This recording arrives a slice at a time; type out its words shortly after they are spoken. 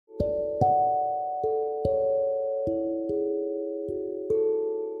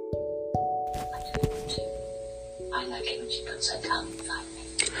like it when she puts her tongue inside me.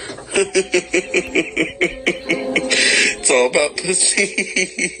 It's all about pussy.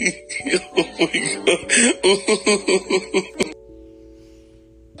 Oh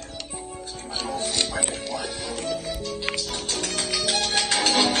my god.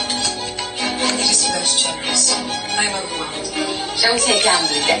 It is most generous. I'm overwhelmed. Shall we say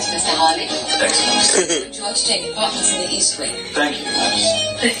gamble and get to Mr. Harley? Excellent. Would you like to take apartments in the East Wing? Thank you, Majesty.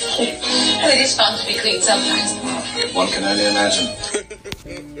 Oh, it is fun to be queen sometimes. One can only imagine.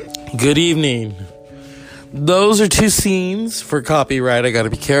 Good evening. Those are two scenes for copyright. I gotta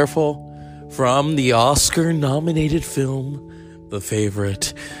be careful. From the Oscar-nominated film, The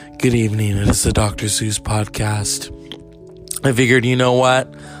Favorite. Good evening. It is the Dr. Seuss podcast. I figured, you know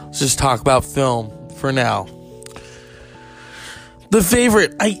what? Let's just talk about film for now. The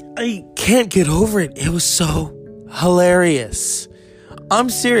Favorite. I can't get over it. It was so hilarious. I'm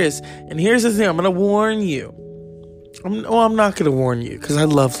serious. And here's the thing. I'm going to warn you. I'm not going to warn you because I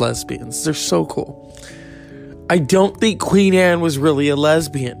love lesbians. They're so cool. I don't think Queen Anne was really a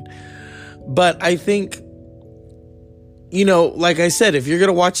lesbian. But I think, you know, like I said, if you're going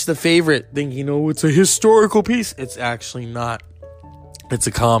to watch The Favorite, think, you know, it's a historical piece. It's actually not. It's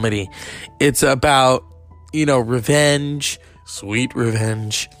a comedy. It's about, you know, revenge, sweet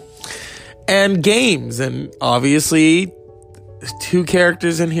revenge, and games. And obviously, two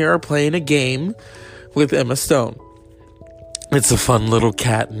characters in here are playing a game with Emma Stone. It's a fun little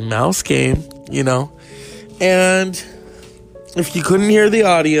cat and mouse game, you know. And if you couldn't hear the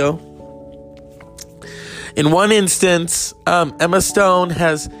audio, in one instance, Emma Stone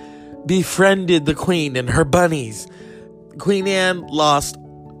has befriended the Queen and her bunnies. Queen Anne lost,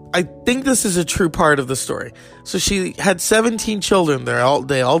 I think this is a true part of the story. So she had 17 children.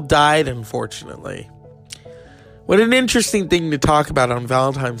 They all died, unfortunately. What an interesting thing to talk about on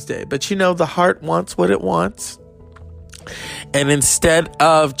Valentine's Day. But you know, the heart wants what it wants. And instead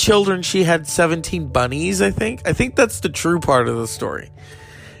of children, she had 17 bunnies, I think. I think that's the true part of the story.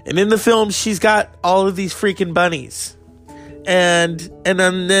 And in the film, she's got all of these freaking bunnies. And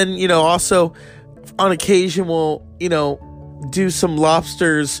then, you know, also on occasion will, you know, do some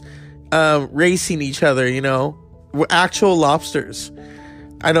lobsters racing each other, you know, actual lobsters.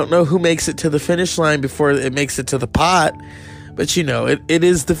 I don't know who makes it to the finish line before it makes it to the pot, but you know, it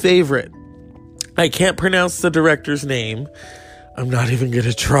is The Favorite. I can't pronounce the director's name. I'm not even going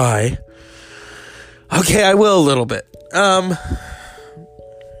to try. Okay, I will a little bit.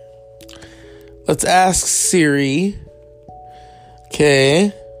 Let's ask Siri.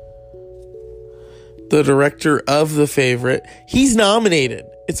 Okay. The director of The Favorite. He's nominated.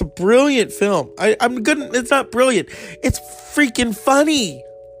 It's a brilliant film. I'm good. It's not brilliant. It's freaking funny.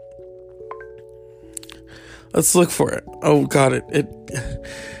 Let's look for it. Oh, got it.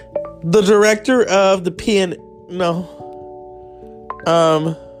 The director of the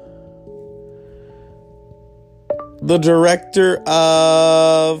The director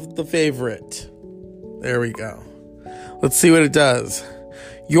of The Favorite. There we go. Let's see what it does.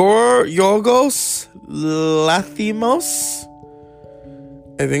 Yorgos Lanthimos.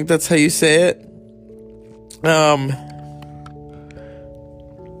 I think that's how you say it.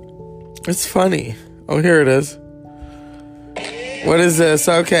 It's funny. Oh, here it is. What is this?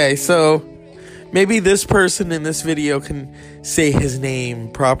 Okay, so maybe this person in this video can say his name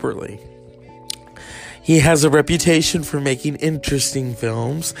properly. He has a reputation for making interesting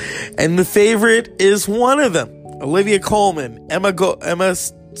films, and The Favorite is one of them. Olivia Colman, Emma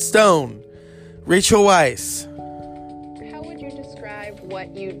Stone, Rachel Weisz. How would you describe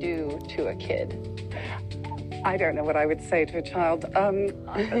what you do to a kid? I don't know what I would say to a child.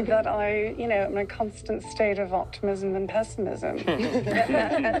 That I, you know, am in a constant state of optimism and pessimism.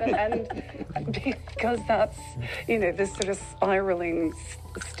 and because that's, you know, this sort of spiraling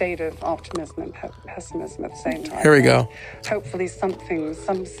state of optimism and pessimism at the same time. Here we go. Hopefully some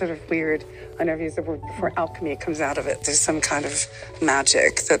sort of weird, I never used the word before, alchemy comes out of it. There's some kind of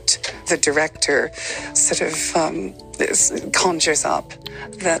magic that the director sort of conjures up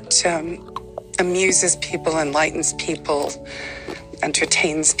that amuses people, enlightens people,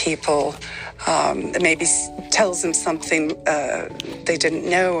 entertains people, maybe tells them something they didn't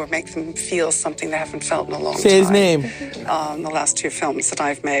know, or makes them feel something they haven't felt in a long time. Say his name. The last two films that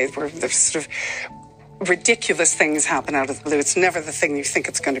I've made where there's sort of ridiculous things happen out of the blue. It's never the thing you think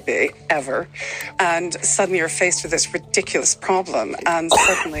it's going to be, ever. And suddenly you're faced with this ridiculous problem, and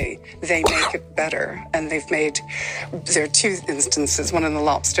suddenly they make it better. And there are two instances, one in The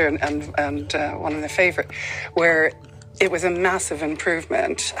Lobster and one in The Favorite, where it was a massive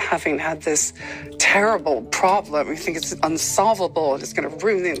improvement, having had this terrible problem. You think it's unsolvable and it's going to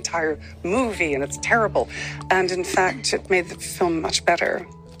ruin the entire movie and it's terrible. And in fact, it made the film much better.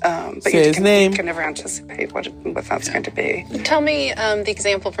 But Say his name. You can never anticipate what that's going to be. Tell me the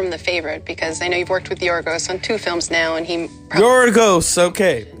example from The Favorite, because I know you've worked with Yorgos on 2 films now, and he... Yorgos,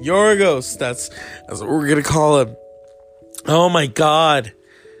 okay. Yorgos, that's what we're going to call him. Oh my God.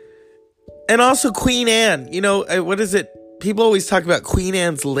 And also Queen Anne. You know, what is it? People always talk about Queen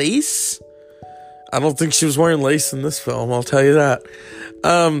Anne's lace. I don't think she was wearing lace in this film, I'll tell you that.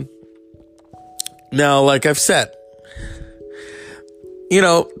 Now, like I've said, you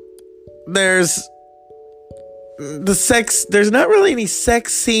know, there's not really any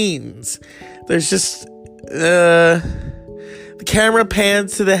sex scenes. There's just, the camera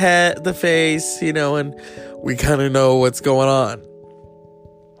pans to the face, you know, and we kind of know what's going on.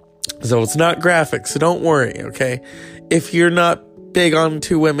 So it's not graphic, so don't worry, okay? If you're not big on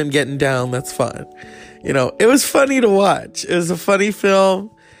 2 women getting down, that's fine. You know, it was funny to watch. It was a funny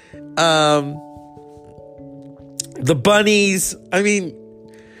film. The bunnies, I mean,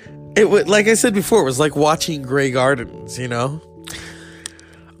 it was, like I said before, it was like watching Grey Gardens, you know?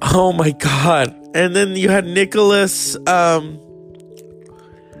 Oh my God. And then you had Nicholas, you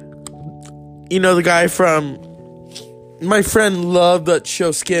know, the guy from, my friend loved that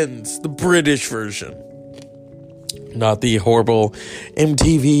show Skins, the British version, not the horrible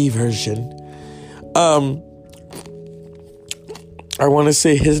MTV version. I want to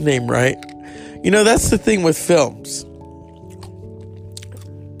say his name right. You know, that's the thing with films.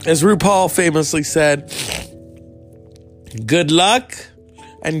 As RuPaul famously said, good luck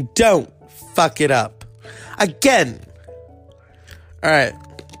and don't fuck it up. Again. All right.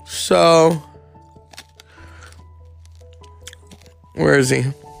 So, where is he?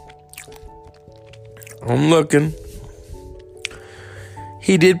 I'm looking.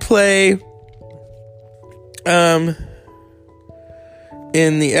 He did play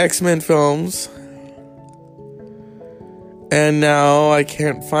in the X-Men films. And now I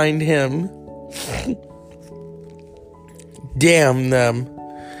can't find him. Damn them.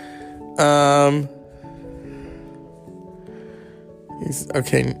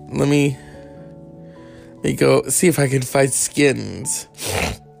 Okay, let me go see if I can find Skins.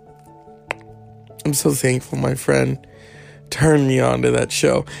 I'm so thankful my friend turned me on to that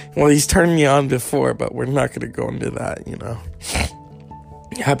show. Well, he's turned me on before, but we're not going to go into that, you know.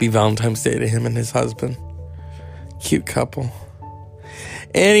 Happy Valentine's Day to him and his husband. Cute couple.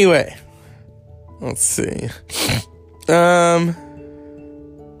 Anyway, let's see. I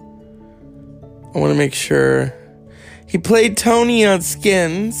want to make sure. He played Tony on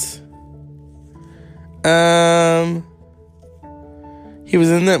Skins. He was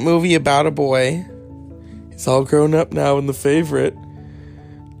in that movie About a Boy. He's all grown up now in The Favorite.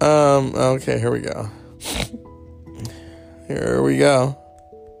 Okay, here we go. Here we go.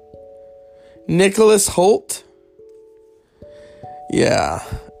 Nicholas Hoult. Yeah,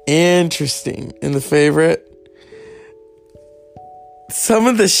 interesting. In The Favorite. Some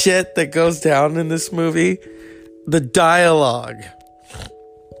of the shit that goes down in this movie, the dialogue.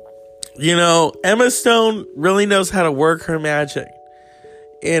 You know, Emma Stone really knows how to work her magic.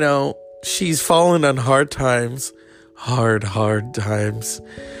 You know, she's fallen on hard times. Hard times.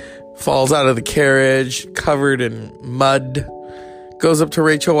 Falls out of the carriage, covered in mud. Goes up to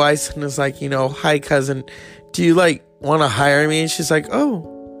Rachel Weisz and is like, you know, hi cousin, do you like want to hire me? And she's like, oh,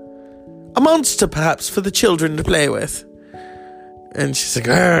 a monster perhaps for the children to play with. And she's like,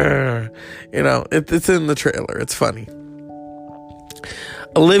 argh. You know, it's in the trailer. It's funny.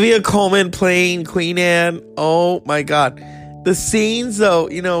 Olivia Colman playing Queen Anne. Oh my God. The scenes though,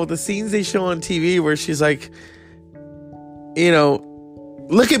 you know, the scenes they show on TV where she's like, you know,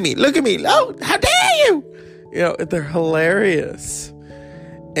 look at me. Oh, how dare you? You know, they're hilarious.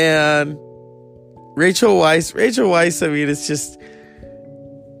 And Rachel Weisz, I mean, it's just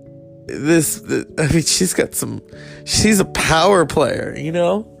she's a power player, you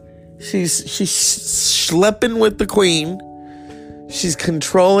know? She's schlepping with the queen. She's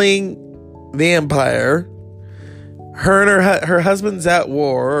controlling the empire. Her and her husband's at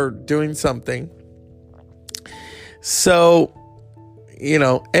war or doing something. So, you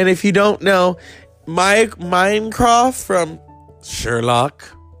know, and if you don't know, Minecraft from Sherlock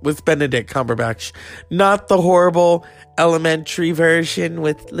with Benedict Cumberbatch, not the horrible elementary version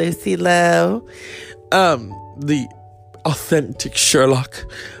with Lucy Liu, the authentic Sherlock,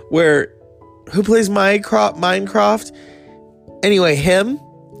 who plays Minecraft? Anyway,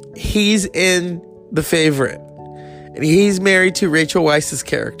 he's in The Favorite, and he's married to Rachel Weisz's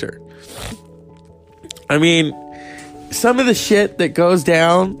character. I mean, some of the shit that goes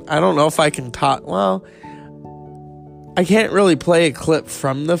down, I don't know if I can talk. Well, I can't really play a clip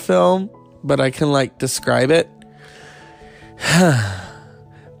from the film, but I can like describe it.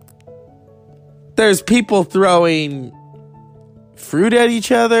 There's people throwing fruit at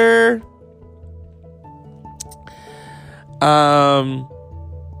each other. The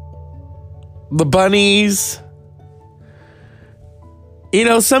bunnies. You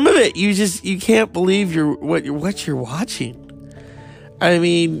know, some of it you can't believe what you're watching. I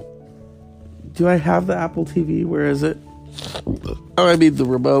mean, do I have the Apple TV? Where is it? Oh, I need the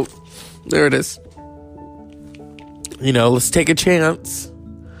remote. There it is. You know, let's take a chance.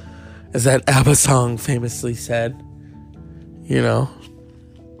 As that ABBA song famously said. You know.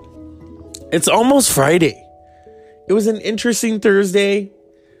 It's almost Friday. It was an interesting Thursday.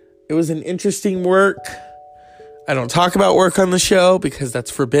 It was an interesting work. I don't talk about work on the show because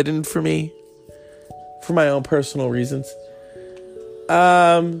that's forbidden for me. For my own personal reasons.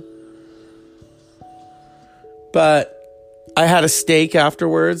 But I had a steak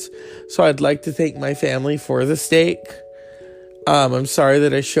afterwards, so I'd like to thank my family for the steak. I'm sorry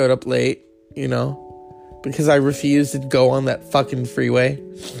that I showed up late, you know, because I refused to go on that fucking freeway.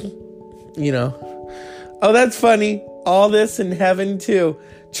 You know. Oh, that's funny. All this in heaven, too.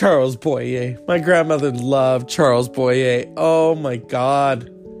 Charles Boyer. My grandmother loved Charles Boyer. Oh, my God.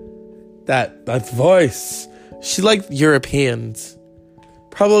 That voice. She liked Europeans.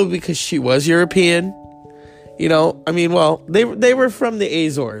 Probably because she was European. You know, I mean, well, they were from the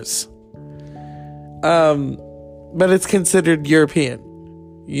Azores. But it's considered European.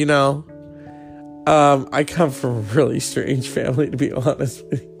 You know? I come from a really strange family, to be honest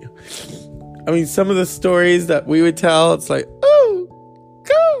with you. I mean, some of the stories that we would tell, it's like, oh,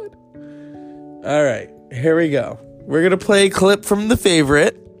 God. All right, here we go. We're going to play a clip from The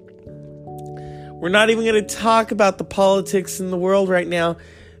Favorite. We're not even going to talk about the politics in the world right now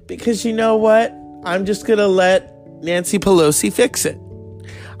because you know what? I'm just going to let Nancy Pelosi fix it.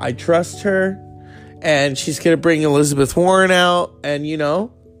 I trust her, and she's going to bring Elizabeth Warren out, and, you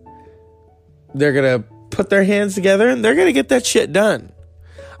know, they're going to put their hands together, and they're going to get that shit done.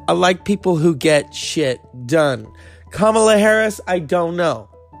 I like people who get shit done. Kamala Harris, I don't know.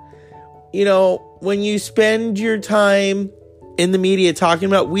 You know, when you spend your time in the media talking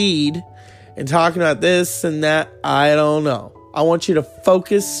about weed and talking about this and that, I don't know. I want you to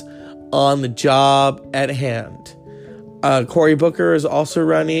focus on the job at hand. Cory Booker is also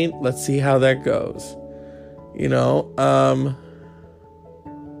running. Let's see how that goes. You know,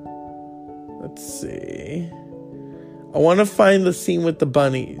 let's see. I want to find the scene with the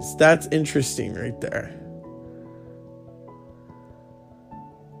bunnies. That's interesting right there.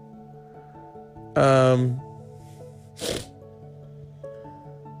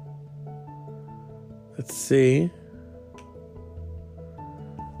 Let's see.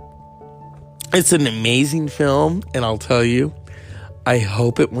 It's an amazing film, and I'll tell you, I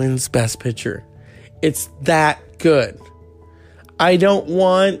hope it wins Best Picture. It's that good. I don't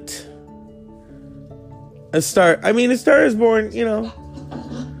want A Star is Born, you know,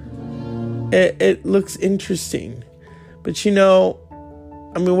 it looks interesting. But, you know,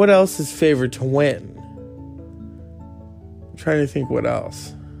 I mean, what else is favored to win? I'm trying to think what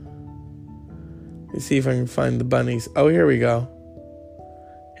else. Let me see if I can find the bunnies. Oh, here we go.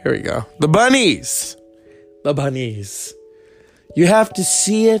 Here we go. The bunnies. The bunnies. You have to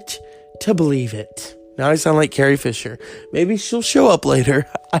see it to believe it. Now I sound like Carrie Fisher. Maybe she'll show up later.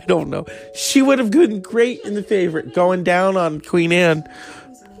 I don't know. She would have been great in The Favorite, going down on Queen Anne.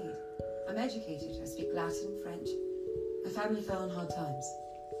 I'm educated. I speak Latin and French. My family fell on hard times.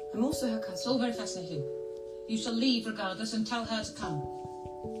 I'm also her cousin. It's all very fascinating. You shall leave regardless and tell her to come.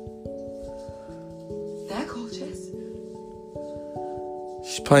 They're gorgeous.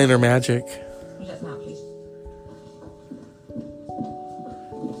 She's playing her magic. Let them out, please.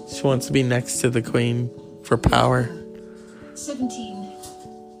 She wants to be next to the Queen for power. 17.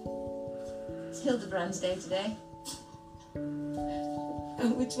 It's Hildebrand's Day today.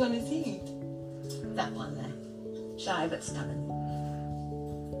 Oh, which one is he? That one there. Shy but stubborn.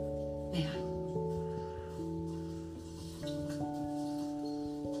 May I?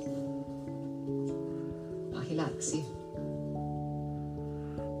 Oh, he likes you.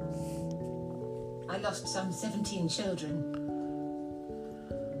 I lost some 17 children.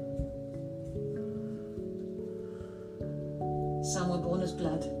 Some were born as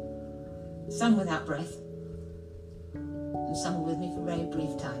blood, some without breath, and some were with me for a very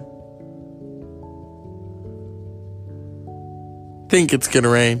brief time. Think it's gonna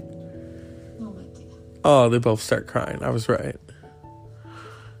rain. Oh, my dear. Oh, they both start crying. I was right.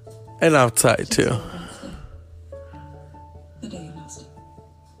 And outside too.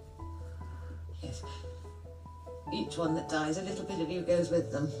 Each one that dies, a little bit of you goes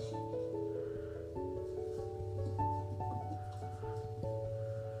with them.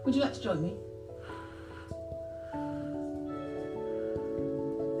 Would you like to join me?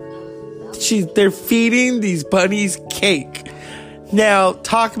 They're feeding these bunnies cake. Now,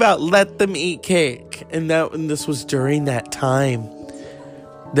 talk about let them eat cake. And this was during that time.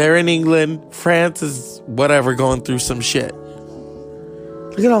 They're in England. France is whatever, going through some shit.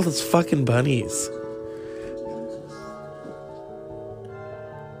 Look at all those fucking bunnies.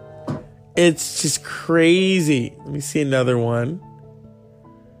 It's just crazy. Let me see another one.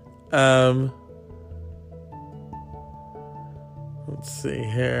 Let's see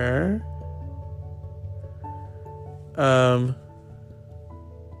here.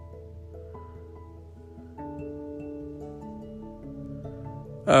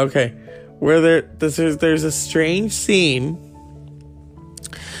 Okay, where there's a strange scene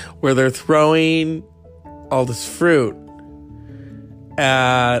where they're throwing all this fruit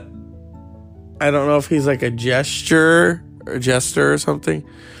at, I don't know if he's like a jester or something,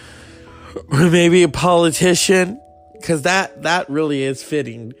 or maybe a politician, because that really is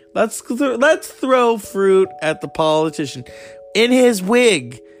fitting. Let's throw fruit at the politician in his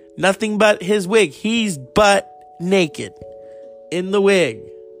wig, nothing but his wig. He's butt naked in the wig.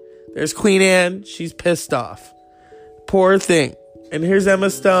 There's Queen Anne. She's pissed off. Poor thing. And here's Emma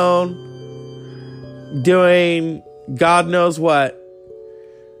Stone doing God knows what.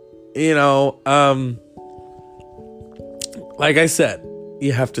 You know, like I said,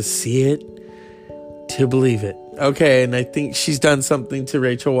 you have to see it to believe it. Okay, and I think she's done something to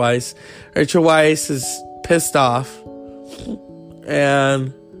Rachel Weisz. Rachel Weisz is pissed off.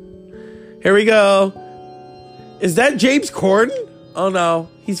 And here we go. Is that James Corden? Oh no,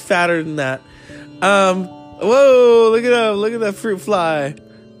 he's fatter than that. Whoa, look at him. Look at that fruit fly.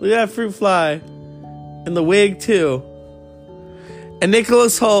 Look at that fruit fly. And the wig too. And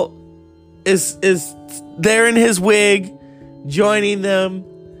Nicholas Hoult is there in his wig, joining them.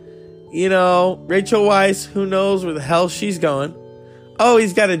 You know, Rachel Weisz, who knows where the hell she's going. Oh,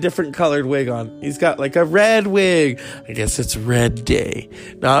 he's got a different colored wig on. He's got like a red wig. I guess it's Red Day.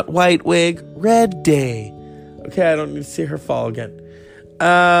 Not white wig, Red Day. Okay, I don't need to see her fall again.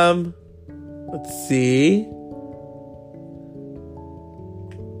 Let's see.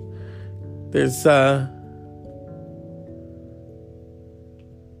 There's,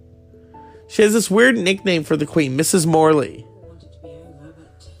 she has this weird nickname for the Queen, Mrs. Morley. I want it to be over,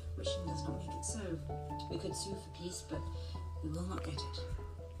 but wishing does not make it so. We could sue for peace, but we will not get it.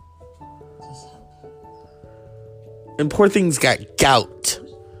 Please help. And poor thing's got gout.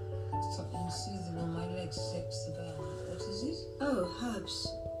 Something soothing on my legs shakes the bell. What is it? Oh, herbs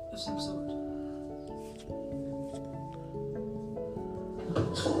of some sort.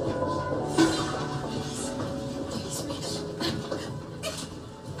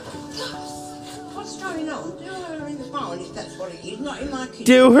 What's going on? Do her in the barn if that's what it is, not in my kitchen.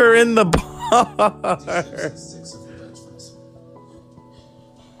 Do her in the bar.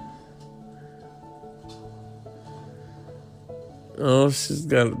 Oh,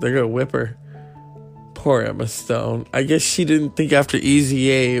 they're gonna whip her. Poor Emma Stone. I guess she didn't think after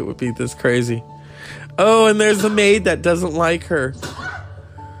Easy A it would be this crazy. Oh, and there's a maid that doesn't like her.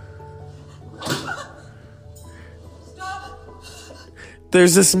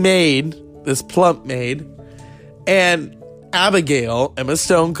 There's this maid, this plump maid, and Abigail, Emma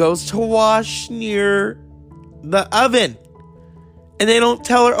Stone, goes to wash near the oven. And they don't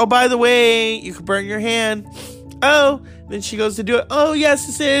tell her, oh, by the way, you could burn your hand. Oh, then she goes to do it. Oh, yes,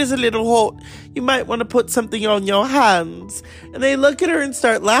 this is a little hot. You might want to put something on your hands. And they look at her and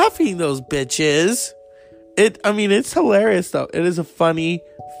start laughing, those bitches. It's hilarious, though. It is a funny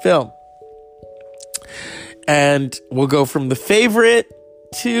film. And we'll go from The Favorite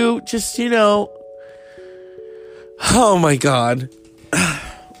to just, oh my God.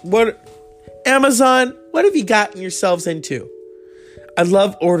 Amazon, what have you gotten yourselves into? I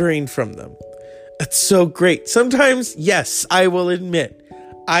love ordering from them. It's so great. Sometimes, yes, I will admit,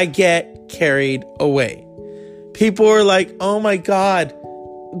 I get carried away. People are like, oh my God,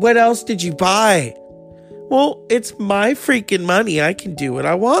 what else did you buy? Well, it's my freaking money. I can do what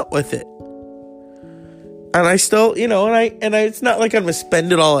I want with it. And I still, it's not like I'm going to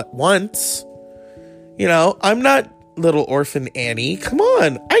spend it all at once. I'm not little orphan Annie. Come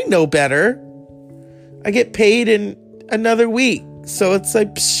on. I know better. I get paid in another week. So it's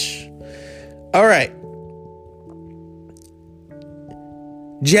like, psh. All right.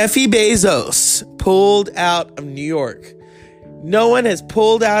 Jeffy Bezos pulled out of New York. No one has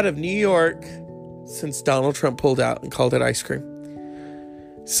pulled out of New York since Donald Trump pulled out and called it ice cream.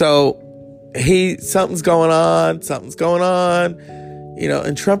 So something's going on,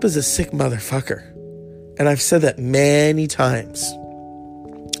 and Trump is a sick motherfucker. And I've said that many times.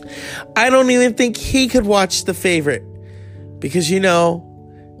 I don't even think he could watch The Favorite because,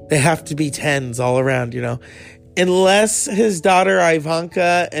 they have to be 10s all around, unless his daughter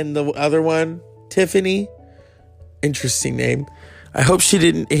Ivanka and the other one, Tiffany, interesting name. I hope he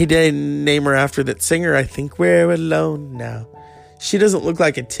didn't name her after that singer. I think we're alone now. She doesn't look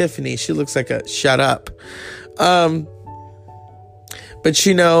like a Tiffany. She looks like a shut up. But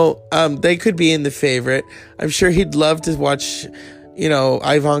they could be in The Favorite. I'm sure he'd love to watch,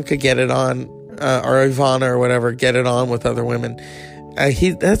 Ivanka get it on, or Ivana or whatever, get it on with other women.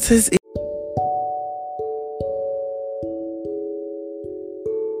 That's his.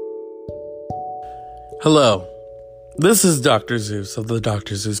 Hello. This is Dr. Zeus of the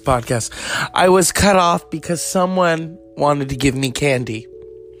Dr. Zeus podcast. I was cut off because someone wanted to give me candy.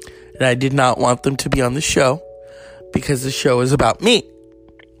 And I did not want them to be on the show because the show is about me.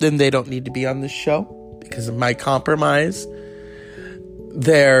 Then they don't need to be on the show because of my compromise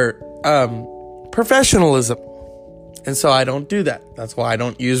their professionalism. And so I don't do that. That's why I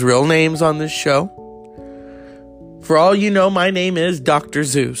don't use real names on this show. For all you know, my name is Dr.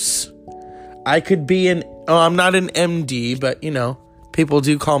 Zeus. I could be I'm not an MD, but, people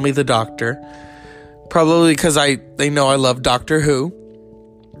do call me the doctor. Probably because they know I love Doctor Who.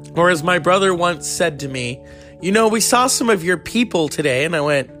 Or as my brother once said to me, we saw some of your people today. And I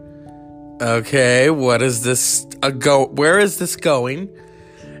went, okay, what is this? Where is this going?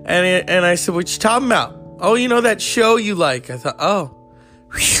 And I said, what you talking about? Oh, that show you like. I thought,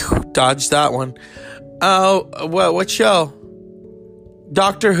 dodged that one. Oh, what show?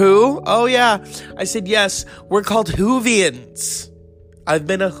 Doctor Who? Oh, yeah. I said, yes, we're called Whovians. I've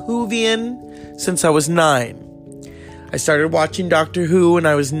been a Whovian since I was 9. I started watching Doctor Who when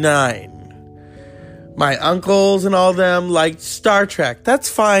I was 9. My uncles and all them liked Star Trek. That's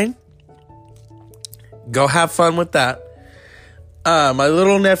fine. Go have fun with that. My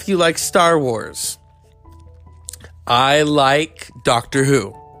little nephew likes Star Wars. I like Doctor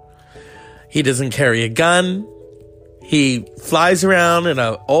Who. He doesn't carry a gun. He flies around in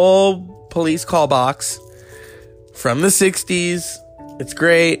an old police call box from the 60s. It's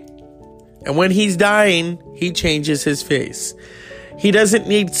great. And when he's dying, he changes his face. He doesn't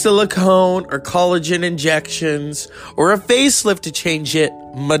need silicone or collagen injections or a facelift to change it,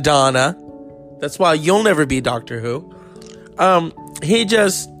 Madonna. That's why you'll never be Doctor Who. He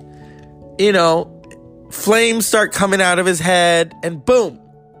just, flames start coming out of his head and boom,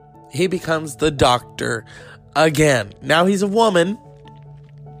 he becomes the Doctor again. Now he's a woman.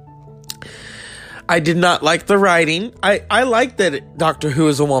 I did not like the writing. I like that Doctor Who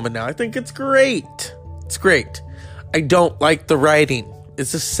is a woman now. I think it's great. It's great. I don't like the writing.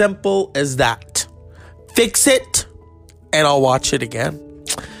 It's as simple as that. Fix it and I'll watch it again.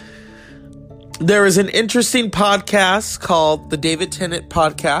 There is an interesting podcast called the David Tennant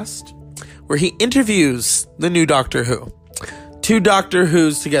Podcast where he interviews the new Doctor Who. 2 Doctor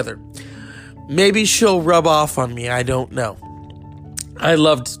Who's together. Maybe she'll rub off on me. I don't know. I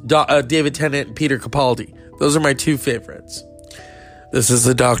loved David Tennant and Peter Capaldi. Those are my 2 favorites. This is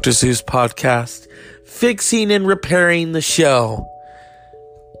the Dr. Zeus podcast. Fixing and repairing the show.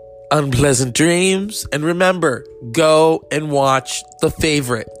 Unpleasant dreams. And remember, go and watch The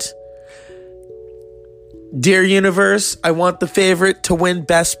Favorite. Dear Universe, I want The Favorite to win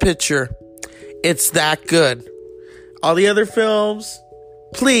Best Picture. It's that good. All the other films,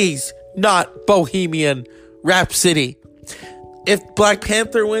 please, not Bohemian Rhapsody. If Black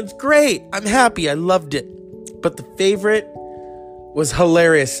Panther wins, great. I'm happy. I loved it. But The Favorite was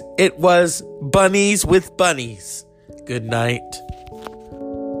hilarious. It was bunnies with bunnies. Good night.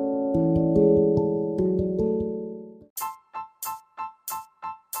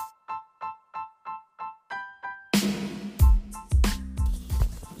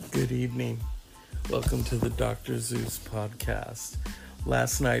 Good evening. Welcome to the Dr. Zeus podcast.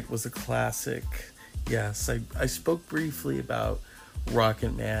 Last night was a classic. Yes, I spoke briefly about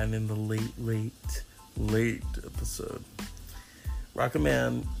Rocket Man in the late episode. Rocket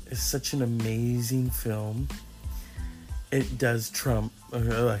Man is such an amazing film. It does trump,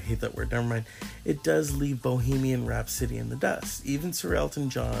 I hate that word, never mind. It does leave Bohemian Rhapsody in the dust. Even Sir Elton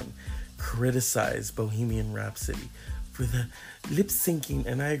John criticized Bohemian Rhapsody for the lip syncing,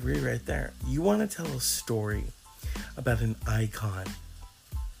 and I agree right there. You want to tell a story about an icon,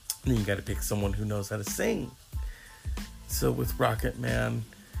 then you got to pick someone who knows how to sing. So with Rocket Man,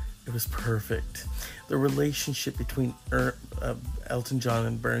 it was perfect. The relationship between Elton John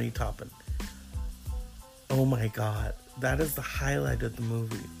and Bernie Taupin. Oh my God, that is the highlight of the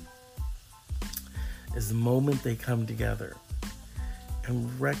movie. is the moment they come together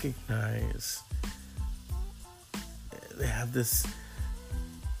and recognize they have this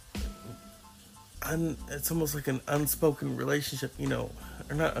it's almost like an unspoken relationship, or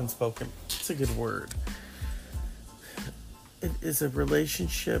not unspoken, it's a good word. It is a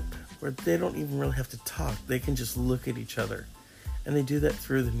relationship where they don't even really have to talk. They can just look at each other. And they do that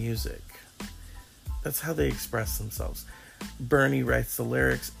through the music. That's how they express themselves. Bernie writes the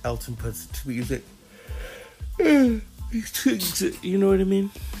lyrics, Elton puts it to music. You know what I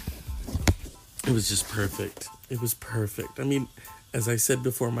mean? It was just perfect. It was perfect. I mean, as I said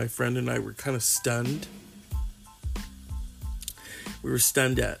before, my friend and I were kind of stunned. We were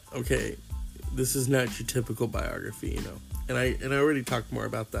stunned at, okay, this is not your typical biography, And I already talked more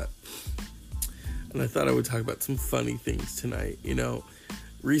about that. And I thought I would talk about some funny things tonight.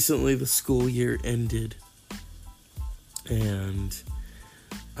 Recently the school year ended. And,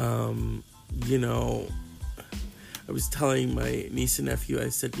 I was telling my niece and nephew, I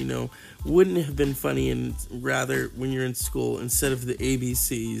said, wouldn't it have been funny and rather when you're in school, instead of the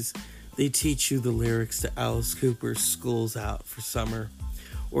ABCs, they teach you the lyrics to Alice Cooper's School's Out for Summer,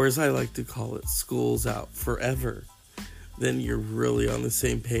 or as I like to call it, School's Out Forever. Then you're really on the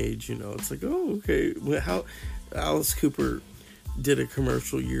same page, It's like, oh, okay. How Alice Cooper did a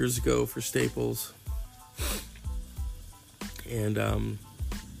commercial years ago for Staples. And the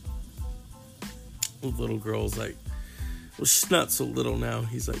little girl's like, well, she's not so little now.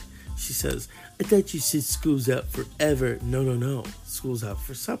 She says, I thought you said school's out forever. No. School's out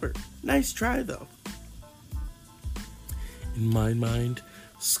for summer. Nice try, though. In my mind,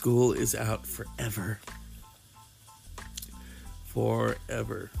 school is out forever.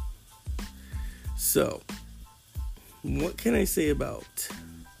 Forever. So, what can I say about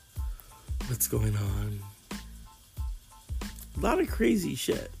what's going on? A lot of crazy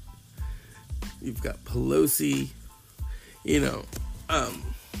shit. You've got Pelosi,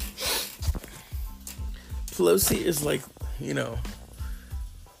 Pelosi is like,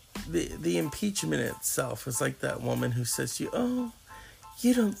 the impeachment itself is like that woman who says to you, oh,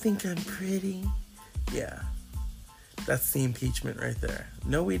 you don't think I'm pretty? Yeah, that's the impeachment right there.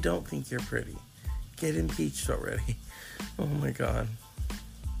 No, we don't think you're pretty. Get impeached already. Oh my God.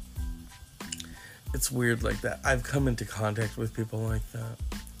 It's weird like that. I've come into contact with people like that.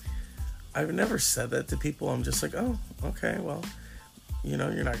 I've never said that to people. I'm just like, oh, okay, well, you're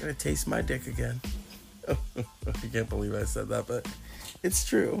not going to taste my dick again. I can't believe I said that, but it's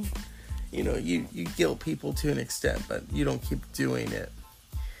true. You guilt people to an extent, but you don't keep doing it.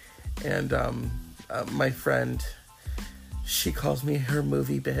 And my friend, she calls me her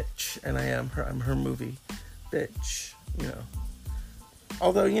movie bitch, and I'm her movie bitch,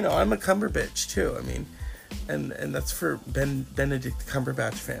 Although, I'm a Cumberbitch too. I mean, and that's for Benedict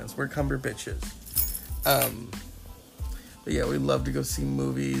Cumberbatch fans. We're Cumberbitches. But yeah, we love to go see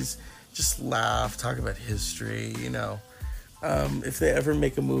movies, just laugh, talk about history, If they ever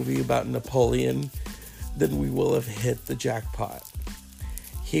make a movie about Napoleon, then we will have hit the jackpot.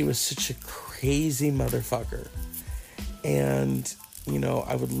 He was such a crazy motherfucker. And,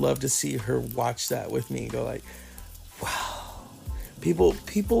 I would love to see her watch that with me and go like, wow. People,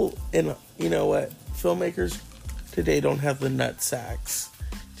 and what? Filmmakers today don't have the nut sacks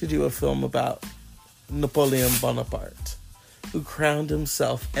to do a film about Napoleon Bonaparte, who crowned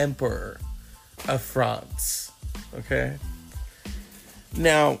himself Emperor of France. Okay?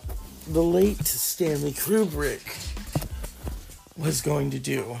 Now, the late Stanley Kubrick was going to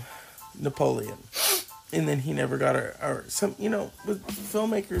do Napoleon, and then he never got with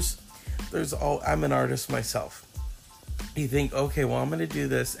filmmakers, I'm an artist myself. You think, okay, well, I'm going to do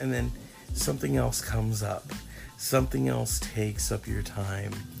this, and then something else comes up. Something else takes up your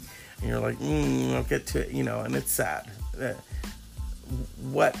time. And you're like, I'll get to it, and it's sad.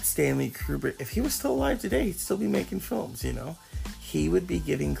 What Stanley Kubrick, if he was still alive today, he'd still be making films, He would be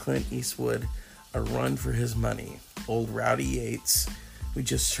giving Clint Eastwood a run for his money. Old Rowdy Yates, who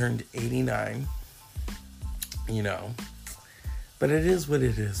just turned 89, But it is what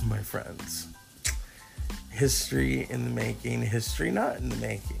it is, my friends. History in the making, history not in the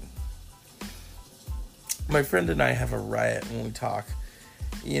making. My friend and I have a riot when we talk,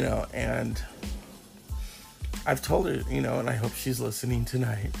 and I've told her, and I hope she's listening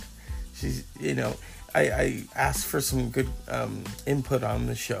tonight. She's, I asked for some good input on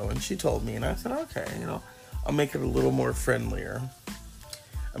the show, and she told me, and I said, okay, I'll make it a little more friendlier.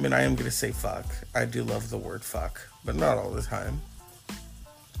 I mean, I am going to say fuck. I do love the word fuck, but not all the time.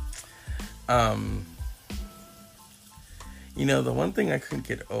 The one thing I couldn't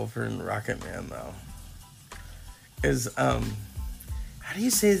get over in Rocket Man, though, is, how do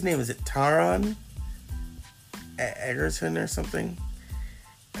you say his name? Is it Taron? Egerton or something.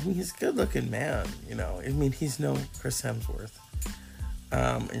 I mean, he's a good-looking man, you know. I mean, he's no Chris Hemsworth.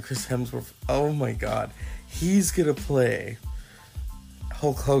 And Chris Hemsworth, oh my God, he's gonna play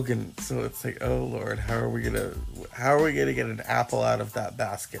Hulk Hogan. So it's like, oh Lord, how are we gonna get an apple out of that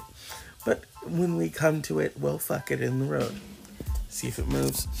basket? But when we come to it, we'll fuck it in the road. See if it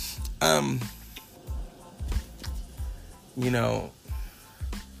moves. You know,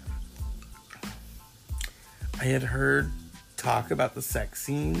 I had heard talk about the sex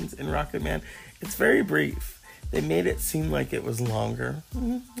scenes in Rocket Man. It's very brief. They made it seem like it was longer.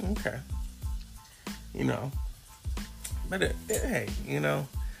 Okay. You know. But hey, you know,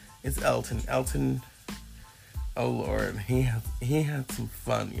 it's Elton. Elton, oh Lord, he had some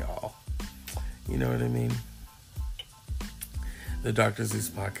fun, y'all. You know what I mean? The Dr. Zeus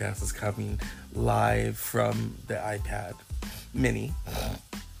podcast is coming live from the iPad mini.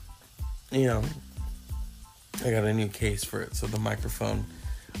 You know, I got a new case for it, so the microphone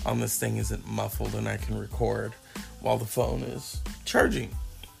on this thing isn't muffled and I can record while the phone is charging.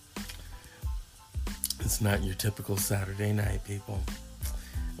 It's not your typical Saturday night, people.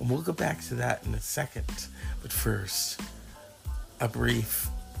 And we'll go back to that in a second. But first, a brief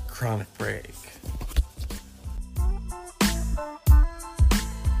chronic break.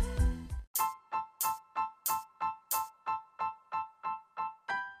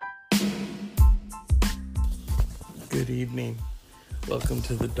 Good evening. Welcome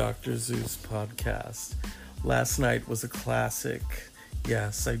to the Dr. Zeus podcast. Last night was a classic.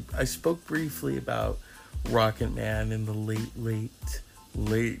 Yes, I spoke briefly about Rocket Man in the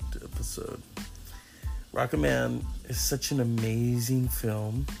late episode. Rocket Man is such an amazing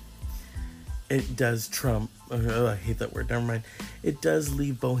film. It does trump, I hate that word, never mind. It does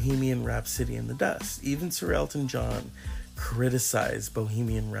leave Bohemian Rhapsody in the dust. Even Sir Elton John criticized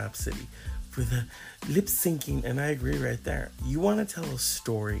Bohemian Rhapsody for the lip syncing, and I agree right there. You want to tell a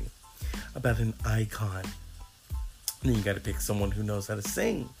story about an icon, then you got to pick someone who knows how to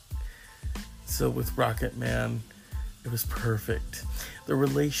sing. So with Rocket Man, it was perfect. The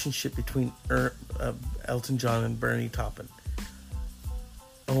relationship between Elton John and Bernie Taupin.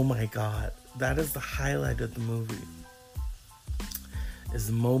 Oh my God, that is the highlight of the movie. Is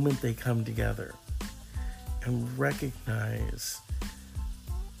the moment they come together and recognize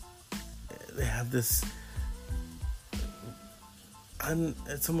they have this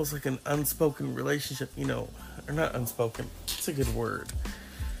it's almost like an unspoken relationship, you know, or not unspoken, it's a good word.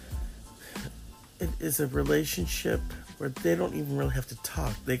 It is a relationship where they don't even really have to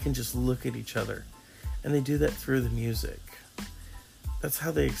talk. They can just look at each other. And they do that through the music. That's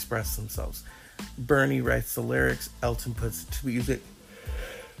how they express themselves. Bernie writes the lyrics, Elton puts it to music.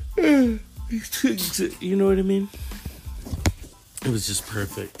 You know what I mean? It was just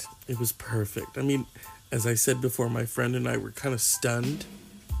perfect. It was perfect. I mean, as I said before, my friend and I were kind of stunned.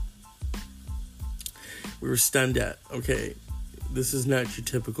 We were stunned at, okay, this is not your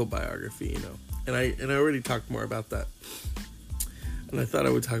typical biography, you know. And I already talked more about that. And I thought I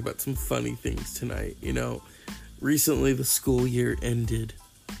would talk about some funny things tonight, you know. Recently, the school year ended.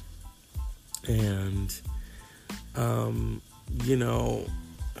 And, you know,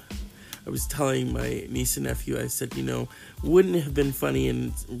 I was telling my niece and nephew, I said, you know, wouldn't it have been funny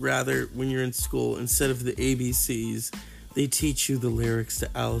and rather when you're in school, instead of the ABCs, they teach you the lyrics to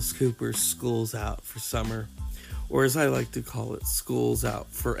Alice Cooper's School's Out for Summer, or as I like to call it, School's Out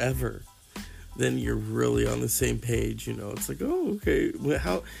Forever. Then you're really on the same page, you know. It's like, oh, okay.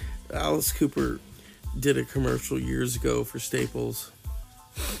 How Alice Cooper did a commercial years ago for Staples.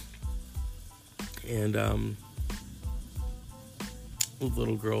 And the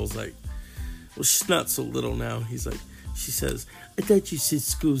little girl's like, well, she's not so little now. He's like, she says, I thought you said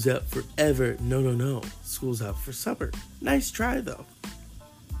school's out forever. No. School's out for summer. Nice try, though.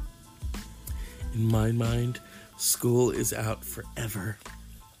 In my mind, school is out forever.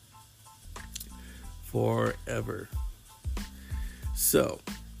 Forever. So,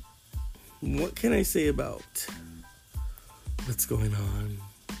 what can I say about what's going on?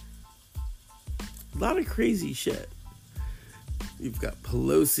 A lot of crazy shit. You've got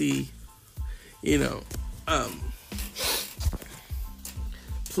Pelosi, you know,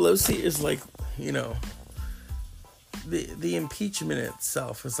 Pelosi is like, you know, the impeachment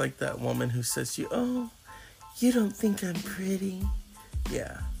itself is like that woman who says to you, oh, you don't think I'm pretty?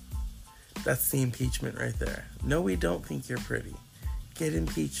 Yeah, that's the impeachment right there. No, we don't think you're pretty. Get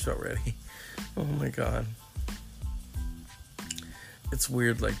impeached already. Oh my God. It's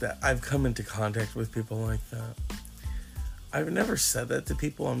weird like that. I've come into contact with people like that. I've never said that to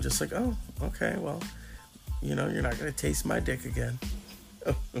people. I'm just like, oh, okay, well, you know, you're not going to taste my dick again.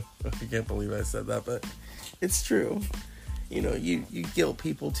 I can't believe I said that, but it's true. You know, you guilt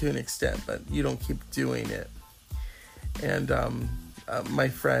people to an extent, but you don't keep doing it. And my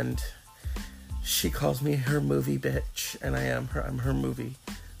friend, she calls me her movie bitch, and I'm her movie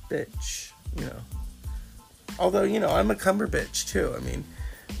bitch, you know. Although, you know, I'm a Cumber bitch too. I mean,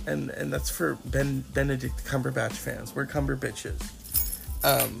 and that's for Benedict Cumberbatch fans. We're Cumber bitches.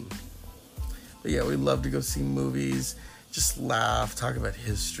 But yeah, we love to go see movies, just laugh, talk about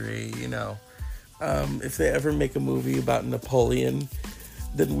history, you know. If they ever make a movie about Napoleon,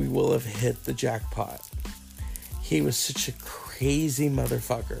 then we will have hit the jackpot. He was such a crazy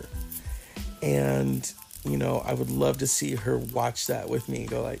motherfucker. And, you know, I would love to see her watch that with me and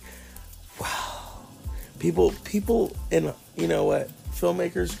go like, wow. People, and you know what?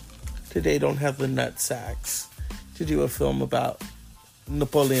 Filmmakers today don't have the nut sacks to do a film about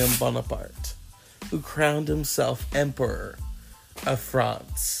Napoleon Bonaparte, who crowned himself Emperor of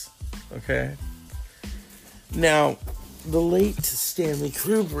France. Okay? Now, the late Stanley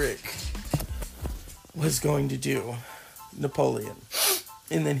Kubrick was going to do Napoleon,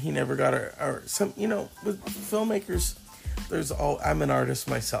 and then he never got some, you know, with filmmakers, I'm an artist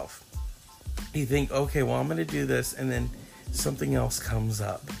myself. You think, okay, well, I'm going to do this, and then something else comes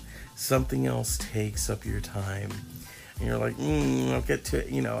up. Something else takes up your time. And you're like, I'll get to it,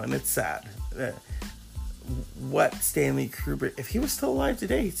 you know, and it's sad. What Stanley Kubrick, if he was still alive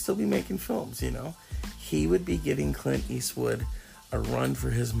today, he'd still be making films, you know. He would be giving Clint Eastwood a run for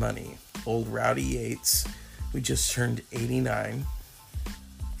his money. Old Rowdy Yates, who just turned 89,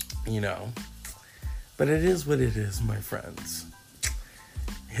 you know. But it is what it is, my friends.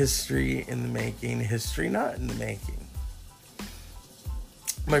 History in the making, history not in the making.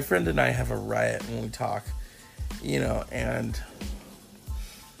 My friend and I have a riot when we talk, you know, and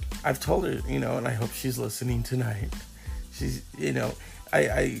I've told her, you know, and I hope she's listening tonight. She's, you know,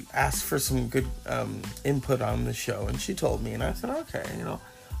 I asked for some good input on the show, and she told me, and I said, okay, you know,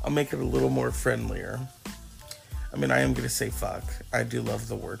 I'll make it a little more friendlier. I mean, I am going to say fuck. I do love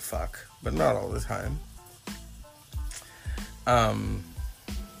the word fuck, but not all the time.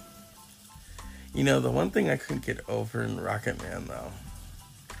 You know, the one thing I couldn't get over in Rocket Man, though,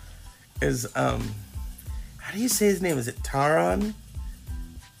 is, how do you say his name? Is it Taron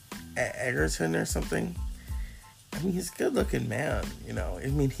Egerton or something? I mean, he's a good-looking man, you know. I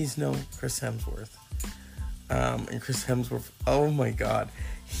mean, he's no Chris Hemsworth. And Chris Hemsworth, oh my God,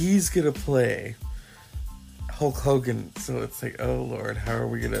 he's gonna play Hulk Hogan. So it's like, oh Lord, how are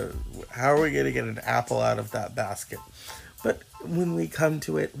we gonna get an apple out of that basket? But when we come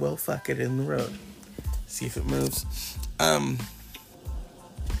to it, we'll fuck it in the road. See if it moves.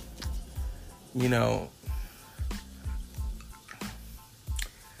 You know,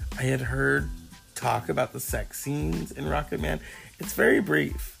 I had heard talk about the sex scenes in Rocket Man. It's very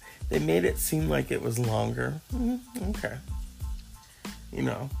brief. They made it seem like it was longer. Okay. You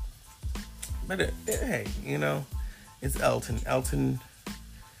know. But hey, you know, it's Elton. Elton,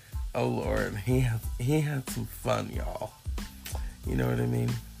 oh Lord, he had some fun, y'all. You know what I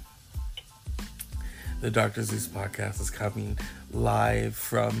mean? The Dr. Zeus podcast is coming live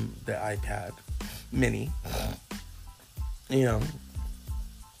from the iPad mini. You know,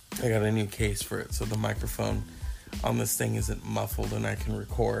 I got a new case for it, so the microphone on this thing isn't muffled and I can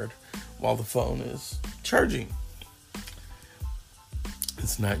record while the phone is charging.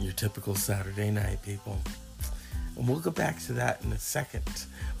 It's not your typical Saturday night, people. And we'll go back to that in a second.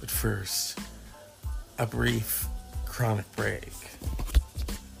 But first, a brief chronic break.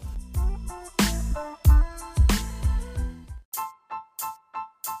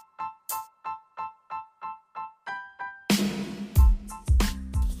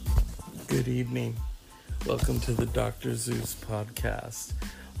 Good evening. Welcome to the Dr. Zeus podcast.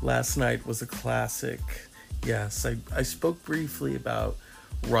 Last night was a classic. Yes, I spoke briefly about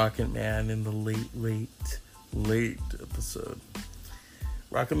Rocket Man in the late episode.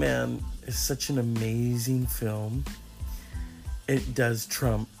 Rocket Man is such an amazing film. It does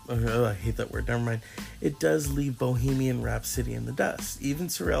trump, I hate that word, never mind. It does leave Bohemian Rhapsody in the dust. Even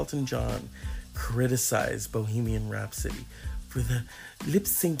Sir Elton John criticized Bohemian Rhapsody for the lip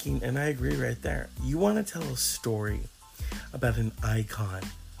syncing, and I agree right there. You want to tell a story about an icon,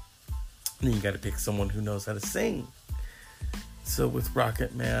 then you got to pick someone who knows how to sing. So with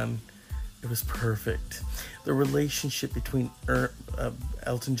Rocket Man, it was perfect. The relationship between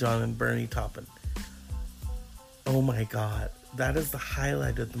Elton John and Bernie Taupin. Oh my God, that is the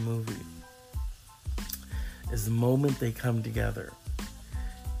highlight of the movie. Is the moment they come together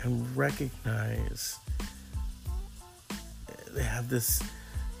and recognize they have this,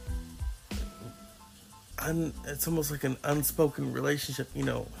 it's almost like an unspoken relationship, you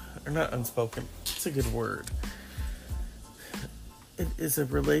know, or not unspoken, it's a good word. It is a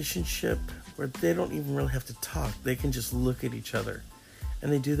relationship where they don't even really have to talk. They can just look at each other.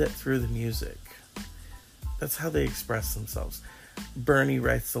 And they do that through the music. That's how they express themselves. Bernie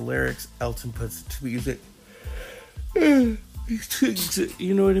writes the lyrics, Elton puts it to music.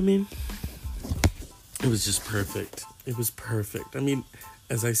 You know what I mean? It was just perfect. It was perfect. I mean,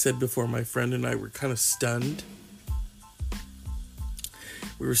 as I said before, my friend and I were kind of stunned.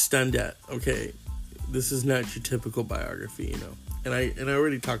 We were stunned at, okay, this is not your typical biography, you know. And I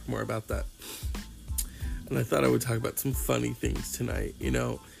already talked more about that. And I thought I would talk about some funny things tonight. You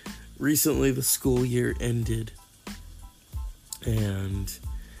know, recently the school year ended. And,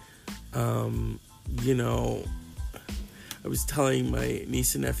 you know, I was telling my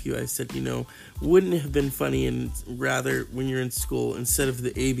niece and nephew, I said, you know, wouldn't it have been funny and rather when you're in school, instead of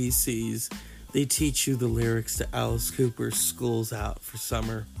the ABCs, they teach you the lyrics to Alice Cooper's School's Out for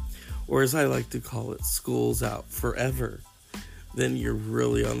Summer. Or as I like to call it, School's Out Forever. Then you're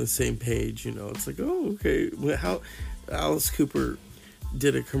really on the same page, you know. It's like, oh, okay. How Alice Cooper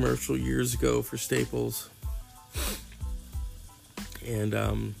did a commercial years ago for Staples. And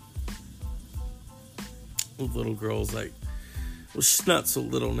the little girl's like, well, she's not so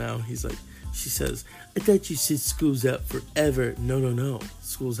little now. He's like, she says, I thought you said school's out forever. No.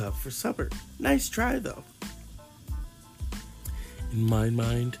 School's out for summer. Nice try, though. In my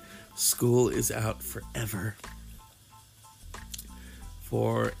mind, school is out forever.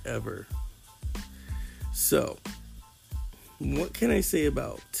 Forever. So, what can I say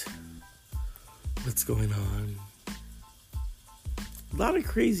about what's going on? A lot of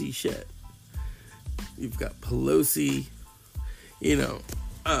crazy shit. You've got Pelosi, you know,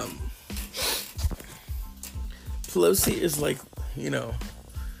 Pelosi is like, you know,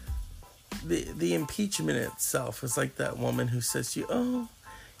 the impeachment itself is like that woman who says to you, oh,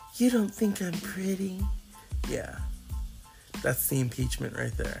 you don't think I'm pretty? Yeah. That's the impeachment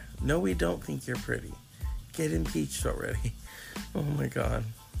right there. No, we don't think you're pretty. Get impeached already. Oh my God.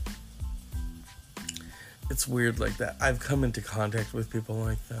 It's weird like that. I've come into contact with people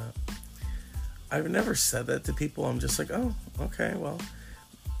like that. I've never said that to people. I'm just like, oh, okay, well,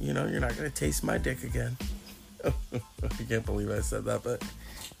 you know, you're not going to taste my dick again. I can't believe I said that, but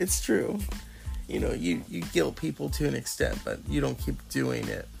it's true. You know, you guilt people to an extent, but you don't keep doing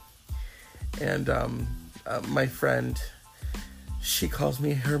it. And my friend, she calls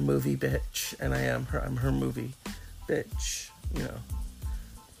me her movie bitch, and I'm her movie bitch, you know.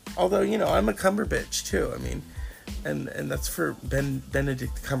 Although, you know, I'm a Cumber bitch too. I mean, and that's for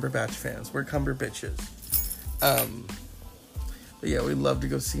Benedict Cumberbatch fans. We're Cumber bitches. But yeah, we love to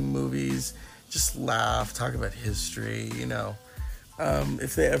go see movies, just laugh, talk about history, you know.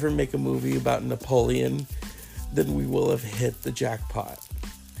 If they ever make a movie about Napoleon, then we will have hit the jackpot.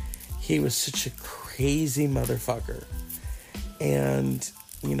 He was such a crazy motherfucker. And,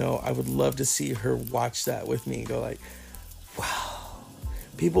 you know, I would love to see her watch that with me and go like, wow.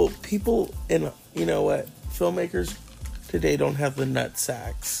 People, and you know what? Filmmakers today don't have the nut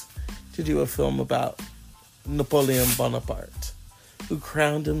sacks to do a film about Napoleon Bonaparte, who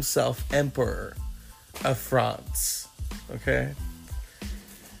crowned himself Emperor of France. Okay?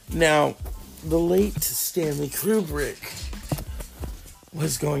 Now, the late Stanley Kubrick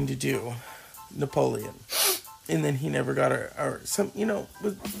was going to do Napoleon. And then he never got some, you know,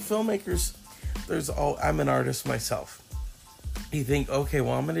 with filmmakers, I'm an artist myself. You think, okay,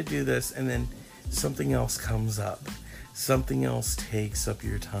 well, I'm going to do this, and then something else comes up. Something else takes up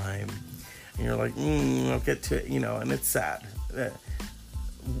your time. And you're like, I'll get to it, you know, and it's sad.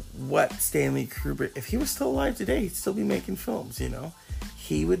 What Stanley Kubrick, if he was still alive today, he'd still be making films, you know.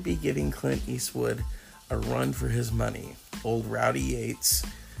 He would be giving Clint Eastwood a run for his money. Old Rowdy Yates,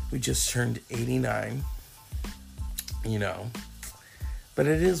 who just turned 89, you know. But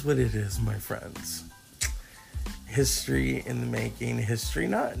it is what it is, my friends. History in the making, history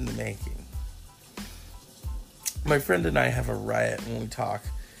not in the making. My friend and I have a riot when we talk,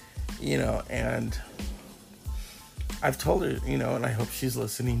 you know, and I've told her, you know, and I hope she's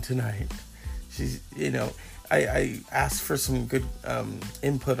listening tonight. She's, you know, I asked for some good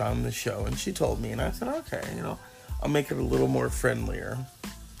input on the show, and she told me, and I said, okay, you know, I'll make it a little more friendlier.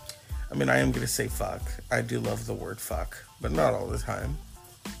 I mean, I am going to say fuck. I do love the word fuck, but not all the time.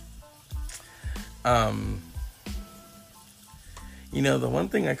 You know, the one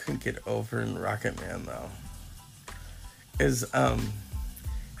thing I couldn't get over in Rocket Man, though, is, how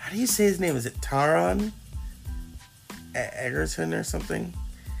do you say his name? Is it Taron Egerton or something?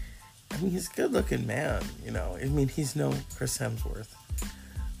 I mean, he's a good-looking man, you know. I mean, he's no Chris Hemsworth.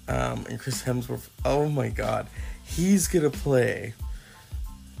 And Chris Hemsworth, oh my god, he's gonna play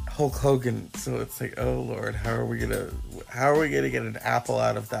Hulk Hogan. So it's like, oh Lord, how are we gonna get an apple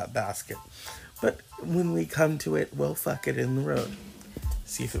out of that basket? But when we come to it, we'll fuck it in the road.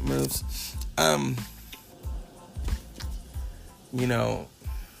 See if it moves. You know,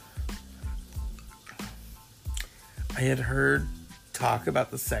 I had heard talk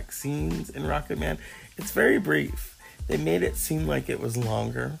about the sex scenes in Rocket Man. It's very brief. They made it seem like it was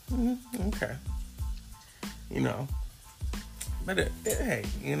longer. Okay. You know. But hey,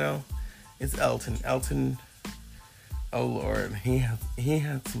 you know, it's Elton. Elton, oh Lord, he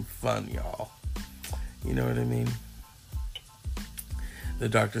had some fun, y'all. You know what I mean? The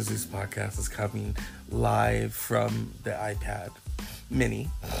Dr. Zeus podcast is coming live from the iPad mini.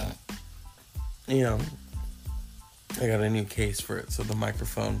 You know, I got a new case for it, so the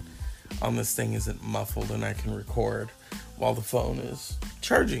microphone on this thing isn't muffled and I can record while the phone is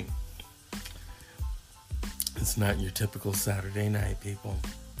charging. It's not your typical Saturday night, people.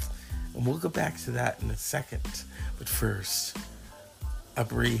 And we'll go back to that in a second. But first, a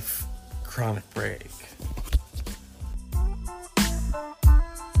brief chronic break.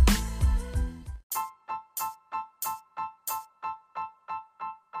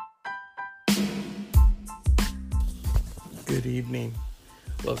 Good evening.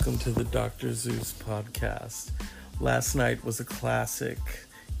 Welcome to the Dr. Zeus podcast. Last night was a classic.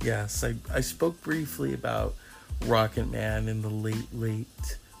 Yes, I spoke briefly about Rocket Man in the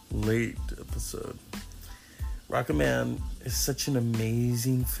late episode. Rocket Man is such an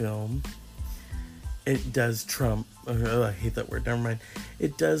amazing film. It does trump, I hate that word, never mind.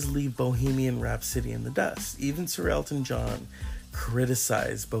 It does leave Bohemian Rhapsody in the dust. Even Sir Elton John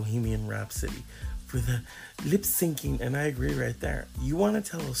criticized Bohemian Rhapsody for the lip syncing, and I agree right there. You want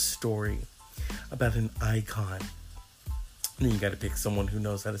to tell a story about an icon, then you got to pick someone who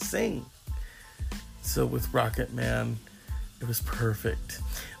knows how to sing. So with Rocket Man, it was perfect.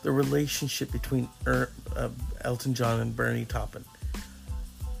 The relationship between Elton John and Bernie Taupin.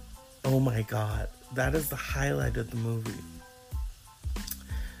 Oh my God, that is the highlight of the movie.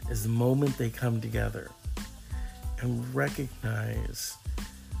 Is the moment they come together and recognize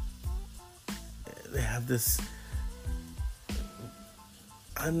they have this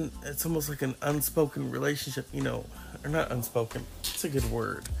it's almost like an unspoken relationship, you know, or not unspoken, it's a good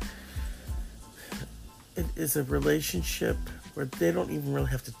word. It is a relationship where they don't even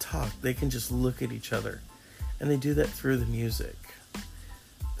really have to talk. They can just look at each other. And they do that through the music.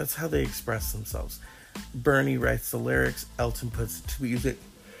 That's how they express themselves. Bernie writes the lyrics, Elton puts it to music.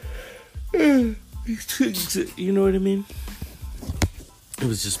 You know what I mean? It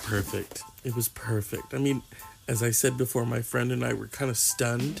was just perfect. It was perfect. I mean, as I said before, my friend and I were kind of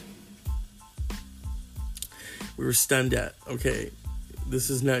stunned. We were stunned at, okay, this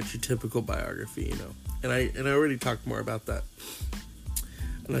is not your typical biography, you know. And I already talked more about that.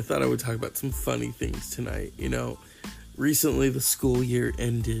 And I thought I would talk about some funny things tonight. You know, recently the school year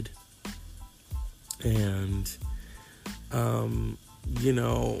ended. And, you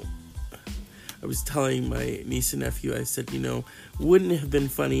know, I was telling my niece and nephew, I said, you know, wouldn't it have been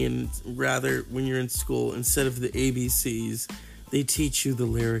funny and rather when you're in school, instead of the ABCs, they teach you the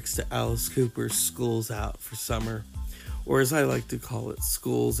lyrics to Alice Cooper's School's Out for Summer, or as I like to call it,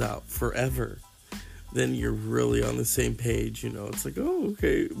 School's Out Forever. Then you're really on the same page, you know. It's like, oh,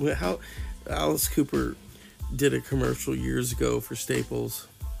 okay. How Alice Cooper did a commercial years ago for Staples.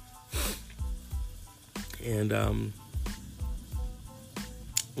 And the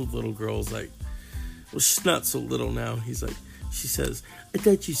little girl's like, well, she's not so little now. She says, I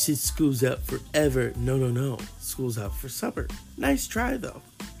thought you said school's out forever. No. School's out for summer. Nice try, though.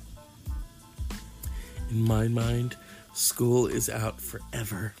 In my mind, school is out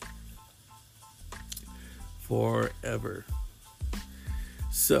forever. Forever.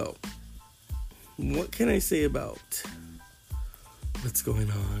 So, what can I say about what's going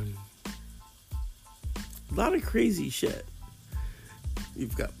on? A lot of crazy shit.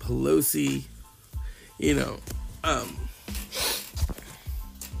 You've got Pelosi, you know,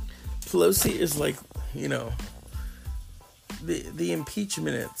 Pelosi is like, you know, the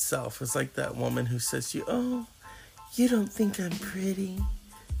impeachment itself is like that woman who says to you, oh, you don't think I'm pretty?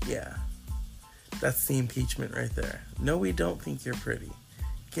 Yeah, that's the impeachment right there. No, we don't think you're pretty.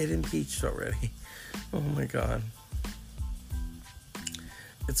 Get impeached already. Oh my God.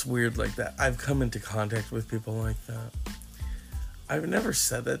 It's weird like that. I've come into contact with people like that. I've never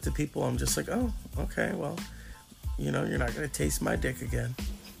said that to people. I'm just like, oh, okay, well, you know, you're not going to taste my dick again.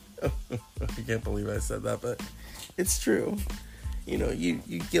 I can't believe I said that, but it's true. You know, you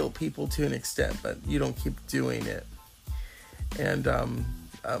guilt people to an extent, but you don't keep doing it. And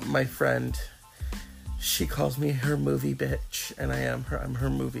my friend, she calls me her movie bitch, and I'm her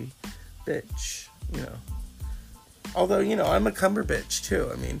movie bitch, you know. Although, you know, I'm a Cumberbitch too.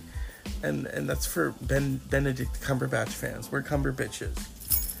 I mean, and that's for Benedict Cumberbatch fans. We're Cumber bitches.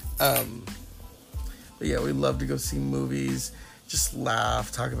 But yeah, we love to go see movies, just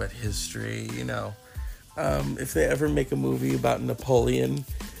laugh, talk about history, you know. If they ever make a movie about Napoleon,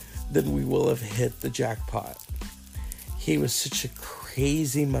 then we will have hit the jackpot. He was such a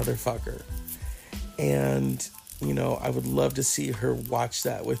crazy motherfucker. And, you know, I would love to see her watch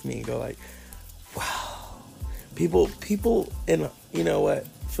that with me and go like, wow. People, and you know what?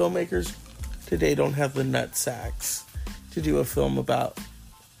 Filmmakers today don't have the nut sacks to do a film about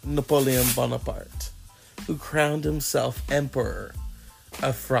Napoleon Bonaparte, who crowned himself Emperor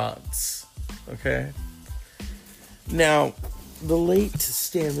of France. Okay? Now, the late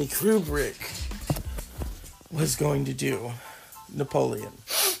Stanley Kubrick was going to do Napoleon,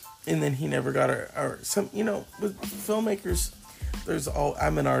 and then he never got you know, with filmmakers,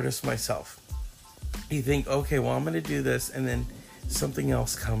 I'm an artist myself. You think, okay, well, I'm going to do this, and then something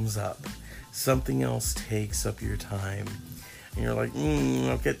else comes up. Something else takes up your time. And you're like,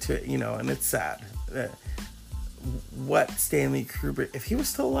 I'll get to it, you know, and it's sad. What Stanley Kubrick, if he was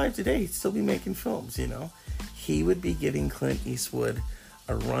still alive today, he'd still be making films, you know. He would be giving Clint Eastwood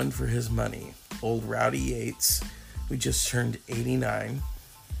a run for his money. Old Rowdy Yates, who just turned 89,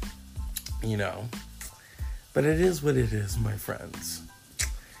 you know. But it is what it is, my friends.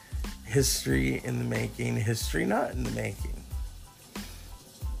 History in the making, history not in the making.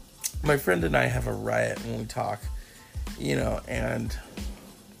 My friend and I have a riot when we talk, you know, and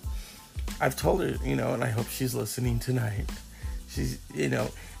I've told her, you know, and I hope she's listening tonight. She's, you know,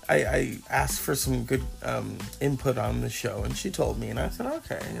 I asked for some good input on the show, and she told me, and I said,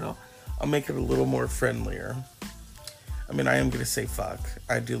 okay, you know, I'll make it a little more friendlier. I mean, I am going to say fuck.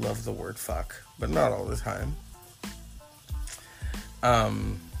 I do love the word fuck, but not all the time.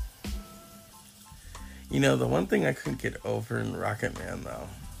 You know, the one thing I couldn't get over in Rocket Man, though,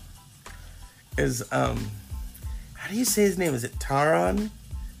 is, how do you say his name? Is it Taron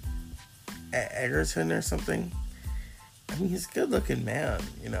Egerton or something? I mean, he's a good-looking man,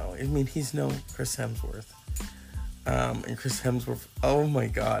 you know. I mean, he's no Chris Hemsworth. And Chris Hemsworth, oh my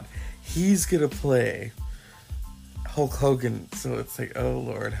God, he's gonna play Hulk Hogan. So it's like, oh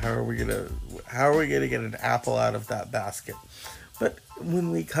Lord, how are we gonna get an apple out of that basket? But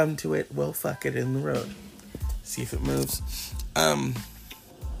when we come to it, we'll fuck it in the road. See if it moves.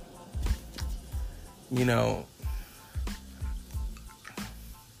 You know,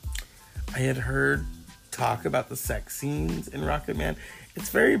 I had heard talk about the sex scenes in Rocket Man. It's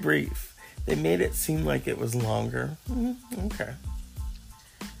very brief. They made it seem like it was longer. Okay.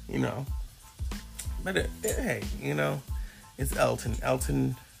 You know. But hey, you know, it's Elton.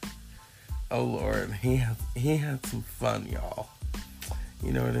 Elton, oh Lord, he had some fun, y'all.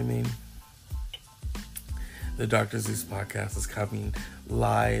 You know what I mean? The Dr. Zeus podcast is coming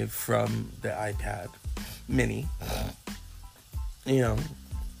live from the iPad mini. You know,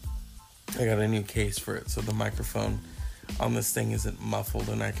 I got a new case for it, so the microphone on this thing isn't muffled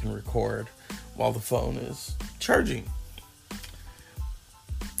and I can record while the phone is charging.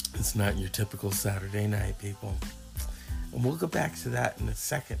 It's not your typical Saturday night, people. And we'll go back to that in a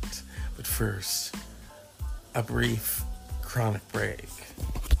second. But first, a brief chronic break.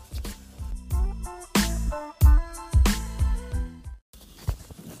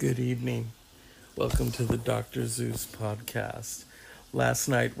 Good evening. Welcome to the Dr. Zeus podcast. Last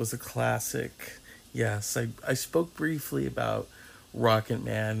night was a classic. Yes, I spoke briefly about Rocket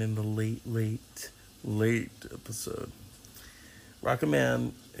Man in the late episode. Rocket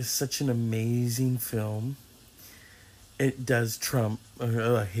Man is such an amazing film. It does trump,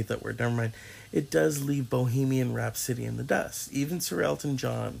 I hate that word, never mind. It does leave Bohemian Rhapsody in the dust. Even Sir Elton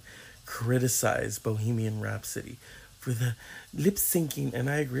John criticized Bohemian Rhapsody for the lip syncing, and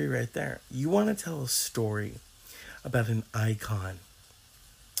I agree right there. You want to tell a story about an icon,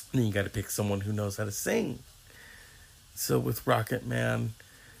 then you got to pick someone who knows how to sing. So with Rocket Man,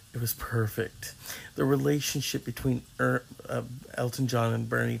 it was perfect. The relationship between Elton John and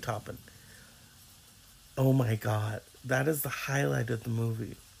Bernie Taupin. Oh my God, that is the highlight of the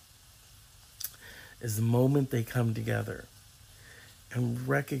movie. Is the moment they come together and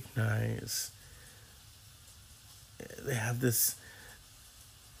recognize they have this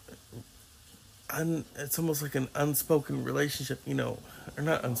it's almost like an unspoken relationship, you know, or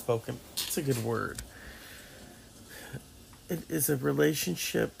not unspoken, it's a good word. It is a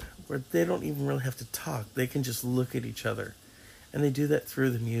relationship where they don't even really have to talk. They can just look at each other. And they do that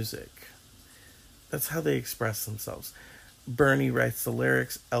through the music. That's how they express themselves. Bernie writes the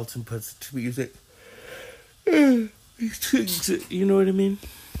lyrics, Elton puts it to music. You know what I mean?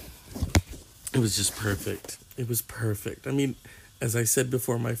 It was just perfect. It was perfect. I mean, as I said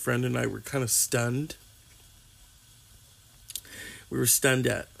before, my friend and I were kind of stunned. We were stunned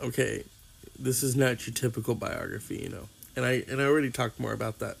at, okay, this is not your typical biography, you know. And I already talked more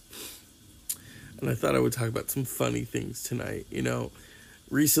about that. And I thought I would talk about some funny things tonight, you know.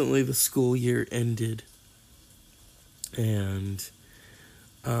 Recently, the school year ended. And,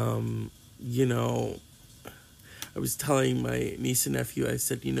 you know, I was telling my niece and nephew, I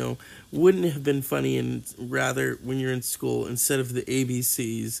said, you know, wouldn't it have been funny and rather when you're in school, instead of the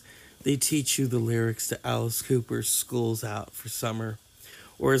ABCs, they teach you the lyrics to Alice Cooper's School's Out for Summer,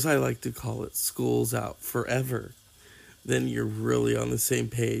 or as I like to call it, School's Out Forever. Then you're really on the same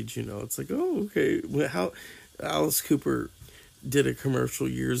page, you know. It's like, oh, okay. How Alice Cooper did a commercial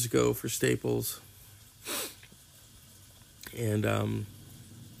years ago for Staples. And the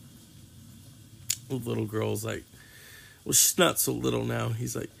little girl's like, well, she's not so little now.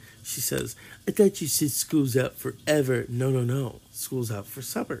 He's like, she says, I thought you said school's out forever. No. School's out for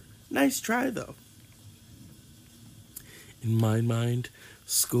summer. Nice try, though. In my mind,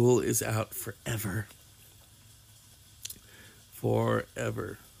 school is out forever.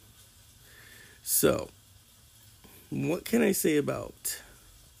 Forever. So, what can I say about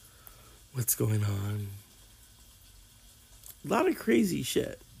what's going on? A lot of crazy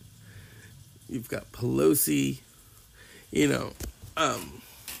shit. You've got Pelosi, you know,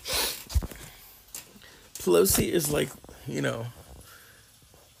 Pelosi is like, you know,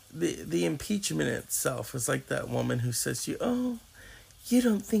 the impeachment itself is like that woman who says to you, oh, you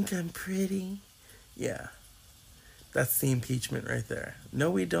don't think I'm pretty? Yeah, that's the impeachment right there.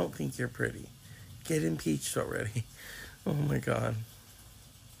 No, we don't think you're pretty. Get impeached already. Oh my God.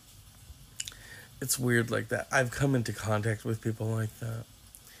 It's weird like that. I've come into contact with people like that.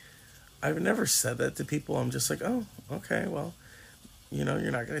 I've never said that to people. I'm just like, oh, okay, well, you know,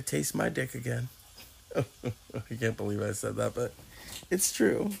 you're not going to taste my dick again. I can't believe I said that, but it's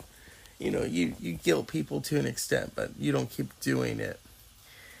true. You know, you guilt people to an extent, but you don't keep doing it.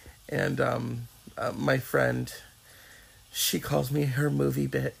 And my friend, she calls me her movie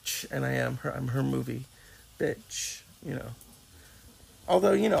bitch, and I'm her movie bitch, you know.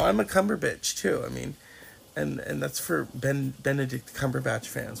 Although, you know, I'm a Cumberbitch too. I mean, and that's for Benedict Cumberbatch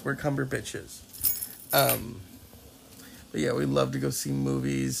fans. We're Cumberbitches. But yeah, we love to go see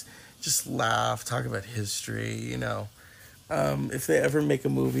movies, just laugh, talk about history, you know. If they ever make a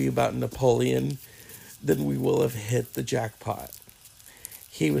movie about Napoleon, then we will have hit the jackpot.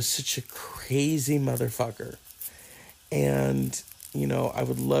 He was such a crazy motherfucker. And, you know, I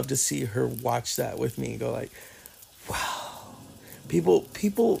would love to see her watch that with me and go like, wow.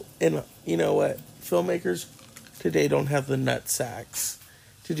 People, and you know what? Filmmakers today don't have the nut sacks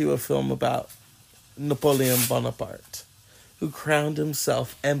to do a film about Napoleon Bonaparte, who crowned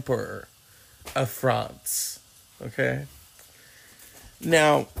himself Emperor of France. Okay?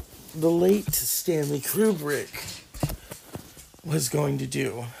 Now, the late Stanley Kubrick was going to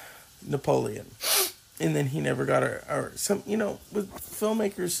do Napoleon, and then he never got some, you know, with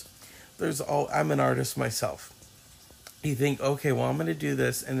filmmakers, I'm an artist myself. You think, okay, well, I'm going to do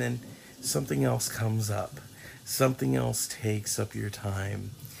this, and then something else comes up. Something else takes up your time.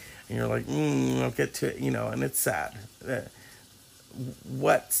 And you're like, I'll get to it, you know, and it's sad.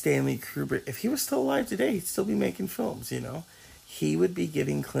 What Stanley Kubrick, if he was still alive today, he'd still be making films, you know. He would be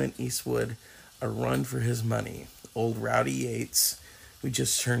giving Clint Eastwood a run for his money. Old Rowdy Yates, who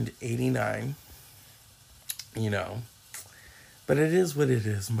just turned 89, you know. But it is what it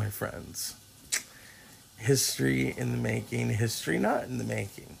is, my friends. History in the making, history not in the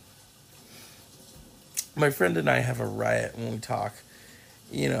making. My friend and I have a riot when we talk,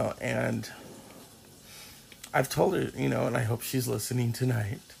 you know, and I've told her, you know, and I hope she's listening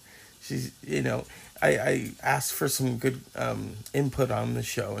tonight. She's, you know, I asked for some good input on the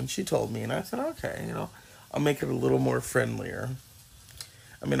show, and she told me, and I said, okay, you know, I'll make it a little more friendlier.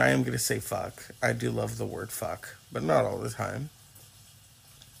 I mean, I am going to say fuck. I do love the word fuck, but not all the time.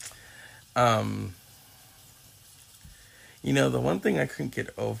 You know, the one thing I couldn't get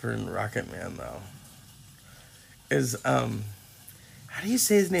over in Rocket Man, though, is, how do you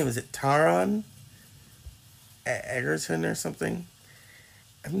say his name? Is it Taron Egerton or something?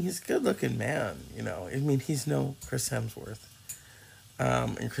 I mean, he's a good-looking man, you know. I mean, he's no Chris Hemsworth.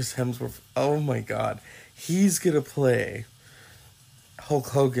 And Chris Hemsworth, oh my God, he's going to play Hulk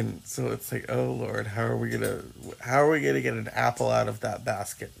Hogan. So it's like, oh Lord, how are we gonna get an apple out of that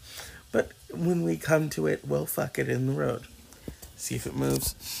basket? But when we come to it, we'll fuck it in the road. See if it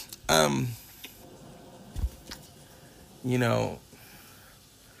moves. you know,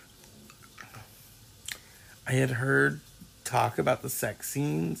 I had heard talk about the sex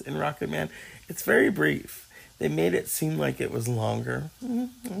scenes in Rocket Man. It's very brief. They made it seem like it was longer.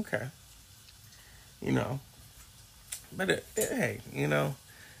 Okay. You know. But hey, you know,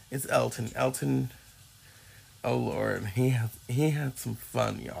 it's Elton. Elton, oh Lord, he had some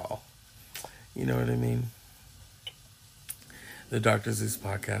fun, y'all. You know what I mean? The Dr. Zeus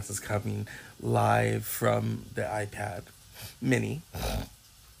podcast is coming live from the iPad mini.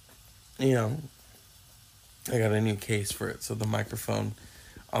 You know, I got a new case for it, so the microphone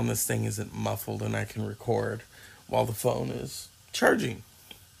on this thing isn't muffled and I can record while the phone is charging.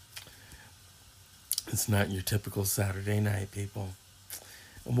 It's not your typical Saturday night, people.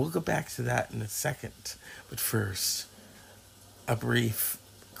 And we'll go back to that in a second. But first, a brief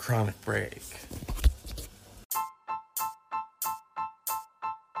chronic break.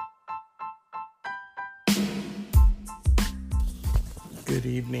 Good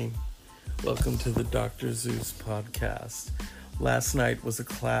evening. Welcome to the Dr. Zeus podcast. Last night was a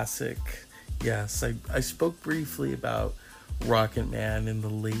classic. Yes, I spoke briefly about Rocket Man in the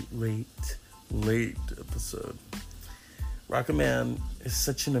late episode. Rocket Man is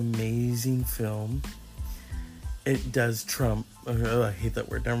such an amazing film. It does trump, I hate that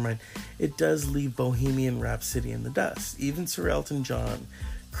word, never mind. It does leave Bohemian Rhapsody in the dust. Even Sir Elton John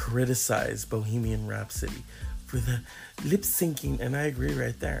criticized Bohemian Rhapsody for the lip syncing, and I agree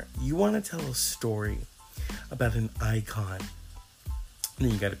right there. You want to tell a story about an icon,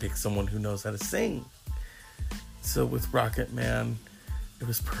 then you got to pick someone who knows how to sing. So with Rocket Man, it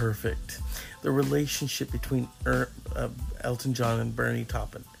was perfect. The relationship between Elton John and Bernie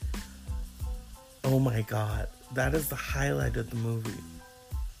Taupin. Oh my God, that is the highlight of the movie.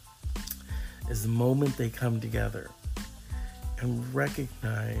 Is the moment they come together and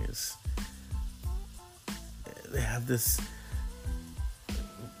recognize they have this.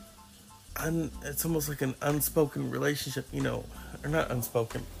 It's almost like an unspoken relationship, you know, or not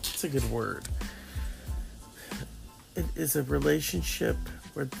unspoken. It's a good word. It is a relationship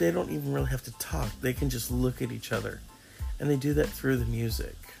where they don't even really have to talk. They can just look at each other. And they do that through the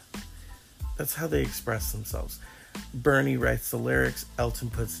music. That's how they express themselves. Bernie writes the lyrics. Elton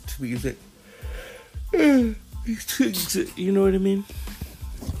puts it to music. You know what I mean?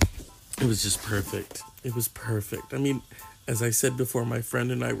 It was just perfect. It was perfect. I mean, as I said before, my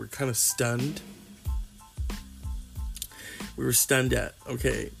friend and I were kind of stunned. We were stunned at,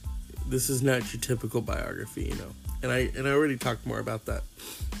 okay, this is not your typical biography, you know. And I already talked more about that.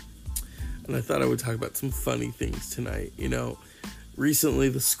 And I thought I would talk about some funny things tonight. You know, recently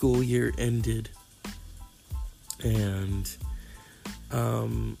the school year ended. And,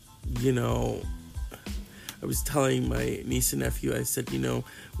 you know, I was telling my niece and nephew, I said, you know,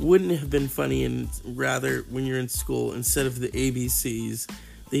 wouldn't it have been funny and rather when you're in school, instead of the ABCs,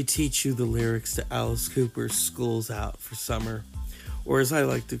 they teach you the lyrics to Alice Cooper's School's Out for Summer. Or as I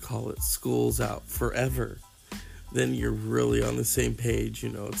like to call it, School's Out Forever. Then you're really on the same page, you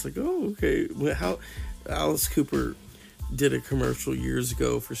know. It's like, oh, okay. How Alice Cooper did a commercial years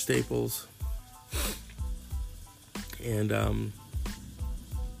ago for Staples. And the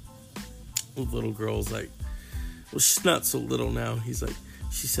little girl's like, well, she's not so little now. He's like,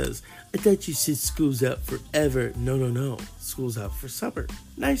 she says, I thought you said school's out forever. No. School's out for summer.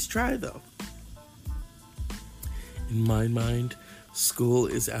 Nice try, though. In my mind, school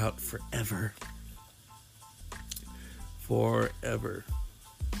is out forever. Forever.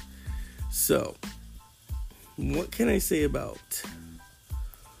 So, what can I say about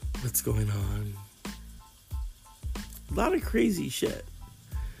what's going on? A lot of crazy shit.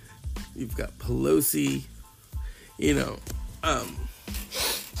 You've got Pelosi, you know,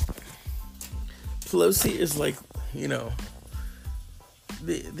 Pelosi is like, you know,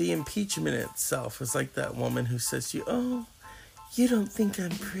 the impeachment itself is like that woman who says to you, oh, you don't think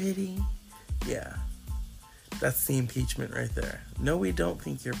I'm pretty? Yeah. That's the impeachment right there. No, we don't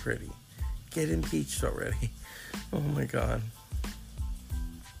think you're pretty. Get impeached already. Oh my God.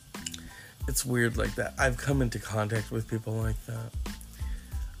 It's weird like that. I've come into contact with people like that.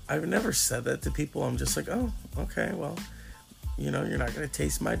 I've never said that to people. I'm just like, oh, okay, well, you know, you're not going to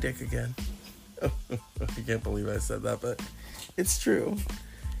taste my dick again. I can't believe I said that, but it's true.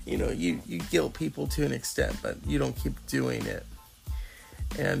 You know, you guilt people to an extent, but you don't keep doing it.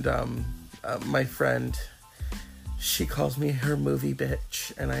 And my friend, she calls me her movie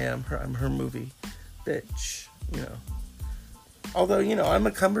bitch, and I'm her movie bitch, you know. Although, you know, I'm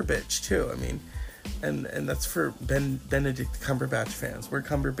a Cumberbitch too. I mean, and that's for Benedict Cumberbatch fans. We're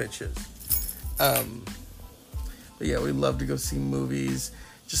Cumberbitches. But yeah, we love to go see movies,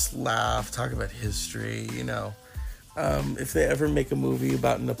 just laugh, talk about history, you know. if they ever make a movie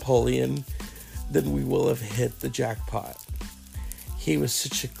about Napoleon, then we will have hit the jackpot. He was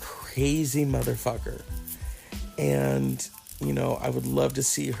such a crazy motherfucker. And, you know, I would love to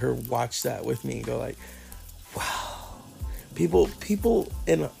see her watch that with me and go like, wow. People,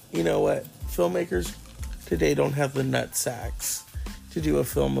 and you know what? Filmmakers today don't have the nut sacks to do a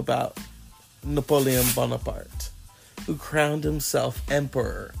film about Napoleon Bonaparte, who crowned himself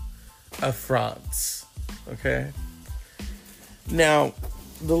Emperor of France. Okay? Now,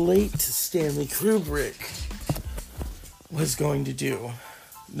 the late Stanley Kubrick was going to do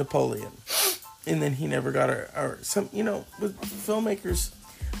Napoleon, and then he never got with filmmakers,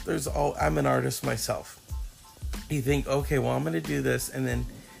 I'm an artist myself. You think, okay, well, I'm going to do this, and then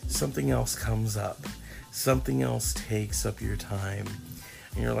something else comes up. Something else takes up your time.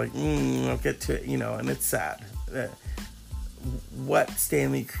 And you're like, I'll get to it, and it's sad. What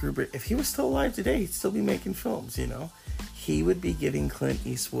Stanley Kubrick, if he was still alive today, he'd still be making films, He would be giving Clint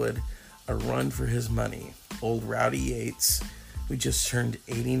Eastwood a run for his money. Old Rowdy Yates, who just turned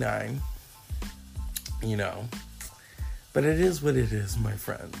 89, But it is what it is, my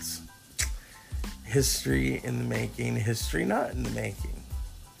friends. History in the making, history not in the making.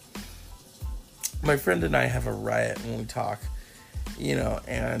 My friend and I have a riot when we talk,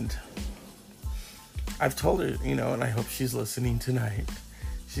 and I've told her, and I hope she's listening tonight.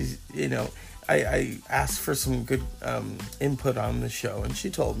 She's, I asked for some good input on the show, and she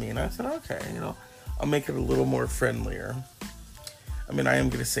told me, and I said, okay, I'll make it a little more friendlier. I mean, I am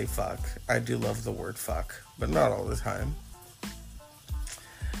going to say fuck. I do love the word fuck, but not all the time.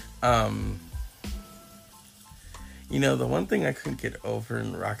 The one thing I couldn't get over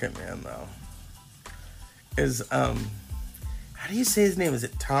in Rocket Man, though, is, how do you say his name? Is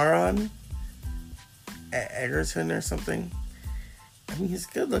it Taron Egerton or something? I mean, he's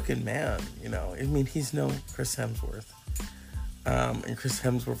a good-looking man, I mean, he's no Chris Hemsworth. And Chris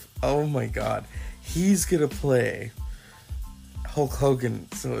Hemsworth, oh my God, he's gonna play Hulk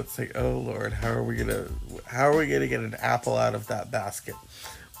Hogan. So it's like, oh Lord, how are we gonna get an apple out of that basket?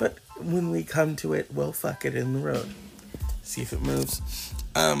 But when we come to it, we'll fuck it in the road. See if it moves.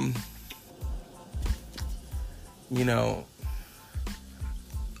 I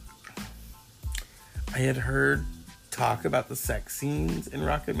had heard talk about the sex scenes in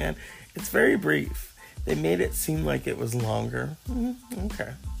Rocket Man. It's very brief. They made it seem like it was longer.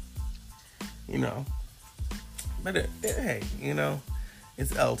 Okay. But hey,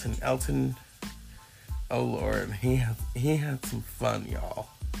 it's Elton. Elton, oh Lord, he had some fun, y'all.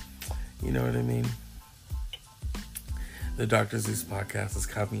 You know what I mean? The Dr. Zeus podcast is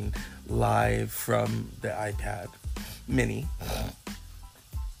coming live from the iPad mini.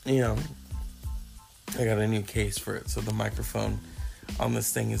 I got a new case for it, so the microphone on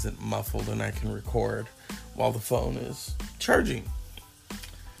this thing isn't muffled and I can record while the phone is charging.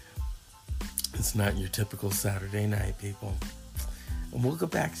 It's not your typical Saturday night, people. And we'll go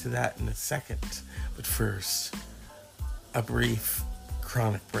back to that in a second. But first, a brief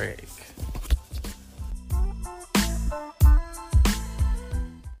chronic break.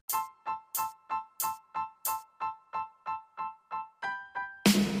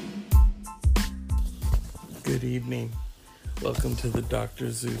 Good evening. Welcome to the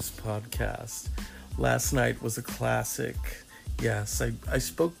Dr. Zeus podcast. Last night was a classic. Yes, I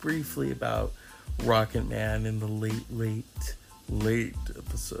spoke briefly about Rocket Man in the late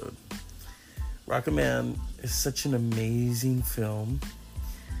episode. Rocket Man is such an amazing film.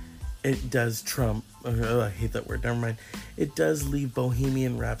 It does trump, I hate that word, never mind. It does leave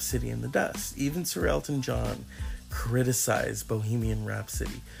Bohemian Rhapsody in the dust. Even Sir Elton John criticized Bohemian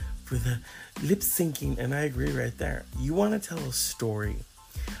Rhapsody for the lip syncing, and I agree right there. You want to tell a story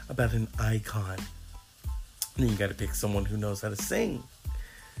about an icon, and then you got to pick someone who knows how to sing.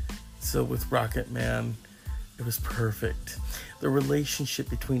 So with Rocket Man, it was perfect. The relationship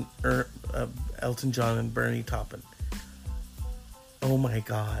between Elton John and Bernie Taupin. Oh my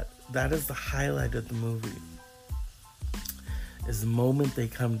God, that is the highlight of the movie. Is the moment they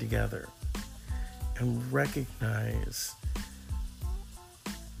come together and recognize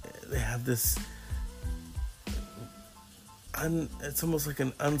they have this it's almost like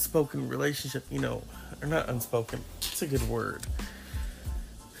an unspoken relationship, or not unspoken, it's a good word.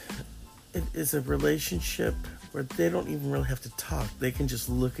 It is a relationship where they don't even really have to talk. They can just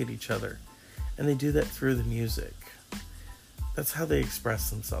look at each other. And they do that through the music. That's how they express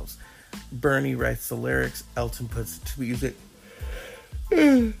themselves. Bernie writes the lyrics, Elton puts it to music.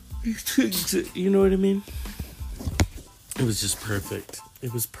 You know what I mean? It was just perfect.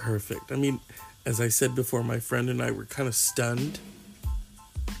 It was perfect. I mean, as I said before, my friend and I were kind of stunned.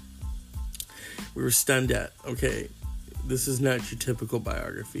 We were stunned at, okay, This is not your typical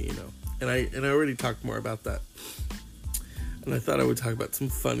biography, you know. And I already talked more about that. And I thought I would talk about some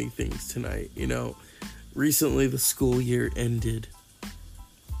funny things tonight. You know, recently the school year ended.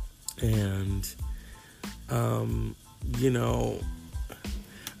 And, you know,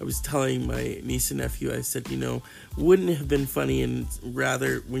 I was telling my niece and nephew, I said, you know, wouldn't it have been funny and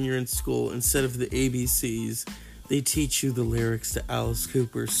rather when you're in school, instead of the ABCs, they teach you the lyrics to Alice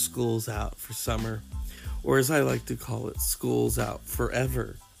Cooper's School's Out for Summer. Or as I like to call it, School's Out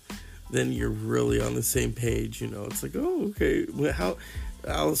Forever. Then you're really on the same page, you know. It's like, oh, okay. How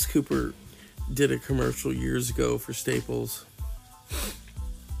Alice Cooper did a commercial years ago for Staples.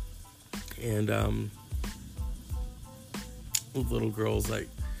 And the little girl's like,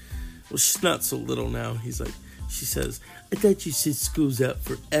 well, she's not so little now. She says, I thought you said school's out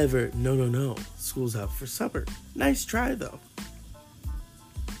forever. No. School's out for summer. Nice try, though.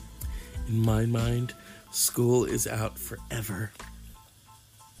 In my mind, school is out forever.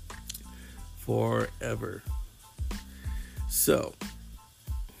 Forever. So,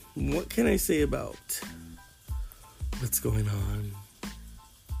 what can I say about what's going on?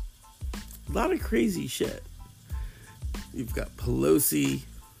 A lot of crazy shit. You've got Pelosi,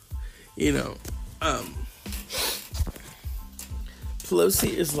 you know,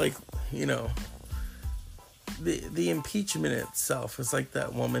 Pelosi is like, you know, the impeachment itself is like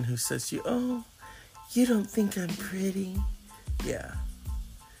that woman who says to you, oh, you don't think I'm pretty? Yeah,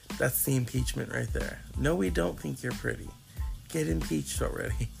 that's the impeachment right there. No, we don't think you're pretty. Get impeached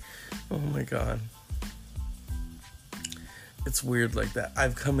already. Oh my God. It's weird like that.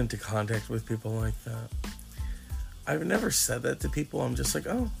 I've come into contact with people like that. I've never said that to people. I'm just like,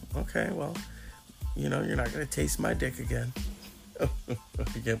 oh, okay, well, you know, you're not going to taste my dick again. I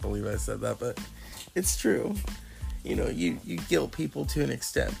can't believe I said that, but it's true. You know, you guilt people to an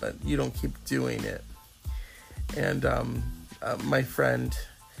extent, but you don't keep doing it. And my friend,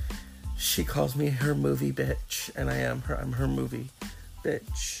 she calls me her movie bitch, and I'm her movie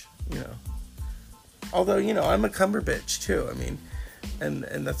bitch, you know. Although, you know, I'm a Cumberbitch too. I mean,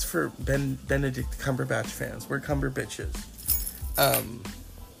 and that's for Benedict Cumberbatch fans. We're Cumberbitches.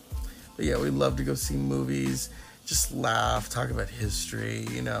 But yeah, we love to go see movies, just laugh, talk about history,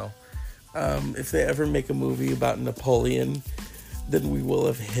 you know. If they ever make a movie about Napoleon, then we will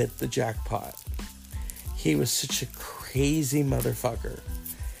have hit the jackpot. He was such a crazy motherfucker.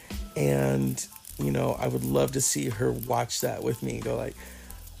 And, you know, I would love to see her watch that with me and go like,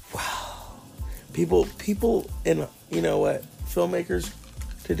 wow. People, and you know what? Filmmakers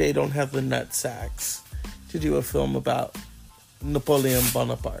today don't have the nut sacks to do a film about Napoleon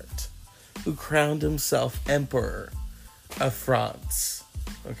Bonaparte, who crowned himself Emperor of France.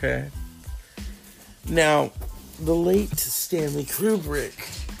 Okay? Now, the late Stanley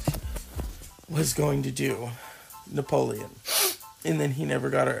Kubrick was going to do Napoleon, and then he never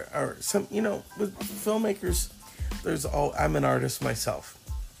got some, you know, with filmmakers, I'm an artist myself.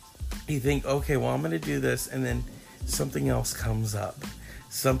 You think, okay, well, I'm going to do this, and then something else comes up.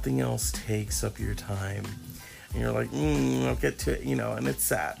 Something else takes up your time. And you're like, I'll get to it, you know, and it's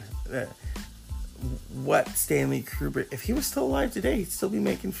sad. What Stanley Kubrick, if he was still alive today, he'd still be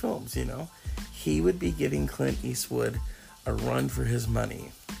making films, you know. He would be giving Clint Eastwood a run for his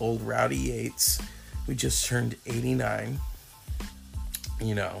money. Old Rowdy Yates, who just turned 89,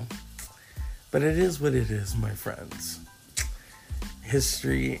 you know. But it is what it is, my friends.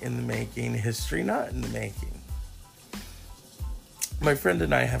 History in the making, history not in the making. My friend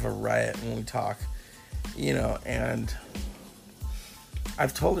and I have a riot when we talk, you know, and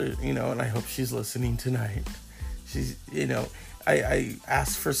I've told her, you know, and I hope she's listening tonight. She's, you know, I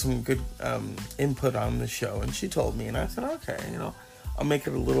asked for some good input on the show, and she told me, and I said, okay, you know, I'll make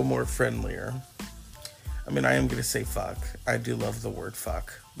it a little more friendlier. I mean, I am going to say fuck. I do love the word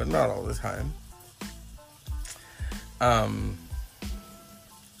fuck, but not all the time.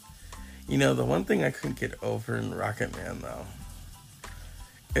 You know, the one thing I couldn't get over in Rocket Man, though,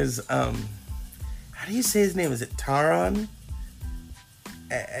 is, how do you say his name? Is it Taron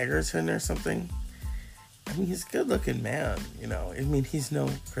Egerton or something? I mean, he's a good-looking man, you know. I mean, he's no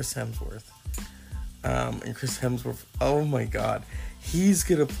Chris Hemsworth. And Chris Hemsworth, oh my God, he's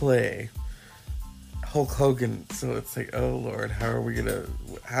gonna play Hulk Hogan. So it's like, oh Lord, how are we gonna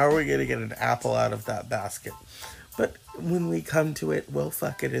get an apple out of that basket? But when we come to it, we'll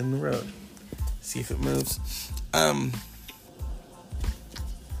fuck it in the road. See if it moves.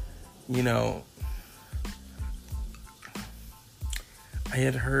 You know, I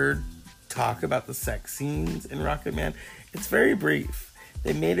had heard talk about the sex scenes in Rocket Man. It's very brief.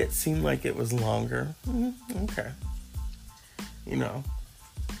 They made it seem like it was longer. Okay. You know.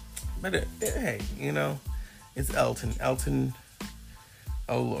 But hey, you know, It's Elton. Elton,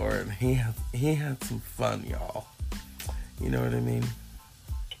 oh Lord, he had some fun, y'all. You know what I mean?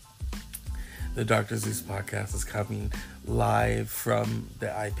 The Dr. Zeus podcast is coming live from the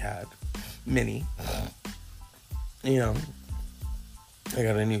iPad mini. You know, I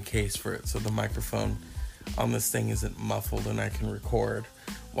got a new case for it, so the microphone on this thing isn't muffled and I can record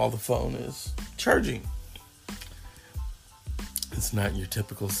while the phone is charging. It's not your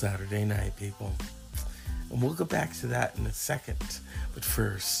typical Saturday night, people. And we'll go back to that in a second. But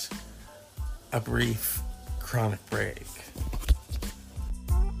first, a brief chronic break.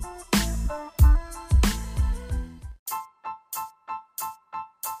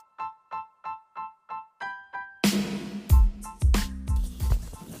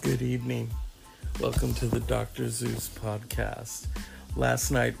 Good evening. Welcome to the Dr. Zeus podcast. Last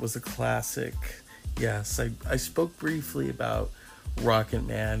night was a classic. Yes, I spoke briefly about Rocket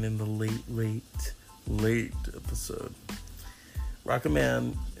Man in the late episode. Rocket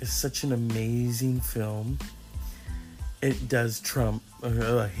Man is such an amazing film. It does trump,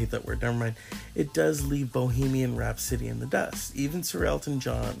 I hate that word, never mind. It does leave Bohemian Rhapsody in the dust. Even Sir Elton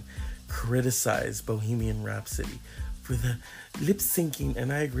John criticized Bohemian Rhapsody for the lip syncing,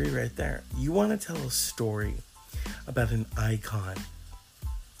 and I agree right there. You want to tell a story about an icon,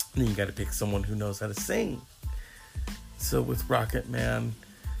 then you got to pick someone who knows how to sing. So with Rocket Man,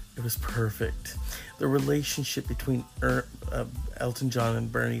 it was perfect. The relationship between Elton John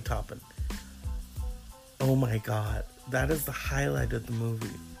and Bernie Taupin. Oh my God, that is the highlight of the movie.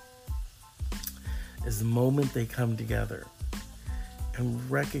 Is the moment they come together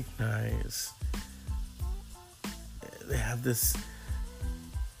and recognize they have this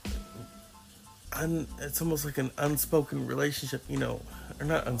it's almost like an unspoken relationship, you know, or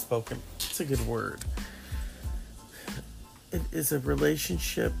not unspoken, it's a good word. It is a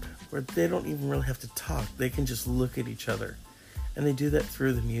relationship where they don't even really have to talk. They can just look at each other. And they do that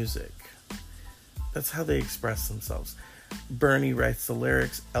through the music. That's how they express themselves. Bernie writes the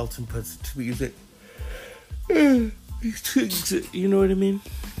lyrics, Elton puts it to music. You know what I mean?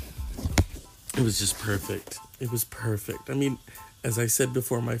 It was just perfect. It was perfect. I mean, as I said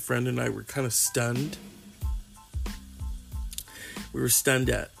before, my friend and I were kind of stunned. We were stunned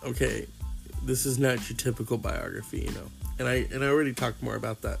at, okay, this is not your typical biography, you know. And I already talked more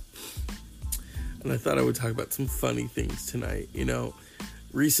about that. And I thought I would talk about some funny things tonight. You know,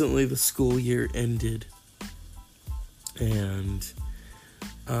 recently the school year ended. And,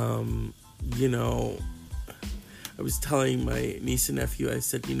 you know, I was telling my niece and nephew, I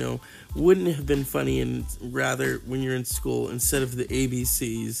said, you know, wouldn't it have been funny and rather when you're in school, instead of the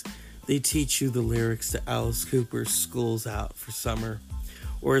ABCs, they teach you the lyrics to Alice Cooper's School's Out for Summer.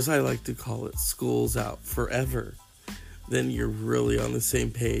 Or as I like to call it, School's Out Forever. Then you're really on the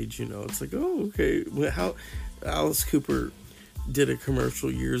same page, you know. It's like, oh, okay. How Alice Cooper did a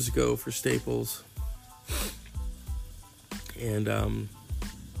commercial years ago for Staples. And the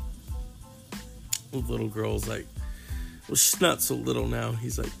little girl's like, well, she's not so little now.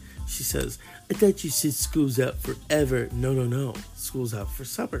 She says, I thought you said school's out forever. No. School's out for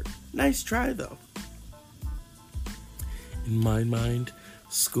summer. Nice try, though. In my mind,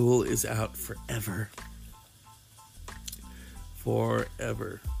 school is out forever.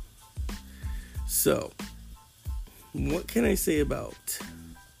 Forever. So, what can I say about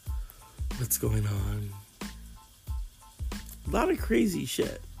what's going on? A lot of crazy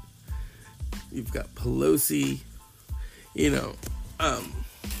shit. You've got Pelosi, you know,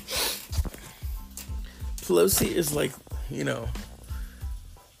 Pelosi is like, you know,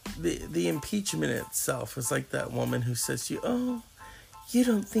 the impeachment itself is like that woman who says to you, oh, you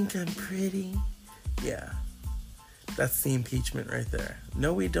don't think I'm pretty? Yeah. That's the impeachment right there.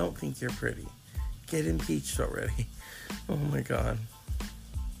 No, we don't think you're pretty. Get impeached already. Oh my God.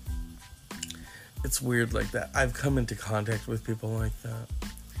 It's weird like that. I've come into contact with people like that.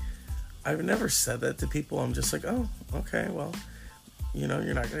 I've never said that to people. I'm just like, oh, okay, well, you know,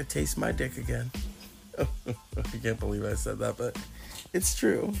 you're not going to taste my dick again. I can't believe I said that, but it's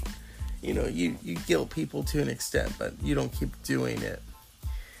true. You know, you guilt people to an extent, but you don't keep doing it.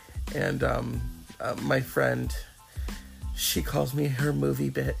 And my friend, she calls me her movie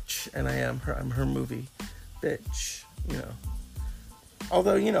bitch, and I'm her movie bitch, you know.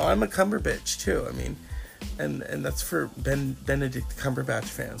 Although, you know, I'm a Cumber bitch too. I mean, and that's for Benedict Cumberbatch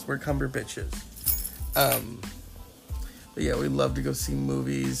fans. We're Cumber bitches. But yeah, we love to go see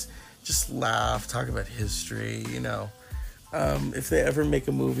movies, just laugh, talk about history, you know. If they ever make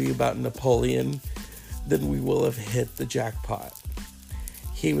a movie about Napoleon, then we will have hit the jackpot.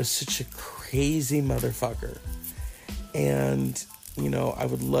 He was such a crazy motherfucker. And, I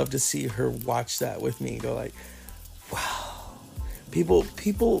would love to see her watch that with me. Go like, wow.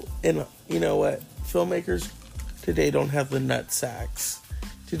 People, and you know what? Filmmakers today don't have the nut sacks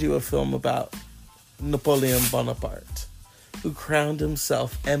to do a film about Napoleon Bonaparte, who crowned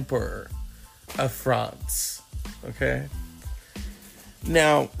himself Emperor of France. Okay?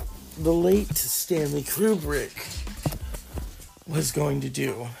 Now, the late Stanley Kubrick was going to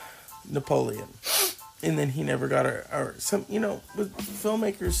do Napoleon, and then he never got with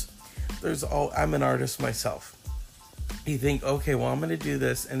filmmakers, I'm an artist myself. You think, okay, well, I'm going to do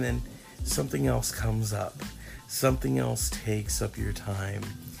this, and then something else comes up. Something else takes up your time.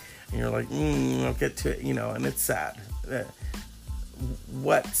 And you're like, I'll get to it, and it's sad.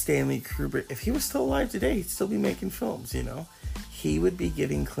 What Stanley Kubrick, if he was still alive today, he'd still be making films, He would be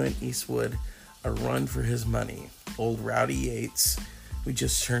giving Clint Eastwood a run for his money. Old Rowdy Yates, who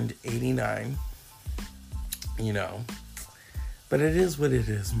just turned 89, But it is what it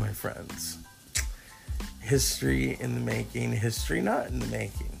is, my friends. History in the making, history not in the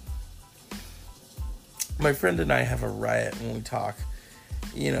making. My friend and I have a riot when we talk,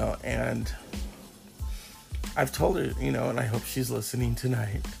 and I've told her, and I hope she's listening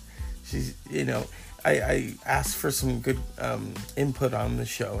tonight. She's, I asked for some good input on the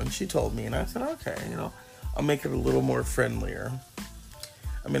show, and she told me, and I said, okay, I'll make it a little more friendlier.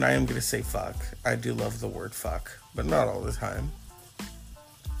 I mean, I am going to say fuck. I do love the word fuck, but not all the time.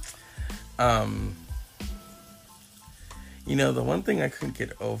 The one thing I couldn't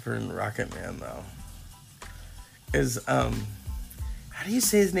get over in Rocket Man, though, is, how do you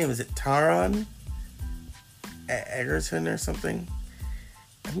say his name? Is it Taron Egerton or something?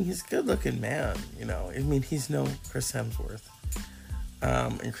 I mean, he's a good-looking man, I mean, he's no Chris Hemsworth.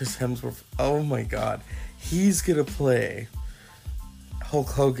 And Chris Hemsworth, oh my God, he's gonna play Hulk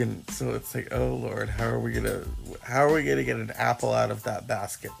Hogan. So it's like, oh Lord, how are we gonna get an apple out of that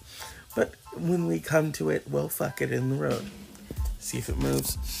basket? But when we come to it, we'll fuck it in the road. See if it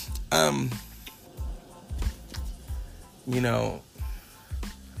moves. I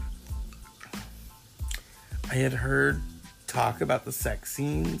had heard talk about the sex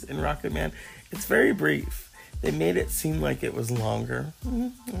scenes in Rocket Man. It's very brief. They made it seem like it was longer.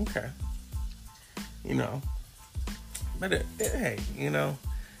 Okay. But hey,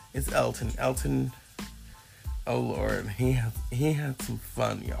 it's Elton. Elton, oh Lord, he had some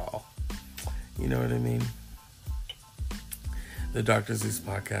fun, y'all. You know what I mean? The Dr. Zeus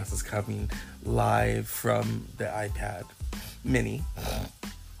podcast is coming live from the iPad Mini.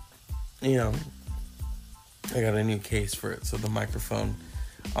 I got a new case for it, so the microphone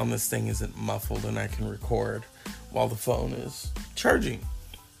on this thing isn't muffled and I can record while the phone is charging.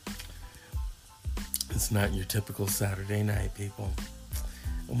 It's not your typical Saturday night, people.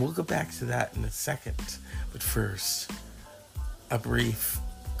 And we'll go back to that in a second. But first, a brief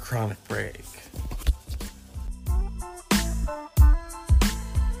chronic break.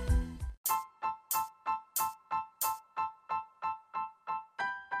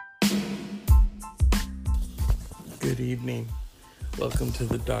 Good evening. Welcome to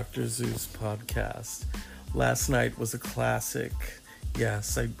the Dr. Zeus podcast. Last night was a classic.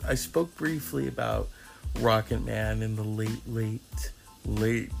 Yes, I spoke briefly about Rocket Man in the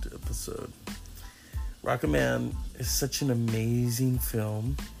late episode. Rocket Man is such an amazing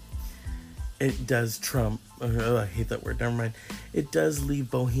film. It does trump, I hate that word, never mind. It does leave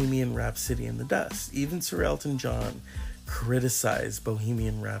Bohemian Rhapsody in the dust. Even Sir Elton John criticized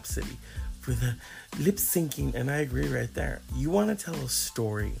Bohemian Rhapsody for the lip syncing, and I agree right there. You want to tell a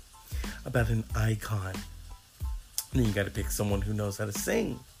story about an icon, then you got to pick someone who knows how to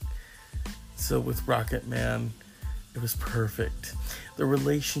sing. So with Rocket Man, it was perfect. The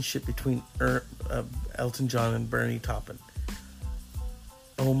relationship between Elton John and Bernie Taupin.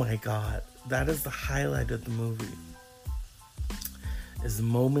 Oh my God, that is the highlight of the movie. Is the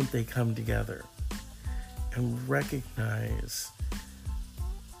moment they come together and recognize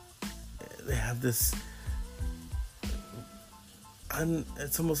they have this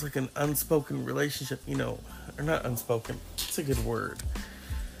it's almost like an unspoken relationship, or not unspoken, it's a good word.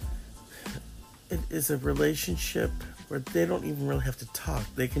 It is a relationship where they don't even really have to talk.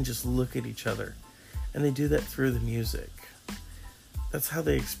 They can just look at each other. And they do that through the music. That's how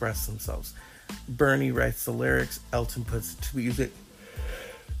they express themselves. Bernie writes the lyrics, Elton puts it to music.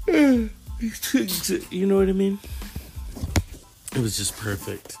 You know what I mean? It was just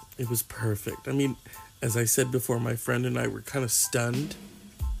perfect. It was perfect. I mean, as I said before, my friend and I were kind of stunned.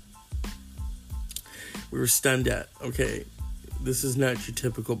 We were stunned at, okay, this is not your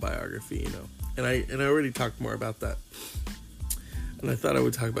typical biography, And I already talked more about that. And I thought I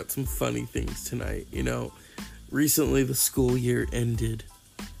would talk about some funny things tonight, recently the school year ended.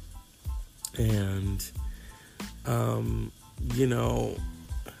 And, you know,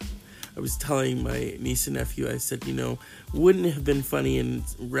 I was telling my niece and nephew, I said, you know, wouldn't it have been funny and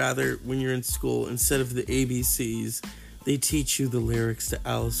rather when you're in school, instead of the ABCs, they teach you the lyrics to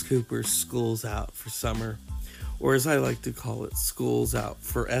Alice Cooper's School's Out for Summer, or as I like to call it, School's Out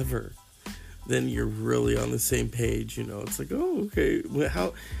Forever. Then you're really on the same page, you know. It's like, oh, okay.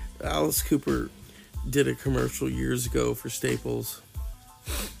 How Alice Cooper did a commercial years ago for Staples.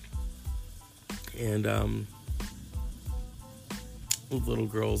 And the little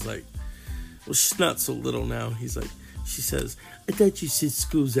girl's like, well, she's not so little now. He's like, she says, I thought you said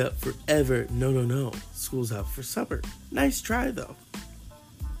school's out forever. No. School's out for summer. Nice try, though.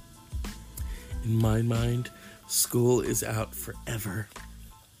 In my mind, school is out forever.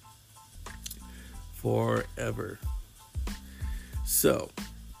 Forever. So,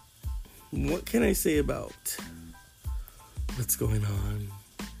 what can I say about what's going on?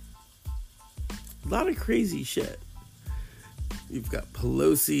 A lot of crazy shit. You've got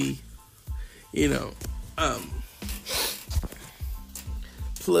Pelosi, you know,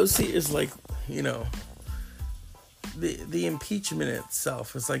 Pelosi is like, you know, the impeachment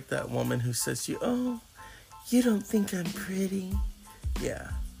itself is like that woman who says to you, oh, you don't think I'm pretty?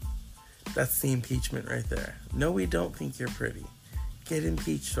 Yeah, that's the impeachment right there. No, we don't think you're pretty. Get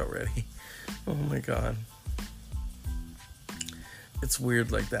impeached already. Oh my God. It's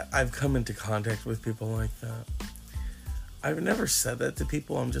weird like that. I've come into contact with people like that. I've never said that to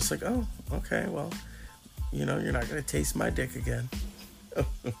people. I'm just like, oh, okay, well, you know, you're not going to taste my dick again. I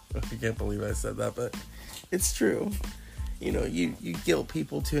can't believe I said that, but it's true. You know, you guilt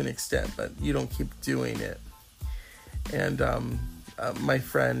people to an extent, but you don't keep doing it. And my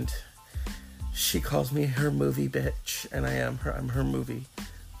friend, she calls me her movie bitch, and I'm her movie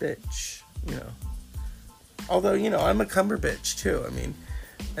bitch, you know. Although, you know, I'm a Cumberbitch too. I mean,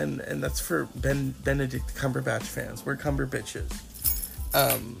 and that's for Benedict Cumberbatch fans. We're Cumberbitches.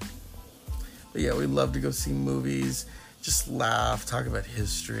 But yeah, we love to go see movies, just laugh, talk about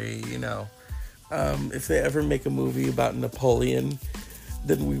history, you know. If they ever make a movie about Napoleon,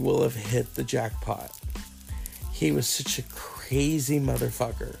 then we will have hit the jackpot. He was such a crazy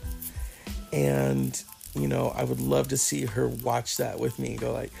motherfucker. And, you know, I would love to see her watch that with me and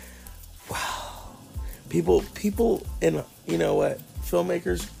go like, wow. People, and you know what?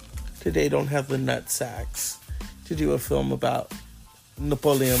 Filmmakers today don't have the nut sacks to do a film about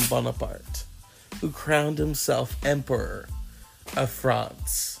Napoleon Bonaparte, who crowned himself Emperor of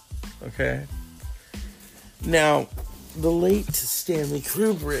France. Okay? Now, the late Stanley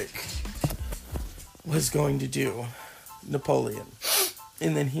Kubrick was going to do Napoleon,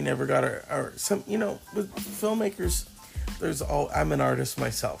 and then he never got some, you know, with filmmakers, I'm an artist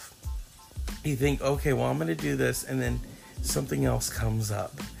myself. You think, okay, well, I'm going to do this, and then something else comes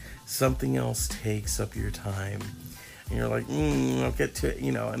up. Something else takes up your time. And you're like, I'll get to it,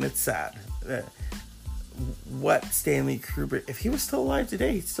 you know, and it's sad. What Stanley Kubrick, if he was still alive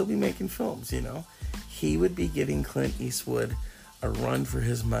today, he'd still be making films, you know. He would be giving Clint Eastwood a run for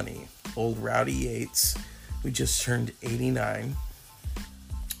his money. Old Rowdy Yates, who just turned 89,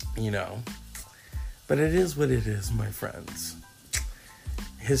 you know. But it is what it is, my friends.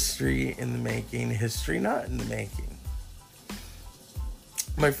 History in the making, history not in the making.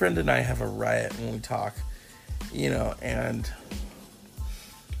 My friend and I have a riot when we talk, you know, and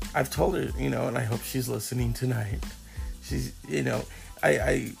I've told her, you know, and I hope she's listening tonight. She's, you know,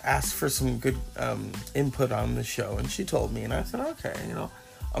 I asked for some good input on the show, and she told me, and I said, okay, you know,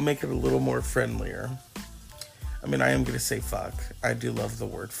 I'll make it a little more friendlier. I mean, I am going to say fuck. I do love the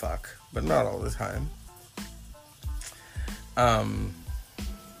word fuck, but not all the time.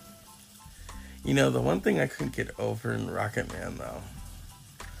 You know, the one thing I couldn't get over in Rocket Man, though,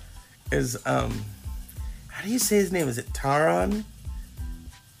 is, how do you say his name? Is it Taron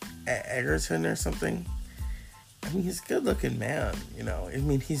Egerton or something? I mean, he's a good-looking man, you know. I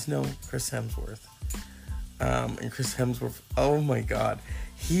mean, he's no Chris Hemsworth. And Chris Hemsworth, oh my God,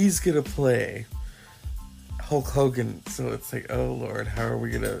 he's gonna play Hulk Hogan. So it's like, oh Lord, how are we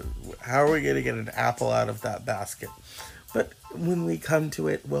gonna get an apple out of that basket? But when we come to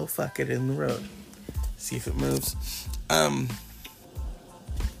it, we'll fuck it in the road. See if it moves.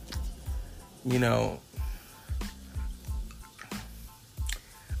 You know,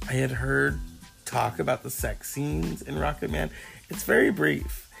 I had heard talk about the sex scenes in Rocket Man. It's very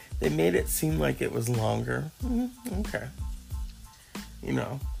brief. They made it seem like it was longer. Okay. You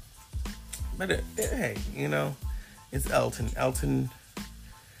know. But hey, you know, it's Elton. Elton,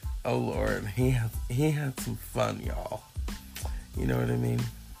 oh Lord, he had some fun, y'all. You know what I mean?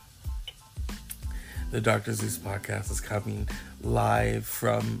 The Dr. Zeus podcast is coming live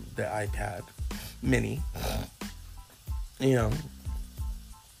from the iPad mini. You know,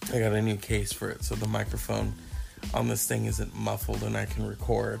 I got a new case for it, so the microphone on this thing isn't muffled and I can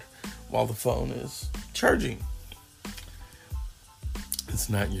record while the phone is charging. It's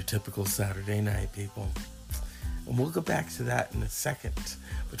not your typical Saturday night, people. And we'll go back to that in a second.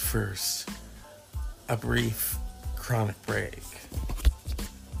 But first, a brief chronic break.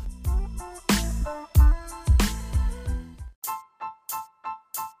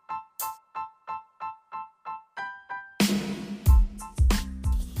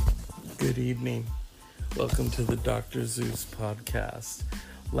 Good evening. Welcome to the Dr. Zeus podcast.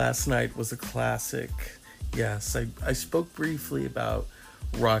 Last night was a classic. Yes, I spoke briefly about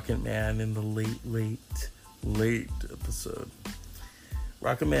Rocket Man in the late episode.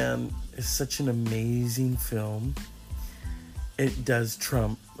 Rocket Man is such an amazing film. It does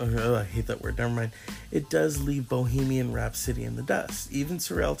trump, I hate that word, never mind. It does leave Bohemian Rhapsody in the dust. Even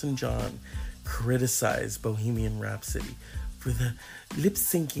Sir Elton John criticized Bohemian Rhapsody for the lip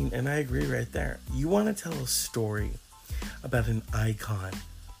syncing, and I agree right there. You want to tell a story about an icon,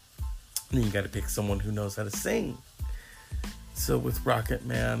 then you got to pick someone who knows how to sing. So with Rocket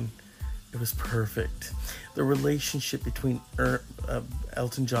Man, it was perfect. The relationship between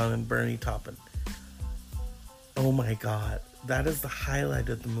Elton John and Bernie Taupin. Oh my God, that is the highlight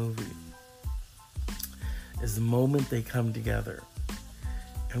of the movie. Is the moment they come together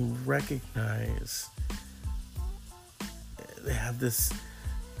and recognize they have this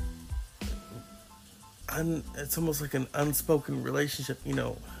it's almost like an unspoken relationship, you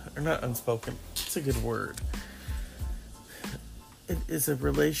know, or not unspoken, it's a good word. It is a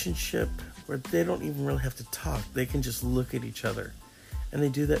relationship where they don't even really have to talk. They can just look at each other. And they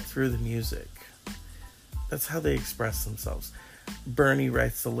do that through the music. That's how they express themselves. Bernie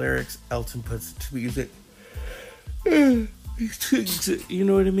writes the lyrics, Elton puts it to music. You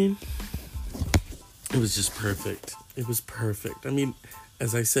know what I mean? It was just perfect. It was perfect. I mean,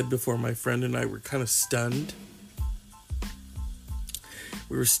 as I said before, my friend and I were kind of stunned.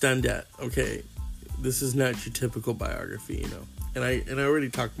 We were stunned at, okay, this is not your typical biography, you know. And I already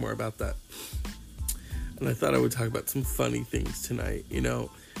talked more about that. And I thought I would talk about some funny things tonight. You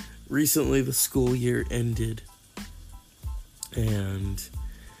know, recently the school year ended. And,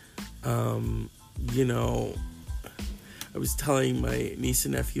 you know, I was telling my niece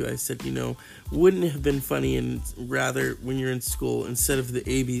and nephew, I said, you know, wouldn't it have been funny and rather when you're in school, instead of the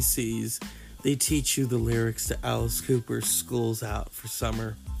ABCs, they teach you the lyrics to Alice Cooper's School's Out for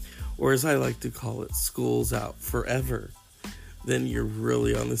Summer, or as I like to call it, School's Out Forever. Then you're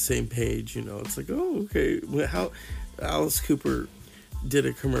really on the same page, you know. It's like, oh, okay. How Alice Cooper did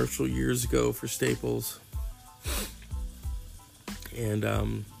a commercial years ago for Staples. And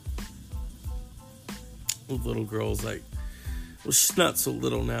the little girl's like, well, she's not so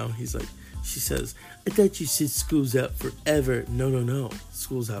little now. She says, I thought you said school's out forever. No.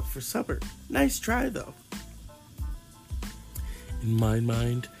 School's out for summer. Nice try, though. In my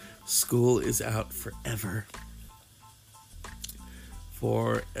mind, school is out forever.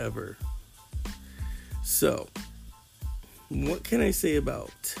 Forever. So, what can I say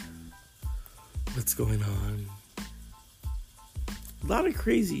about what's going on? A lot of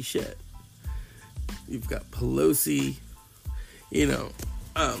crazy shit. You've got Pelosi, you know,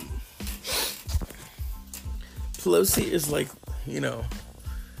 Pelosi is like, you know,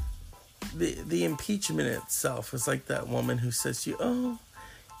 the impeachment itself is like that woman who says to you, oh,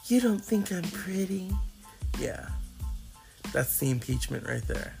 you don't think I'm pretty? Yeah, that's the impeachment right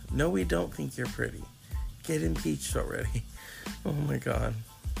there. No, we don't think you're pretty. Get impeached already. Oh my God.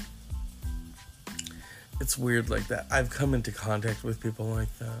 It's weird like that. I've come into contact with people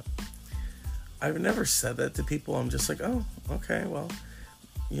like that. I've never said that to people. I'm just like, oh, okay, well,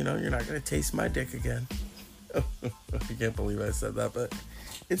 you know, you're not going to taste my dick again. I can't believe I said that, but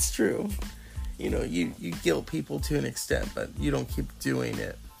it's true. You know, you guilt people to an extent, but you don't keep doing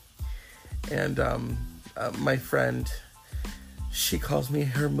it. And my friend, she calls me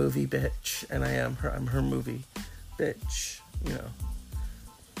her movie bitch, and I'm her movie bitch, you know.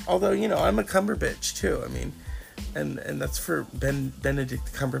 Although, you know, I'm a Cumber bitch too. I mean, and that's for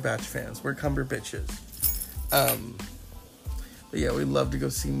Benedict Cumberbatch fans. We're Cumber bitches. But yeah, we love to go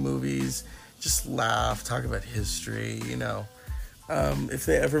see movies, just laugh, talk about history, you know. If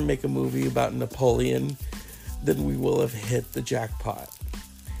they ever make a movie about Napoleon, then we will have hit the jackpot.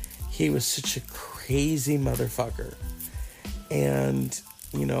 He was such a crazy motherfucker. And,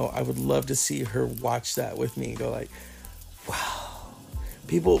 you know, I would love to see her watch that with me and go like, wow.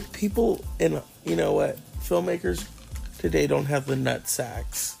 People, and you know what? Filmmakers today don't have the nut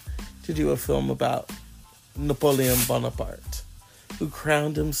sacks to do a film about Napoleon Bonaparte, who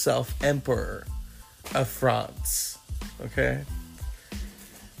crowned himself Emperor of France. Okay?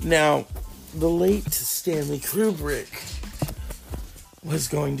 Now, the late Stanley Kubrick was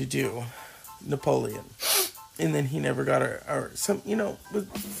going to do Napoleon, and then he never got with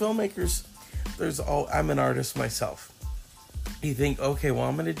filmmakers, I'm an artist myself. You think, okay, well,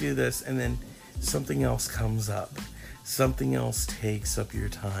 I'm going to do this, and then something else comes up. Something else takes up your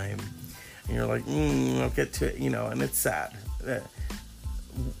time. And you're like, I'll get to it, and it's sad.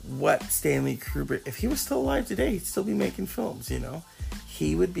 What Stanley Kubrick, if he was still alive today, he'd still be making films,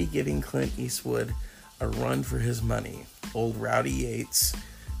 He would be giving Clint Eastwood a run for his money. Old Rowdy Yates,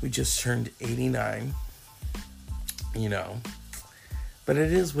 who just turned 89, But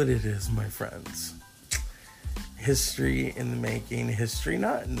it is what it is, my friends. History in the making, history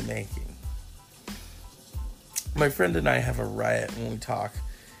not in the making. My friend and I have a riot when we talk,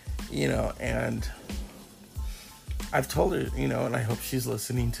 and I've told her, and I hope she's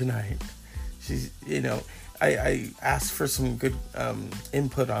listening tonight. She's, I asked for some good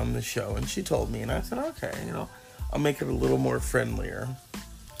input on the show, and she told me, and I said, okay, I'll make it a little more friendlier.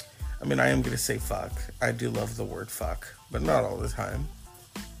 I mean, I am going to say fuck. I do love the word fuck, but not all the time.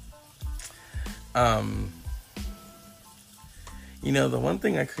 The one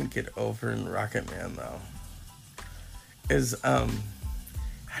thing I couldn't get over in Rocket Man, though, is, how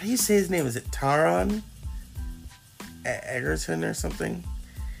do you say his name? Is it Taron Egerton or something?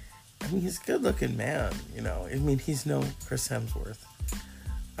 I mean, he's a good-looking man, I mean, he's no Chris Hemsworth.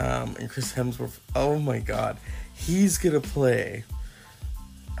 And Chris Hemsworth, oh my God, he's gonna play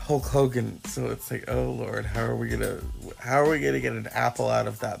Hulk Hogan. So it's like, oh Lord, how are we gonna get an apple out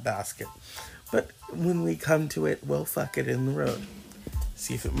of that basket? But when we come to it, we'll fuck it in the road.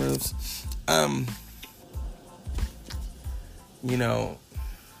 See if it moves. I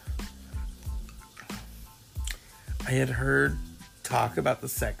had heard talk about the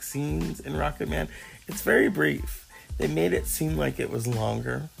sex scenes in Rocket Man. It's very brief. They made it seem like it was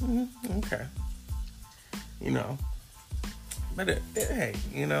longer. Okay. But hey,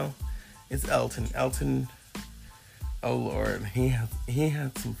 it's Elton. Elton, oh Lord, he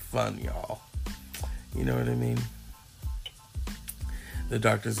had some fun, y'all. You know what I mean? The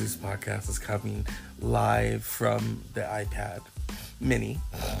Dr. Zeus podcast is coming live from the iPad mini.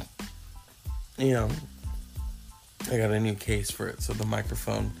 I got a new case for it, so the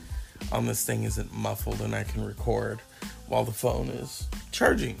microphone on this thing isn't muffled and I can record while the phone is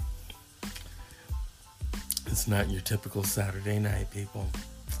charging. It's not your typical Saturday night, people.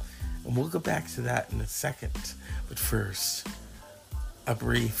 And we'll go back to that in a second. But first, a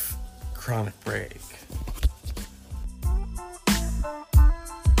brief chronic break.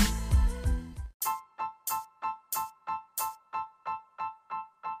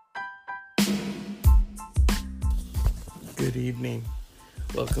 Good evening.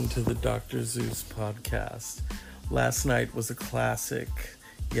 Welcome to the Dr. Zeus podcast. Last night was a classic.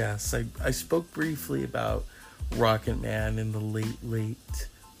 Yes, I spoke briefly about Rocket Man in the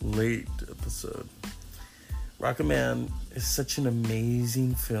late episode. Rocket Man is such an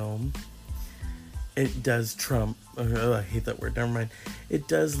amazing film. It does trump, I hate that word, never mind. It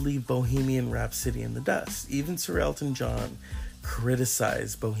does leave Bohemian Rhapsody in the dust. Even Sir Elton John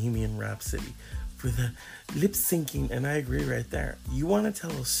criticized Bohemian Rhapsody for the lip syncing, and I agree right there. You want to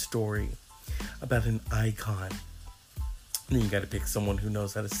tell a story about an icon, then you got to pick someone who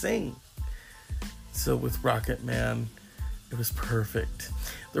knows how to sing. So with Rocket Man, it was perfect.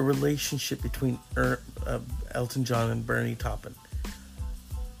 The relationship between Elton John and Bernie Taupin.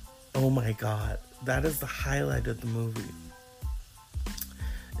 Oh my God, that is the highlight of the movie.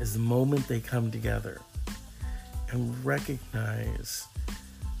 Is the moment they come together and recognize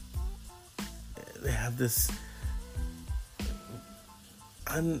they have this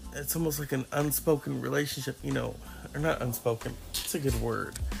it's almost like an unspoken relationship, or not unspoken, it's a good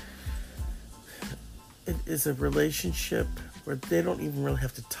word. It is a relationship where they don't even really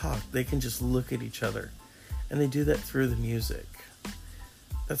have to talk. They can just look at each other. And they do that through the music.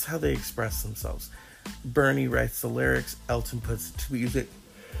 That's how they express themselves. Bernie writes the lyrics, Elton puts it to music.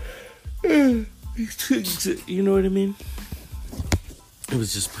 You know what I mean? It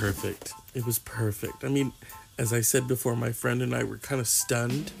was just perfect. It was perfect. I mean, as I said before, my friend and I were kind of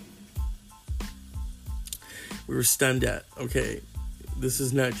stunned. We were stunned at, okay, this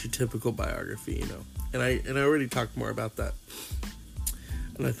is not your typical biography, And I already talked more about that.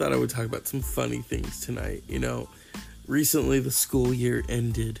 And I thought I would talk about some funny things tonight. Recently the school year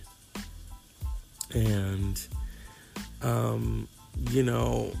ended. And,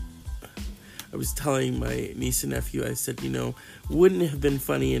 I was telling my niece and nephew, I said, wouldn't it have been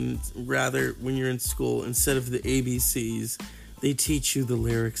funny and rather when you're in school, instead of the ABCs, they teach you the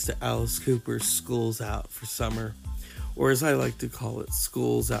lyrics to Alice Cooper's School's Out for Summer, or as I like to call it,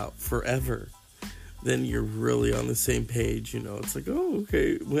 School's Out Forever. Then you're really on the same page, It's like, oh,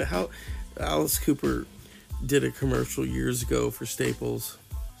 okay. How Alice Cooper did a commercial years ago for Staples.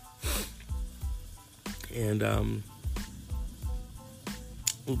 And the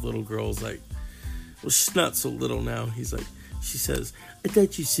little girl's like, well, she's not so little now. She says, I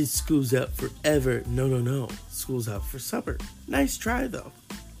thought you said school's out forever. No. School's out for summer. Nice try, though.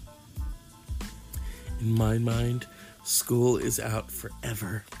 In my mind, school is out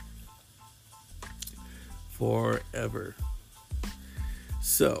forever. Forever.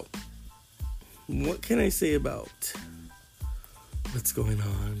 So, what can I say about what's going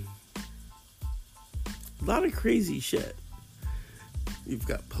on? A lot of crazy shit. You've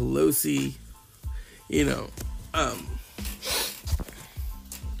got Pelosi,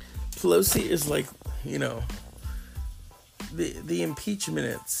 Pelosi is like, the impeachment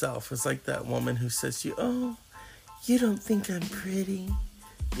itself is like that woman who says to you, oh, you don't think I'm pretty?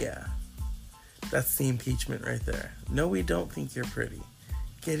 Yeah, that's the impeachment right there. No, we don't think you're pretty.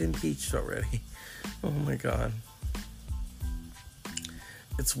 Get impeached already. Oh my God.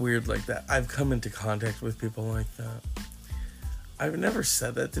 It's weird like that. I've come into contact with people like that. I've never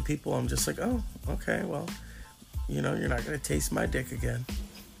said that to people. I'm just like, oh, okay, well, you're not going to taste my dick again.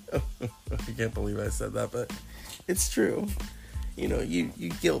 I can't believe I said that, but it's true. You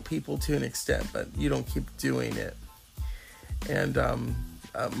guilt people to an extent, but you don't keep doing it. And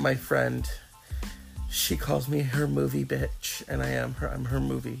my friend, she calls me her movie bitch, and I'm her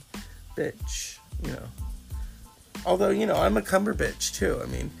movie bitch, Although, I'm a Cumberbitch too. I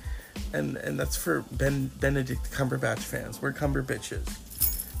mean, and that's for Benedict Cumberbatch fans. We're Cumberbitches.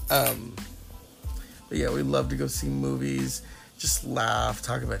 But yeah, we love to go see movies, just laugh,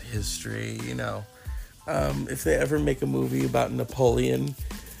 talk about history, If they ever make a movie about Napoleon,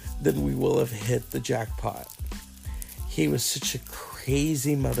 then we will have hit the jackpot. He was such a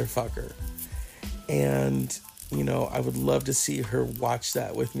crazy motherfucker. And, I would love to see her watch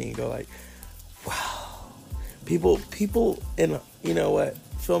that with me and go like, wow. People, and you know what?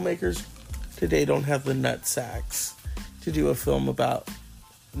 Filmmakers today don't have the nut sacks to do a film about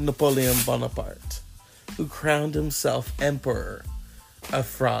Napoleon Bonaparte, who crowned himself Emperor of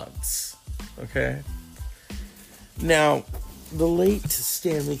France. Okay? Now, the late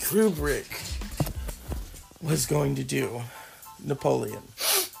Stanley Kubrick was going to do Napoleon,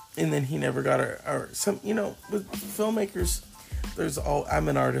 and then he never got with filmmakers, I'm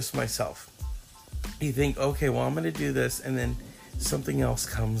an artist myself. You think, okay, well, I'm going to do this, and then something else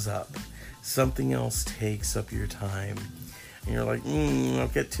comes up. Something else takes up your time. And you're like, I'll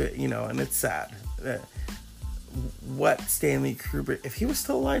get to it, and it's sad. What Stanley Kubrick, if he was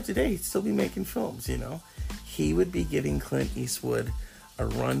still alive today, he'd still be making films, He would be giving Clint Eastwood a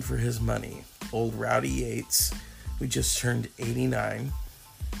run for his money. Old Rowdy Yates, who just turned 89,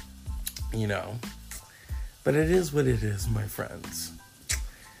 But it is what it is, my friends.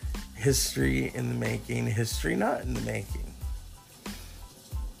 History in the making, history not in the making.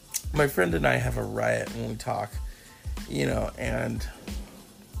 My friend and I have a riot when we talk, and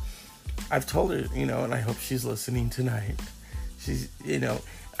I've told her, and I hope she's listening tonight. She's,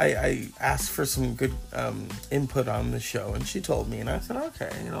 I asked for some good input on the show, and she told me, and I said, okay,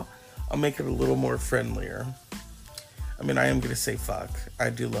 I'll make it a little more friendlier. I mean, I am going to say fuck.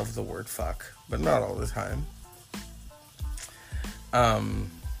 I do love the word fuck, but not all the time.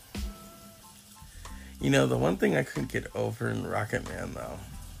 The one thing I couldn't get over in Rocket Man, though,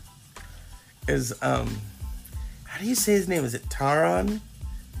 is, how do you say his name? Is it Taron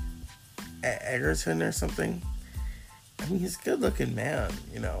Egerton or something? I mean, he's a good-looking man,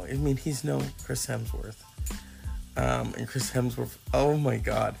 I mean, he's no Chris Hemsworth. And Chris Hemsworth, oh my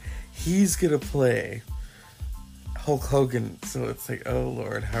God, he's gonna play Hulk Hogan. So it's like, oh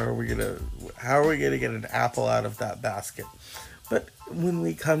Lord, how are we gonna get an apple out of that basket? But when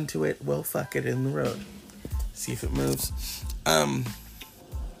we come to it, we'll fuck it in the road. See if it moves. I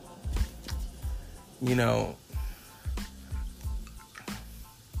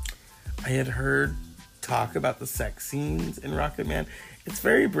had heard talk about the sex scenes in Rocket Man. It's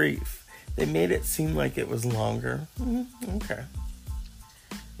very brief. They made it seem like it was longer. Okay.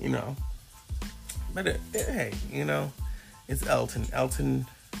 But hey, it's Elton. Elton,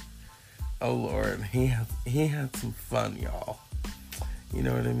 oh Lord, he had some fun, y'all. You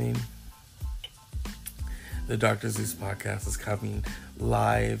know what I mean? The Dr. Zeus podcast is coming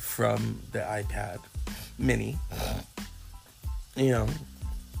live from the iPad Mini.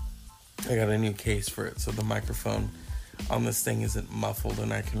 I got a new case for it, so the microphone on this thing isn't muffled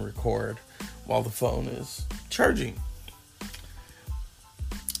and I can record while the phone is charging.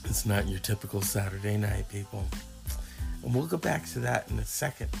 It's not your typical Saturday night, people. And we'll go back to that in a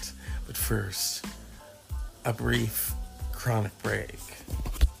second. But first, a brief chronic break.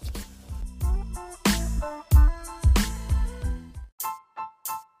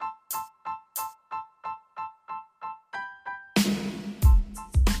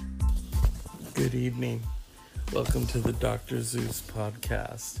 Good evening. Welcome to the Dr. Zeus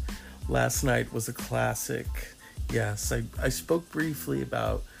podcast. Last night was a classic. Yes, I spoke briefly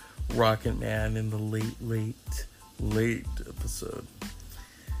about Rocket Man in the late episode.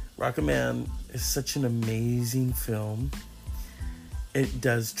 Rocket Man is such an amazing film. It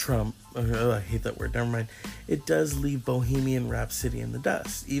does trump, I hate that word, never mind. It does leave Bohemian Rhapsody in the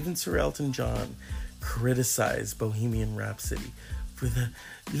dust. Even Sir Elton John criticized Bohemian Rhapsody for the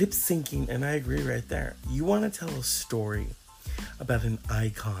lip syncing, and I agree right there. You want to tell a story about an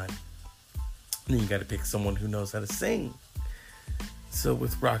icon, and then you got to pick someone who knows how to sing. So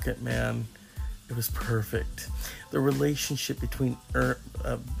with Rocket Man, it was perfect. The relationship between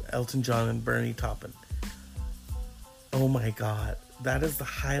Elton John and Bernie Taupin. Oh my God, that is the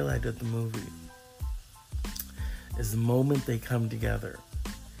highlight of the movie. Is the moment they come together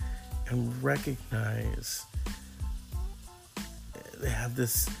and recognize they have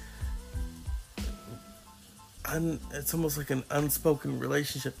this it's almost like an unspoken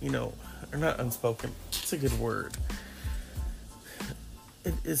relationship, or not unspoken, it's a good word.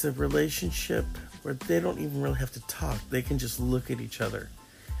 It is a relationship where they don't even really have to talk. They can just look at each other,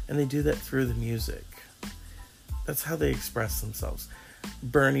 and they do that through the music. That's how they express themselves.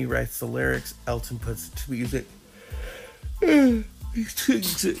 Bernie writes the lyrics, Elton puts it to music.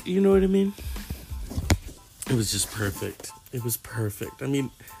 You know what I mean? It was just perfect. It was perfect. I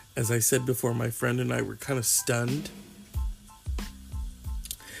mean, as I said before, my friend and I were kind of stunned.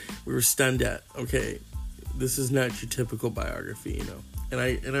 We were stunned at, okay, this is not your typical biography, And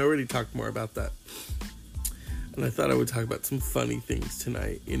I already talked more about that. And I thought I would talk about some funny things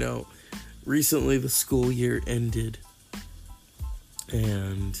tonight. Recently the school year ended.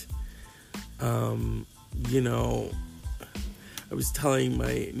 And, I was telling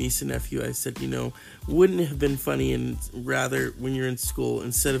my niece and nephew, I said, wouldn't it have been funny and rather when you're in school,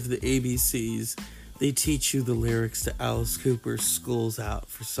 instead of the ABCs, they teach you the lyrics to Alice Cooper's School's Out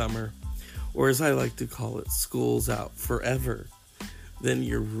for Summer, or as I like to call it, School's Out Forever. Then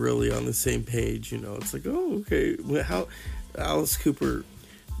you're really on the same page, It's like, oh, okay. How Alice Cooper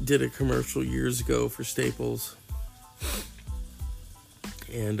did a commercial years ago for Staples.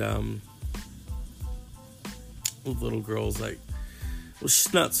 And the little girl's like, well,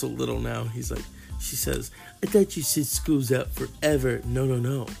 she's not so little now. She says, I thought you said school's out forever.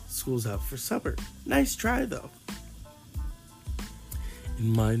 No. School's out for summer. Nice try, though.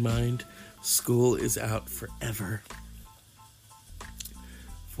 In my mind, school is out forever.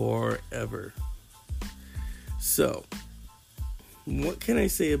 Forever. So, what can I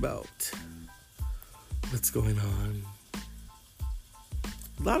say about what's going on?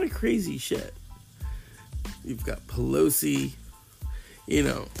 A lot of crazy shit. You've got Pelosi,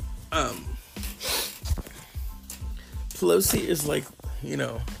 Pelosi is like,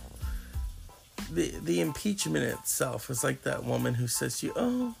 the impeachment itself is like that woman who says to you,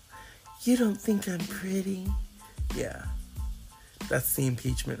 oh, you don't think I'm pretty? Yeah, that's the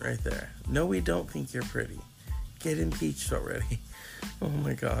impeachment right there. No, we don't think you're pretty. Get impeached already. Oh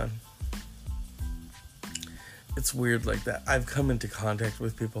my God. It's weird like that. I've come into contact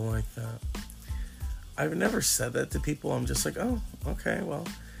with people like that. I've never said that to people. I'm just like, oh, okay, well,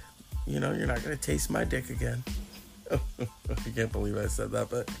 you're not going to taste my dick again. I can't believe I said that,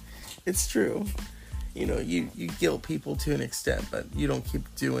 but it's true. You guilt people to an extent, but you don't keep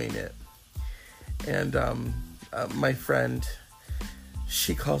doing it. And my friend,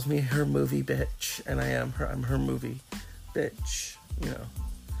 she calls me her movie bitch, and I'm her movie bitch,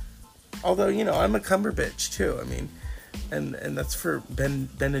 Although, I'm a Cumberbitch too. I mean, and that's for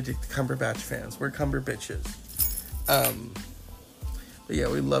Benedict Cumberbatch fans. We're Cumberbitches. But yeah,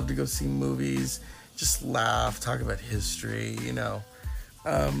 we love to go see movies, just laugh, talk about history,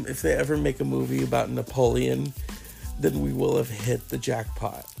 If they ever make a movie about Napoleon, then we will have hit the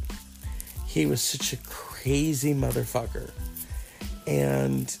jackpot. He was such a crazy motherfucker.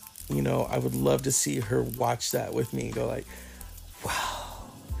 And, I would love to see her watch that with me and go like, wow.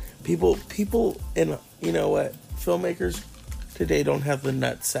 People, and you know what? Filmmakers today don't have the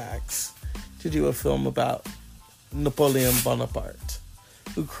nut sacks to do a film about Napoleon Bonaparte,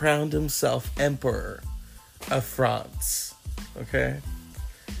 who crowned himself Emperor of France. Okay?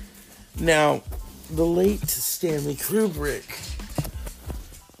 Now, the late Stanley Kubrick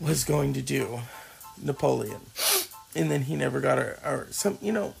was going to do Napoleon, and then he never got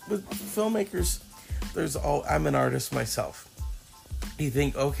with filmmakers, I'm an artist myself. You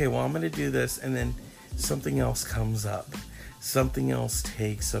think, okay, well, I'm going to do this, and then something else comes up. Something else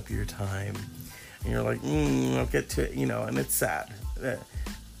takes up your time. And you're like, I'll get to it, and it's sad.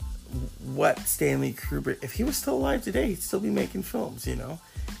 What Stanley Kubrick, if he was still alive today, he'd still be making films,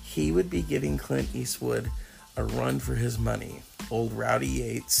 He would be giving Clint Eastwood a run for his money. Old Rowdy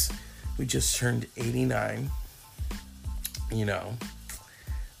Yates, who just turned 89,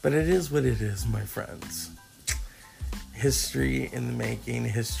 But it is what it is, my friends. History in the making,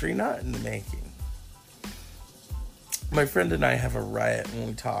 history not in the making. My friend and I have a riot when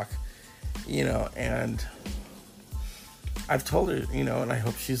we talk, and I've told her, and I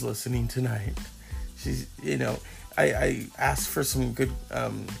hope she's listening tonight. She's, I asked for some good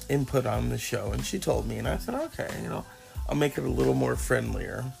input on the show, and she told me, and I said, okay, I'll make it a little more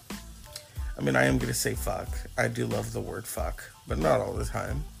friendlier. I mean, I am going to say fuck. I do love the word fuck, but not all the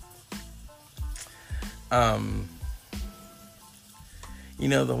time.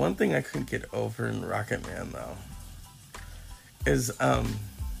 The one thing I couldn't get over in Rocket Man, though, is, how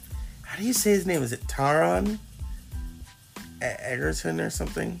do you say his name? Is it Taron Egerton or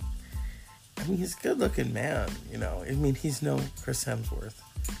something? I mean, he's a good-looking man, I mean, he's no Chris Hemsworth.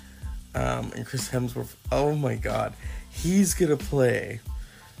 And Chris Hemsworth, oh my God, he's gonna play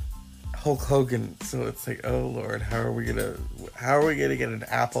Hulk Hogan. So it's like, oh Lord, how are we gonna get an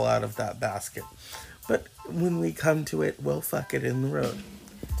apple out of that basket? But when we come to it, we'll fuck it in the road.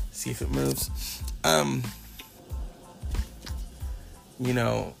 See if it moves. I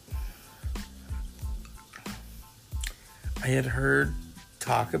had heard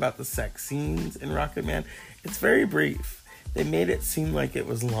talk about the sex scenes in Rocket Man. It's very brief. They made it seem like it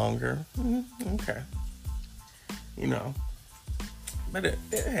was longer. Okay. But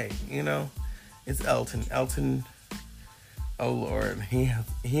hey, it's Elton. Elton, oh Lord, he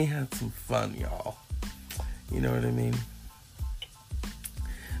had some fun, y'all. You know what I mean?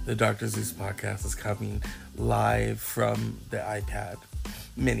 The Dr. Zeus podcast is coming live from the iPad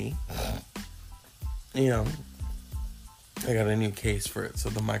mini. I got a new case for it, so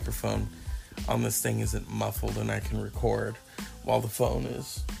the microphone on this thing isn't muffled and I can record while the phone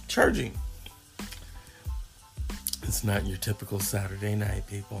is charging. It's not your typical Saturday night,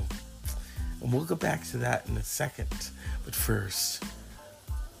 people. And we'll go back to that in a second. But first,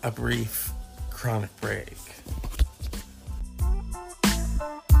 a brief chronic break.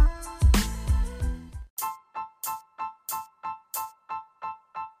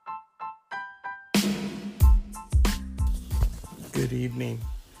 Good evening.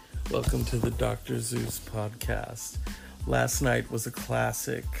 Welcome to the Dr. Zeus podcast. Last night was a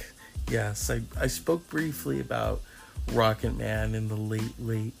classic. Yes, I spoke briefly about Rocket Man in the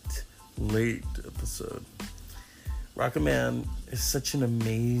late episode. Rocket Man is such an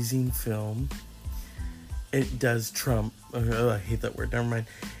amazing film. It does trump, I hate that word, never mind.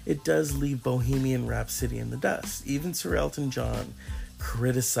 It does leave Bohemian Rhapsody in the dust. Even Sir Elton John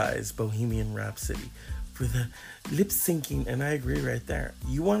criticized Bohemian Rhapsody for the lip syncing, and I agree right there.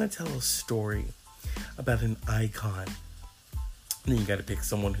 You want to tell a story about an icon, and then you got to pick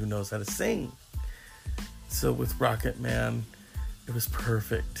someone who knows how to sing. So with Rocket Man, it was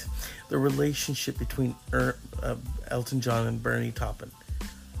perfect. The relationship between Elton John and Bernie Taupin.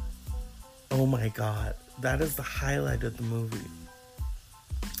 Oh my God, that is the highlight of the movie.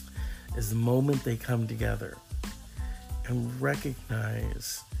 Is the moment they come together and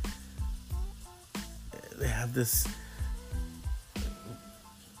recognize they have this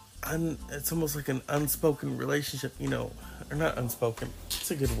it's almost like an unspoken relationship, or not unspoken,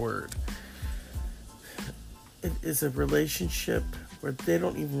 it's a good word. It is a relationship where they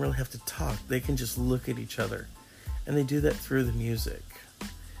don't even really have to talk. They can just look at each other, and they do that through the music.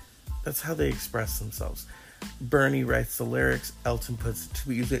 That's how they express themselves. Bernie writes the lyrics, Elton puts it to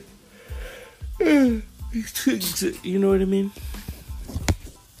music. You know what I mean?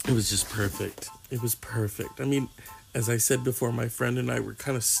 It was just perfect. It was perfect. I mean, as I said before, my friend and I were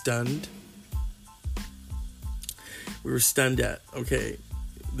kind of stunned. We were stunned at, okay,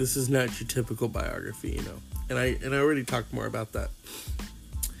 this is not your typical biography, And I already talked more about that.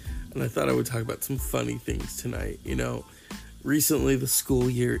 And I thought I would talk about some funny things tonight. Recently the school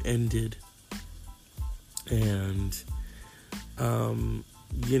year ended. And,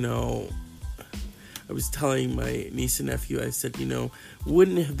 I was telling my niece and nephew, I said,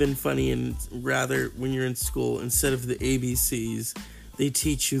 wouldn't it have been funny and rather when you're in school, instead of the ABCs, they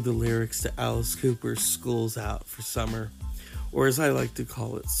teach you the lyrics to Alice Cooper's School's Out for Summer, or as I like to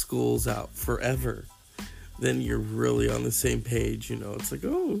call it, school's out forever, then you're really on the same page. It's like,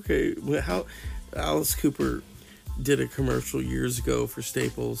 oh, okay. How Alice Cooper did a commercial years ago for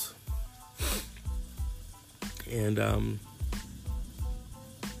Staples, and the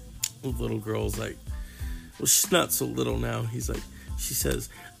little girl's like, well, she's not so little now. She says,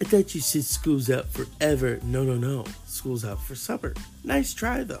 I thought you said school's out forever. No. School's out for summer. Nice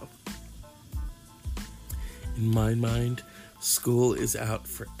try, though. In my mind, school is out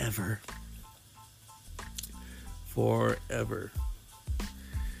forever. Forever.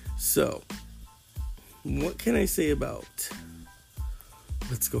 So, what can I say about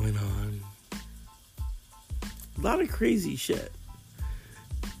what's going on? A lot of crazy shit.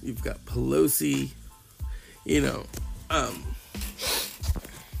 You've got Pelosi,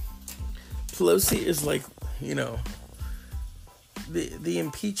 Pelosi is like, the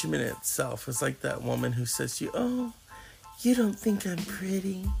impeachment itself is like that woman who says to you, oh, you don't think I'm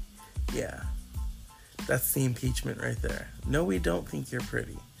pretty? Yeah, that's the impeachment right there. No, we don't think you're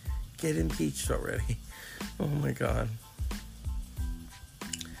pretty. Get impeached already. Oh my God.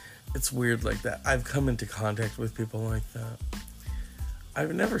 It's weird like that. I've come into contact with people like that.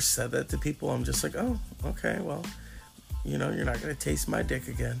 I've never said that to people. I'm just like, oh, okay, well, you're not going to taste my dick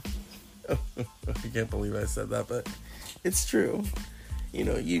again. I can't believe I said that, but it's true.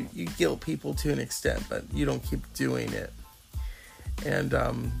 You guilt people to an extent, but you don't keep doing it. And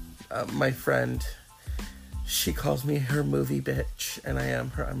my friend, she calls me her movie bitch, and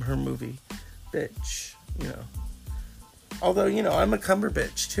I'm her movie bitch, Although, I'm a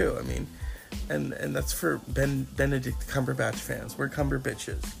Cumberbitch too. I mean, and that's for Benedict Cumberbatch fans. We're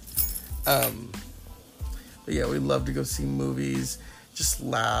Cumberbitches. But yeah, we love to go see movies, just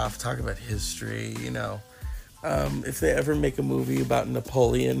laugh, talk about history, If they ever make a movie about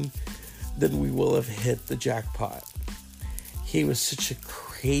Napoleon, then we will have hit the jackpot. He was such a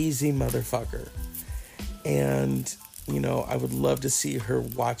crazy motherfucker. And, I would love to see her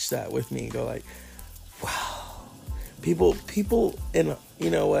watch that with me and go like, wow. People, and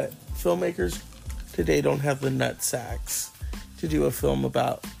what? Filmmakers today don't have the nut sacks to do a film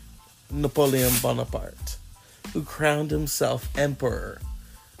about Napoleon Bonaparte, who crowned himself Emperor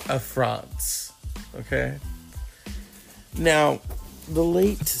of France. Okay? Now, the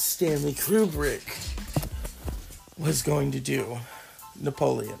late Stanley Kubrick was going to do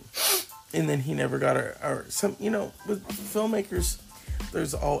Napoleon, and then he never got with filmmakers,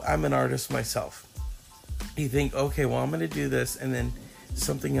 I'm an artist myself. You think, okay, well, I'm going to do this, and then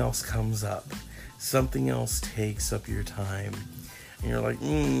something else comes up. Something else takes up your time. And you're like,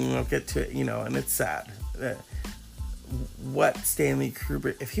 I'll get to it, and it's sad. What Stanley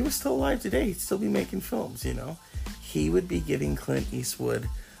Kubrick, if he was still alive today, he'd still be making films, He would be giving Clint Eastwood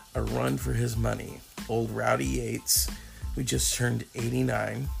a run for his money. Old Rowdy Yates, who just turned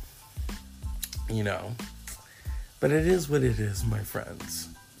 89, But it is what it is, my friends.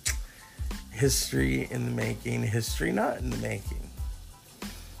 History in the making, history not in the making.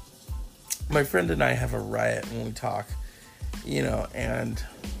 My friend and I have a riot when we talk, and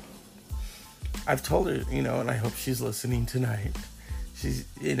I've told her, and I hope she's listening tonight. She's,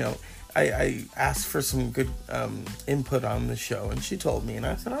 I asked for some good input on the show, and she told me, and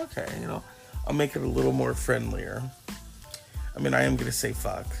I said, okay, I'll make it a little more friendlier. I mean, I am going to say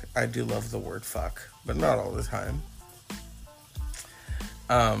fuck. I do love the word fuck, but not all the time.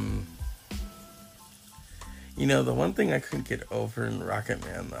 The one thing I couldn't get over in Rocket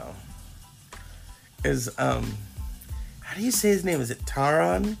Man, though, is, how do you say his name? Is it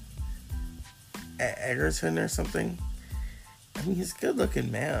Taron Egerton or something? I mean, he's a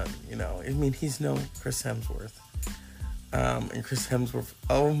good-looking man, I mean, he's no Chris Hemsworth. And Chris Hemsworth,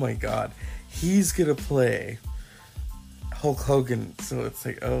 oh my God, he's gonna play Hulk Hogan. So it's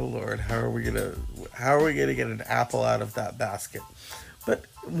like, oh Lord, how are we gonna get an apple out of that basket? But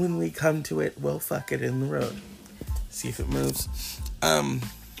when we come to it, we'll fuck it in the road. See if it moves. I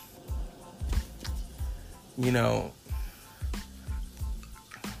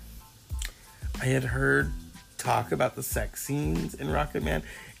had heard talk about the sex scenes in Rocket Man.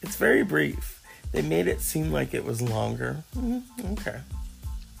 It's very brief. They made it seem like it was longer. Okay.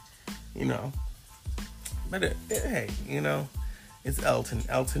 But hey, it's Elton.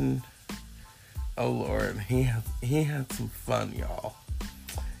 Elton, oh Lord, he had some fun, y'all.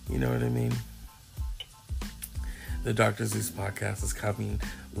 You know what I mean? The Dr. Zeus podcast is coming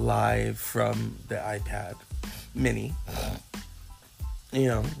live from the iPad mini.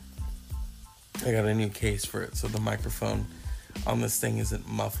 I got a new case for it, so the microphone on this thing isn't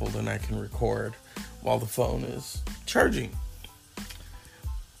muffled and I can record while the phone is charging.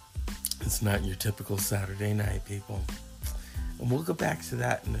 It's not your typical Saturday night, people. And we'll go back to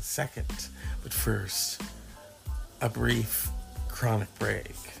that in a second. But first, a brief chronic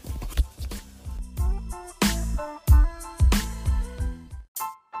break.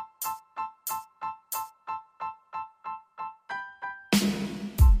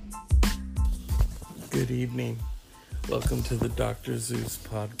 Good evening. Welcome to the Dr. Zeus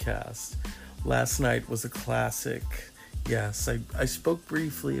podcast. Last night was a classic. Yes, I spoke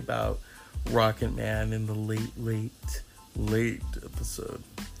briefly about Rocket Man in the late episode.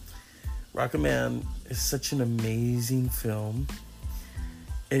 Rocket Man is such an amazing film.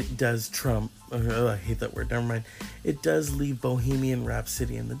 It does trump, I hate that word, never mind. It does leave Bohemian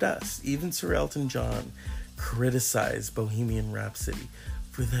Rhapsody in the dust. Even Sir Elton John criticized Bohemian Rhapsody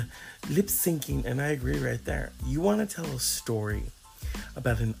for the lip syncing, and I agree right there. You want to tell a story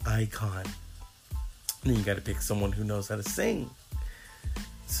about an icon, then you got to pick someone who knows how to sing.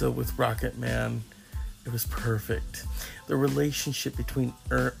 So with Rocket Man, it was perfect. The relationship between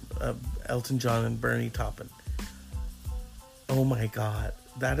Elton John and Bernie Taupin. Oh my God,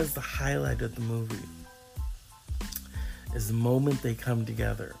 that is the highlight of the movie. Is the moment they come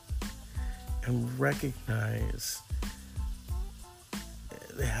together and recognize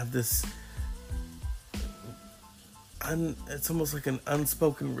they have this it's almost like an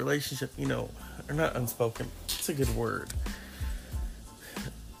unspoken relationship, or not unspoken, it's a good word.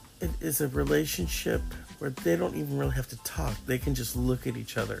 It is a relationship where they don't even really have to talk. They can just look at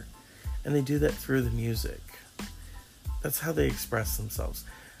each other. And they do that through the music. That's how they express themselves.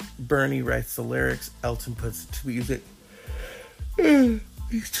 Bernie writes the lyrics, Elton puts it to music.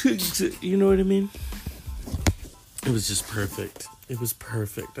 You know what I mean? It was just perfect. It was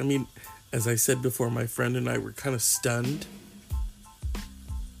perfect. I mean, as I said before, my friend and I were kind of stunned.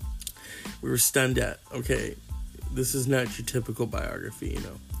 We were stunned at, okay, this is not your typical biography,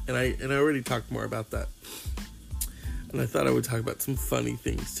 And I already talked more about that. And I thought I would talk about some funny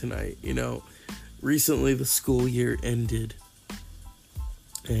things tonight. Recently the school year ended.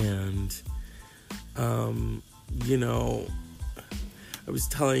 And, I was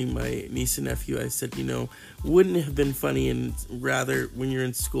telling my niece and nephew, I said, wouldn't it have been funny and rather when you're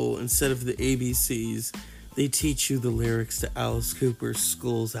in school, instead of the ABCs, they teach you the lyrics to Alice Cooper's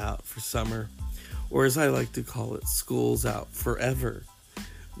School's Out for Summer. Or as I like to call it, School's Out Forever.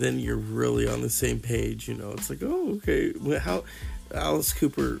 Then you're really on the same page, It's like, oh, okay. How Alice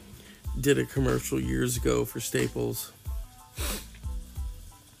Cooper did a commercial years ago for Staples.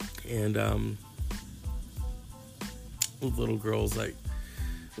 And the little girl's like,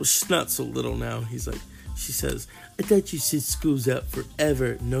 well, she's not so little now. She says, I thought you said school's out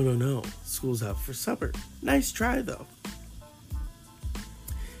forever. No. School's out for summer. Nice try, though.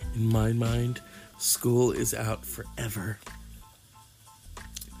 In my mind, school is out forever.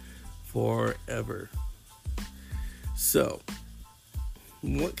 Forever. So,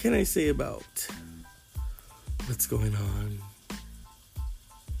 what can I say about what's going on?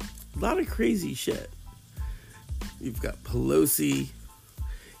 A lot of crazy shit. You've got Pelosi,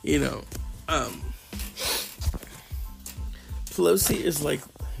 Pelosi is like,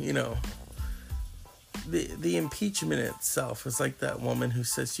 the impeachment itself is like that woman who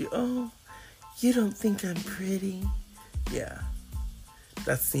says to you, oh, you don't think I'm pretty? Yeah,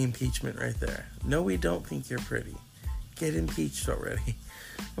 that's the impeachment right there. No, we don't think you're pretty. Get impeached already.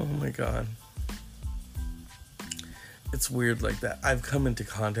 Oh my God. It's weird like that. I've come into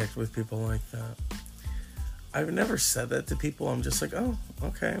contact with people like that. I've never said that to people. I'm just like, oh,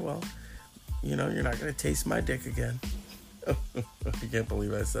 okay, well, you're not going to taste my dick again. I can't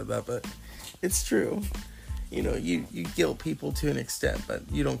believe I said that, but it's true. You guilt people to an extent, but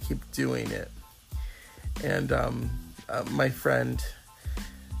you don't keep doing it. And my friend,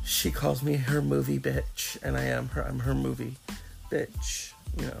 she calls me her movie bitch, and I'm her movie bitch,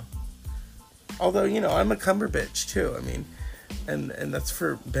 Although, I'm a Cumber bitch, too. I mean, and that's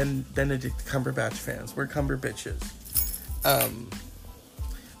for Benedict Cumberbatch fans. We're Cumber bitches.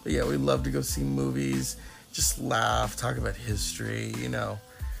 But yeah, we love to go see movies, just laugh, talk about history,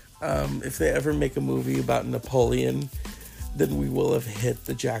 If they ever make a movie about Napoleon, then we will have hit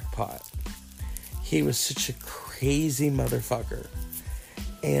the jackpot. He was such a crazy motherfucker.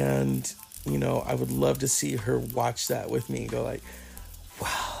 And, I would love to see her watch that with me and go like,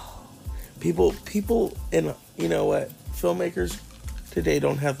 wow. People, and you know what? Filmmakers today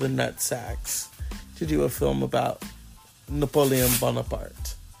don't have the nut sacks to do a film about Napoleon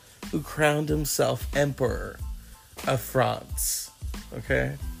Bonaparte, who crowned himself Emperor of France.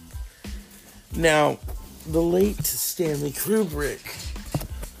 Okay? Now, the late Stanley Kubrick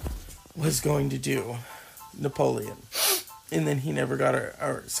was going to do Napoleon, and then he never got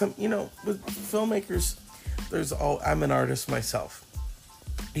with filmmakers, I'm an artist myself.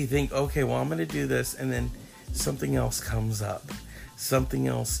 You think, okay, well, I'm going to do this, and then something else comes up. Something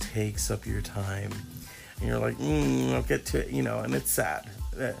else takes up your time. And you're like, I'll get to it, and it's sad.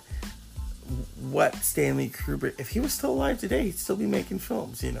 What Stanley Kubrick, if he was still alive today, he'd still be making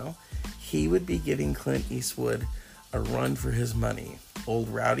films, He would be giving Clint Eastwood a run for his money. Old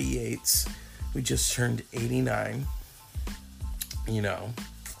Rowdy Yates, who just turned 89,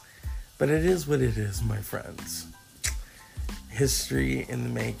 But it is what it is, my friends. History in the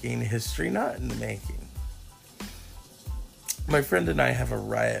making, history not in the making. My friend and I have a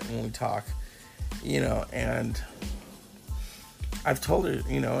riot when we talk, and I've told her,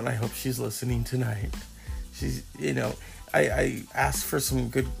 and I hope she's listening tonight. She's, I asked for some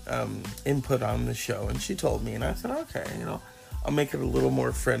good input on the show, and she told me, and I said, okay, I'll make it a little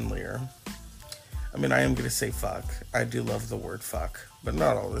more friendlier. I mean, I am going to say fuck. I do love the word fuck, but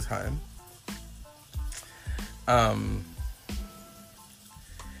not all the time.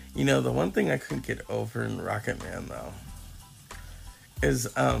 The one thing I couldn't get over in Rocket Man, though, is,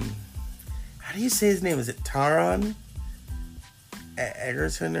 how do you say his name? Is it Taron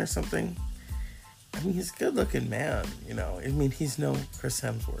Egerton or something? I mean, he's a good-looking man, I mean, he's no Chris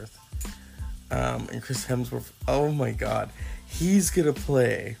Hemsworth. And Chris Hemsworth, oh my God, he's gonna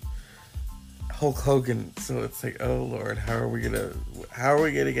play Hulk Hogan. So it's like, oh Lord, how are we gonna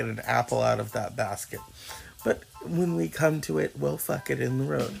get an apple out of that basket? But when we come to it, we'll fuck it in the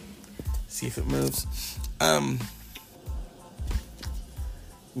road. See if it moves. I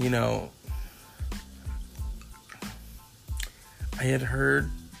had heard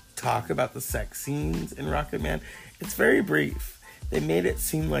talk about the sex scenes in Rocket Man. It's very brief. They made it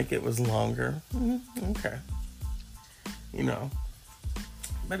seem like it was longer. Okay.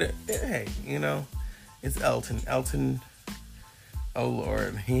 But hey, it's Elton. Elton, oh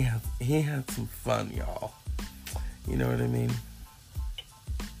Lord, he had some fun, y'all. You know what I mean?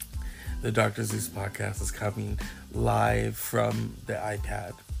 The Dr. Zeus podcast is coming live from the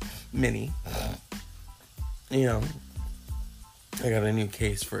iPad mini. I got a new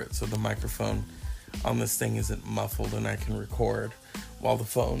case for it, so the microphone on this thing isn't muffled and I can record while the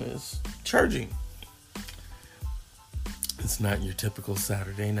phone is charging. It's not your typical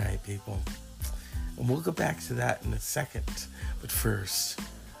Saturday night, people. And we'll go back to that in a second. But first,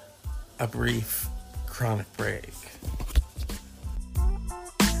 a brief chronic break.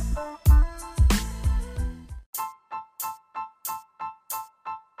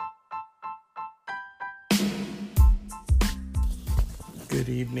 Good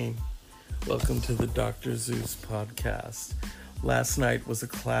evening. Welcome to the Dr. Zeus podcast. Last night was a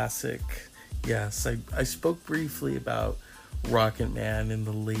classic. Yes, I spoke briefly about Rocket Man in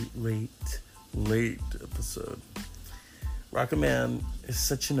the late episode. Rocket Man is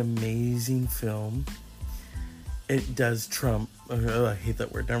such an amazing film. It does trump, I hate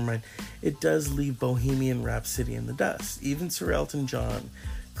that word, never mind. It does leave Bohemian Rhapsody in the dust. Even Sir Elton John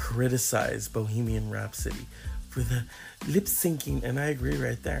criticized Bohemian Rhapsody for the lip syncing, and I agree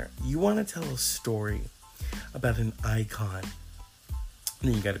right there. You want to tell a story about an icon,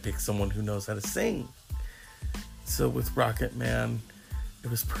 then you got to pick someone who knows how to sing. So with Rocket Man, it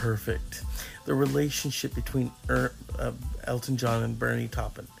was perfect. The relationship between Elton John and Bernie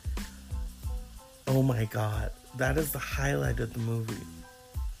Taupin. Oh my God, that is the highlight of the movie.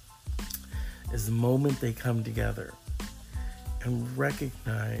 Is the moment they come together and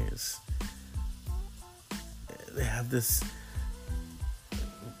recognize they have this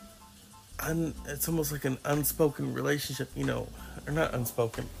it's almost like an unspoken relationship, or not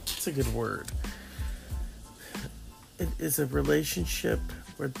unspoken, it's a good word. It is a relationship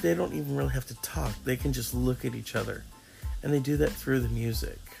where they don't even really have to talk. They can just look at each other. And they do that through the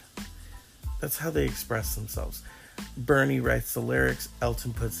music. That's how they express themselves. Bernie writes the lyrics,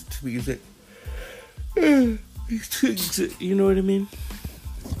 Elton puts it to music. You know what I mean?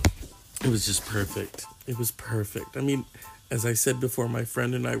 It was just perfect. It was perfect. I mean, as I said before, my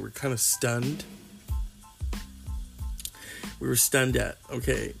friend and I were kind of stunned. We were stunned at,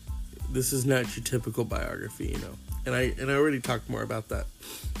 okay, this is not your typical biography, And I already talked more about that.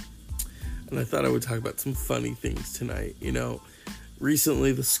 And I thought I would talk about some funny things tonight.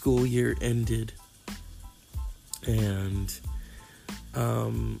 Recently the school year ended. And,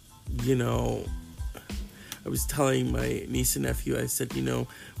 I was telling my niece and nephew, I said,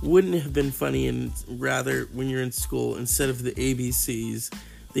 wouldn't it have been funny and rather when you're in school, instead of the ABCs,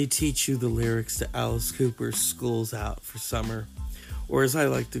 they teach you the lyrics to Alice Cooper's School's Out for Summer, or as I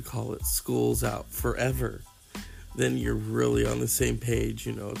like to call it, School's Out Forever. Then you're really on the same page,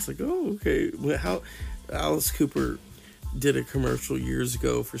 It's like, oh, okay. How Alice Cooper did a commercial years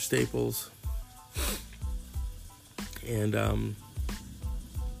ago for Staples. And the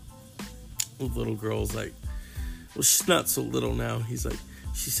little girl's like, well, she's not so little now.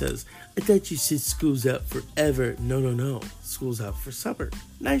 She says, I thought you said school's out forever. No. School's out for summer.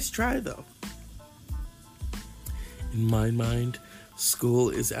 Nice try, though. In my mind, school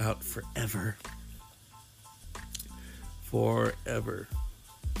is out forever. Forever.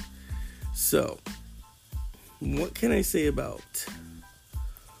 So, what can I say about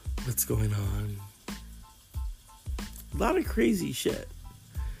what's going on? A lot of crazy shit.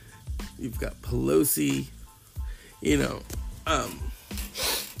 You've got Pelosi,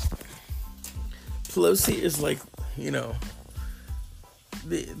 Pelosi is like,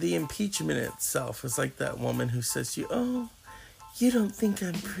 the impeachment itself is like that woman who says to you, oh, you don't think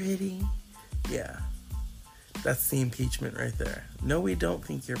I'm pretty? Yeah, that's the impeachment right there. No, we don't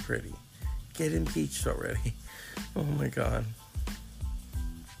think you're pretty. Get impeached already. Oh my God.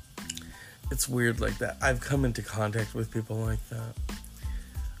 It's weird like that. I've come into contact with people like that.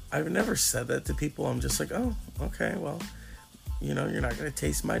 I've never said that to people. I'm just like, oh, okay, well, you're not going to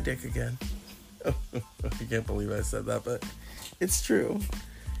taste my dick again. I can't believe I said that, but it's true.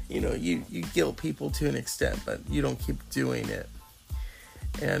 You guilt people to an extent, but you don't keep doing it.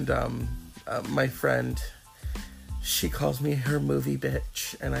 And my friend, she calls me her movie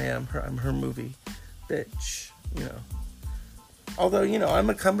bitch, and I'm her movie bitch, Although, I'm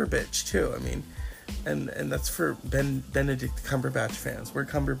a Cumberbitch too. I mean, and that's for Benedict Cumberbatch fans. We're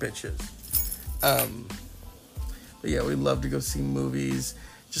Cumberbitches. But yeah, we love to go see movies,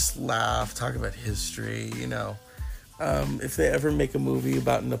 just laugh, talk about history, If they ever make a movie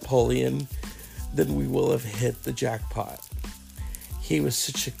about Napoleon, then we will have hit the jackpot. He was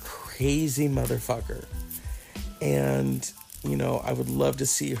such a crazy motherfucker. And, I would love to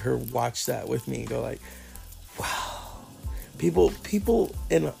see her watch that with me and go like, wow. People,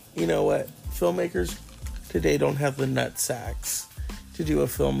 and you know what? Filmmakers today don't have the nut sacks to do a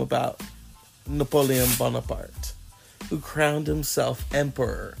film about Napoleon Bonaparte, who crowned himself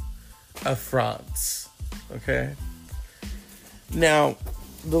Emperor of France. Okay? Now,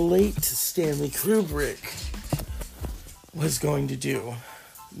 the late Stanley Kubrick was going to do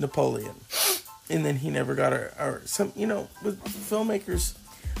Napoleon, and then he never got with filmmakers,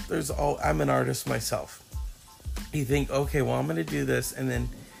 I'm an artist myself. You think, okay, well, I'm going to do this, and then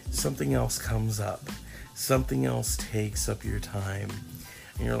something else comes up. Something else takes up your time.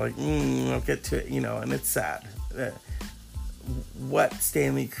 And you're like, I'll get to it, and it's sad. What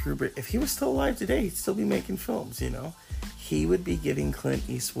Stanley Kubrick, if he was still alive today, he'd still be making films, He would be giving Clint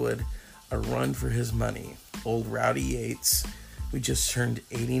Eastwood a run for his money. Old Rowdy Yates, who just turned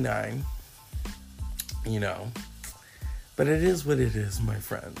 89, But it is what it is, my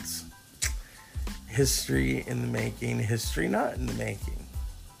friends. History in the making, history not in the making.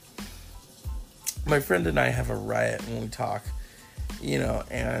 My friend and I have a riot when we talk,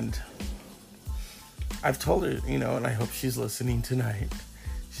 and I've told her, and I hope she's listening tonight.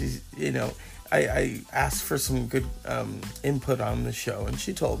 She's, I asked for some good input on the show, and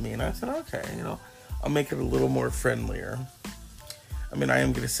she told me, and I said, okay, I'll make it a little more friendlier. I mean, I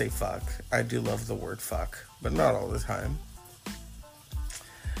am going to say fuck. I do love the word fuck, but not all the time.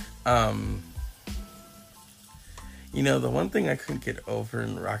 The one thing I couldn't get over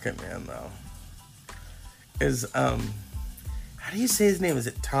in Rocket Man, though, is, how do you say his name? Is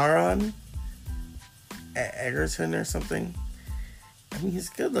it Taron Egerton or something? I mean,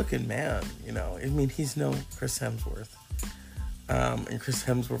 he's a good-looking man, I mean, he's no Chris Hemsworth. And Chris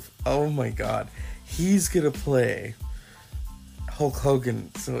Hemsworth, oh my God, he's gonna play Hulk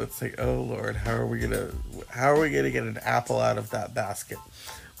Hogan. So it's like, oh Lord, how are we gonna get an apple out of that basket?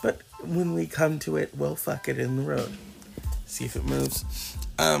 But when we come to it, we'll fuck it in the road. See if it moves.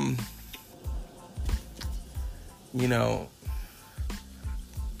 I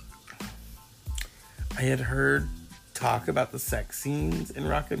had heard talk about the sex scenes in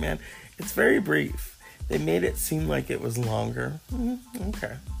Rocket Man. It's very brief. They made it seem like it was longer.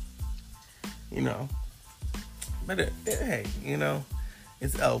 Okay. But hey,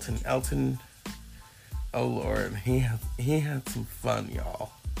 it's Elton. Elton, oh Lord, he had some fun,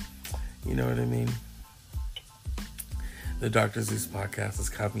 y'all. You know what I mean? The Dr. Zeus podcast is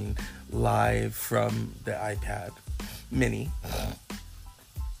coming live from the iPad mini.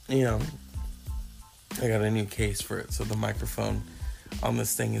 I got a new case for it, so the microphone on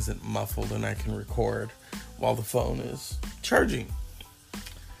this thing isn't muffled and I can record while the phone is charging.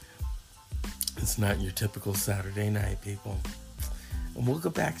 It's not your typical Saturday night, people. And we'll go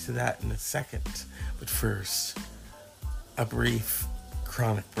back to that in a second. But first, a brief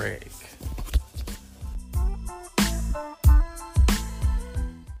chronic break.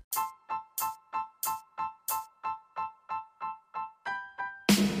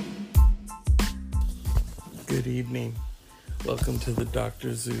 evening. Welcome to the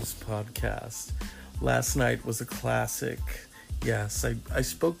Dr. Zeus podcast. Last night was a classic. Yes, I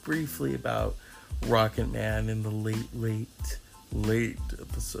spoke briefly about Rocket Man in the late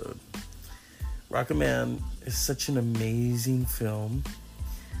episode. Rocket Man is such an amazing film.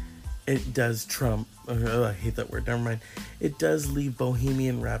 It does trump, I hate that word, never mind. It does leave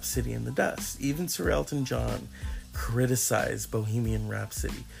Bohemian Rhapsody in the dust. Even Sir Elton John criticized Bohemian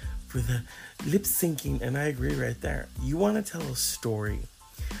Rhapsody for the lip syncing, and I agree right there. You want to tell a story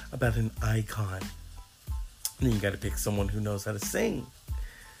about an icon, then you got to pick someone who knows how to sing.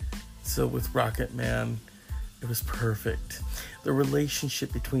 So with Rocket Man, it was perfect. The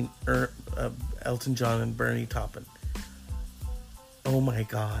relationship between Elton John and Bernie Taupin. Oh my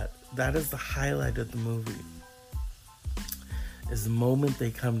God, that is the highlight of the movie. Is the moment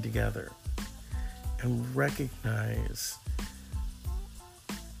they come together and recognize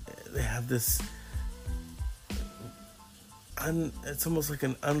they have this it's almost like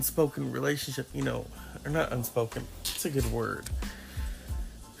an unspoken relationship, or not unspoken, it's a good word.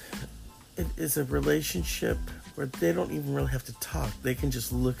 It is a relationship where they don't even really have to talk. They can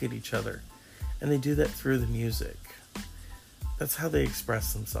just look at each other, and they do that through the music. That's how they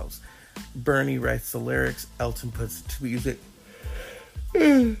express themselves. Bernie writes the lyrics, Elton puts it to music.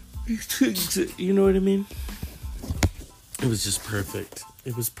 You know what I mean? It was just perfect.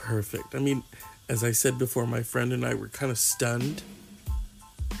 It was perfect. I mean, as I said before, my friend and I were kind of stunned.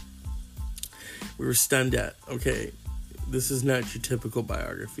 We were stunned at, okay, this is not your typical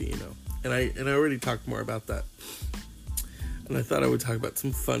biography, And I already talked more about that. And I thought I would talk about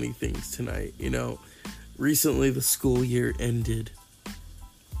some funny things tonight. Recently the school year ended.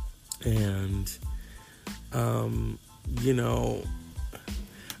 And,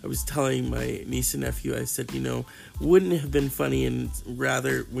 I was telling my niece and nephew, I said, wouldn't it have been funny and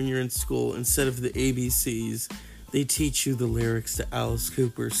rather when you're in school, instead of the ABCs, they teach you the lyrics to Alice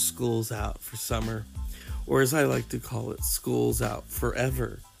Cooper's School's Out for Summer, or as I like to call it, School's Out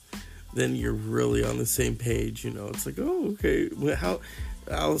Forever. Then you're really on the same page, It's like, oh, okay. How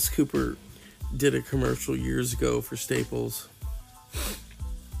Alice Cooper did a commercial years ago for Staples.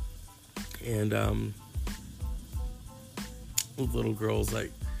 And the little girl's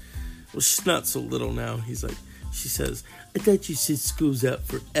like, well, she's not so little now. She says, I thought you said school's out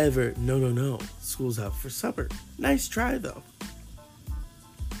forever. No. School's out for summer. Nice try, though.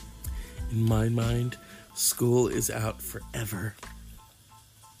 In my mind, school is out forever.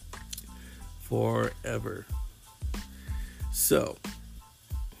 Forever. So,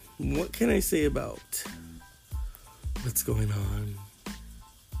 what can I say about what's going on?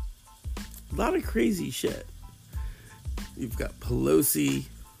 A lot of crazy shit. You've got Pelosi,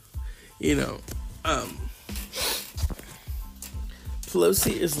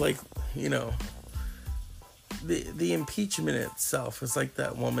 Pelosi is like, the impeachment itself is like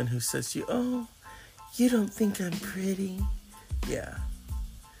that woman who says to you, oh, you don't think I'm pretty? Yeah,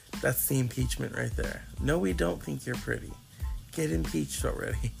 that's the impeachment right there. No, we don't think you're pretty. Get impeached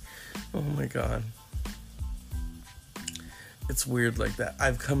already. Oh my God. It's weird like that.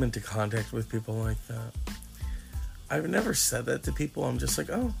 I've come into contact with people like that. I've never said that to people. I'm just like,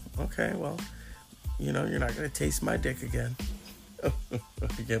 oh, okay, well, you're not going to taste my dick again. I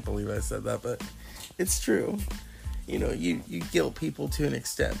can't believe I said that, but it's true. You guilt people to an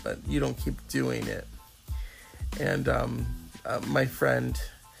extent, but you don't keep doing it. And my friend,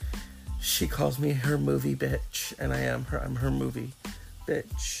 she calls me her movie bitch, and I'm her movie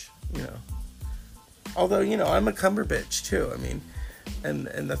bitch, Although, I'm a Cumberbitch too. I mean, and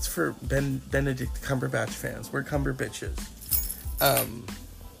that's for Benedict Cumberbatch fans. We're Cumberbitches.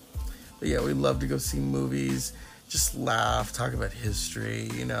 But yeah, we love to go see movies, just laugh, talk about history,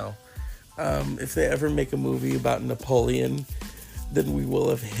 If they ever make a movie about Napoleon, then we will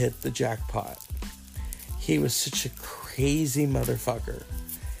have hit the jackpot. He was such a crazy motherfucker.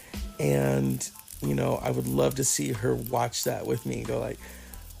 And, I would love to see her watch that with me and go like,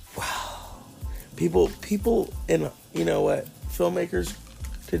 wow. People, and you know what? Filmmakers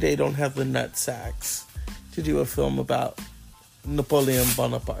today don't have the nut sacks to do a film about Napoleon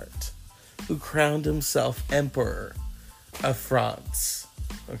Bonaparte, who crowned himself Emperor of France.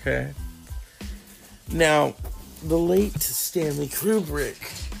 Okay? Now, the late Stanley Kubrick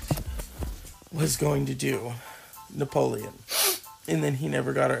was going to do Napoleon, and then he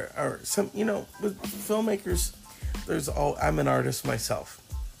never got with filmmakers, I'm an artist myself.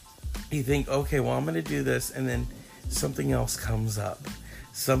 You think, okay, well, I'm going to do this, and then something else comes up.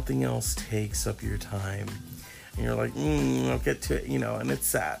 Something else takes up your time. And you're like, I'll get to it, and it's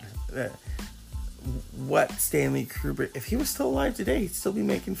sad. What Stanley Kubrick, if he was still alive today, he'd still be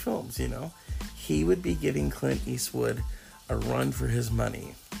making films, he would be giving Clint Eastwood a run for his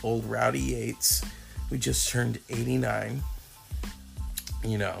money. Old Rowdy Yates, who just turned 89,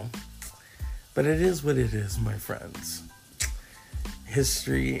 you know. But it is what it is, my friends.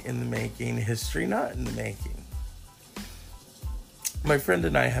 History in the making, history not in the making. My friend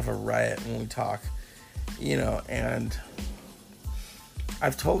and I have a riot when we talk, you know, and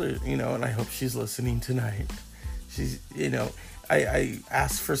I've told her, you know, and I hope she's listening tonight. She's, you know, I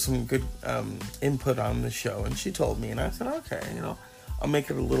asked for some good input on the show, and she told me, and I said, okay, you know, I'll make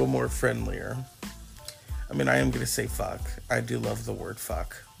it a little more friendlier. I mean, I am going to say fuck. I do love the word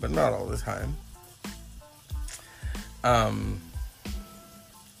fuck, but not all the time.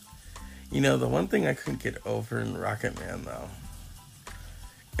 You know, the one thing I couldn't get over in Rocket Man, though,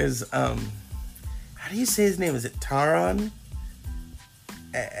 is, how do you say his name? Is it Taron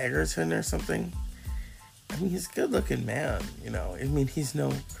Egerton or something? I mean, he's a good-looking man, you know. I mean, he's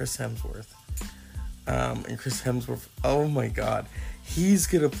no Chris Hemsworth. And Chris Hemsworth, oh my God, he's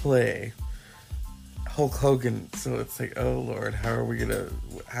gonna play Hulk Hogan. So it's like, oh Lord, how are we gonna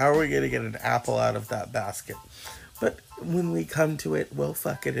get an apple out of that basket? But when we come to it, we'll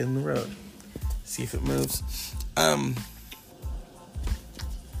fuck it in the road. See if it moves.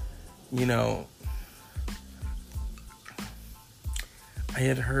 You know, I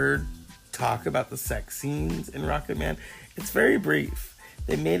had heard talk about the sex scenes in Rocket Man. It's very brief.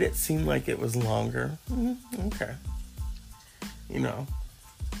 They made it seem like it was longer. Okay. You know.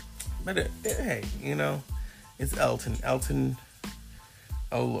 But hey, you know, it's Elton. Elton,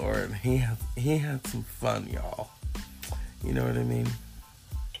 oh Lord, he had some fun, y'all. You know what I mean?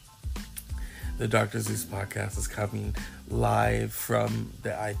 The Dr. Zeus podcast is coming live from the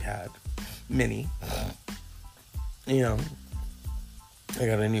iPad mini. You know, I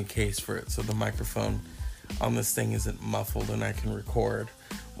got a new case for it, so the microphone on this thing isn't muffled and I can record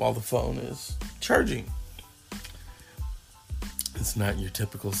while the phone is charging. It's not your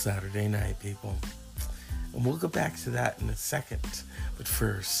typical Saturday night, people. And we'll go back to that in a second. But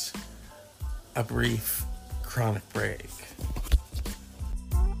first, a brief chronic break.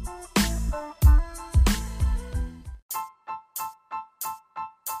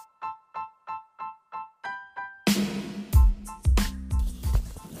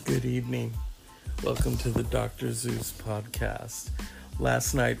 Good evening. Welcome to the Dr. Zeus podcast.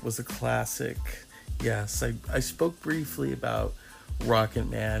 Last night was a classic. Yes, I spoke briefly about Rocket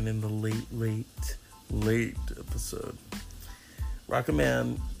Man in the late episode. Rocket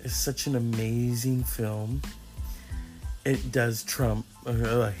Man is such an amazing film. It does trump,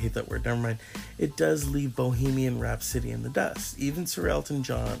 I hate that word, never mind. It does leave Bohemian Rhapsody in the dust. Even Sir Elton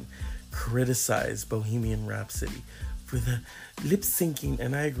John criticized Bohemian Rhapsody for the lip syncing,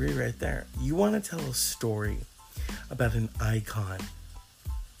 and I agree right there. You want to tell a story about an icon,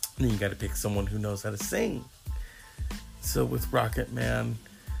 and then you got to pick someone who knows how to sing. So with Rocket Man,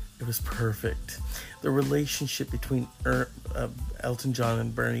 it was perfect. The relationship between Elton John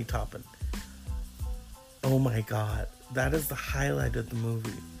and Bernie Taupin. Oh my God, that is the highlight of the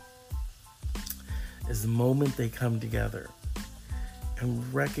movie. Is the moment they come together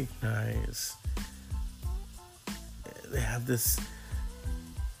and recognize they have this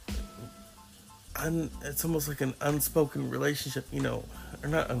it's almost like an unspoken relationship, you know, or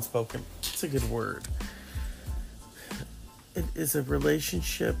not unspoken, it's a good word. It is a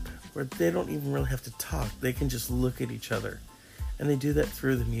relationship where they don't even really have to talk. They can just look at each other. And they do that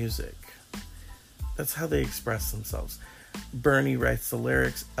through the music. That's how they express themselves. Bernie writes the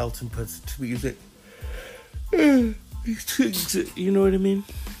lyrics, Elton puts it to music. You know what I mean?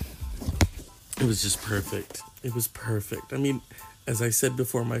 It was just perfect. It was perfect. I mean, as I said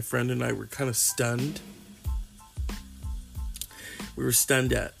before, my friend and I were kind of stunned. We were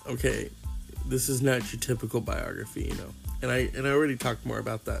stunned at, okay, this is not your typical biography, you know. And I already talked more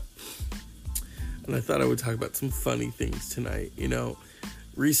about that. And I thought I would talk about some funny things tonight. You know,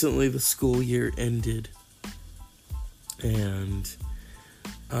 recently the school year ended. And,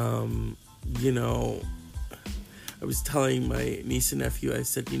 you know, I was telling my niece and nephew, I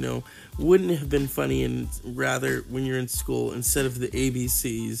said, you know, wouldn't it have been funny and rather when you're in school, instead of the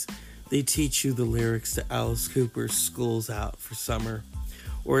ABCs, they teach you the lyrics to Alice Cooper's School's Out for Summer.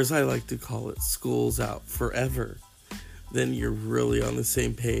 Or as I like to call it, School's Out Forever. Then you're really on the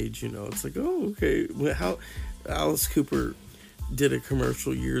same page, you know. It's like, oh, okay. How Alice Cooper did a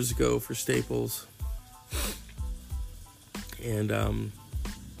commercial years ago for Staples. And the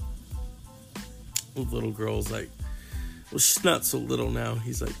little girl's like, well, she's not so little now.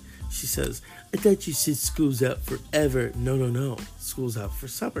 She says, I thought you said school's out forever. No. School's out for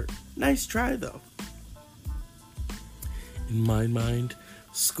summer. Nice try, though. In my mind,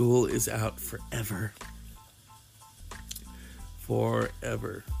 School is out forever.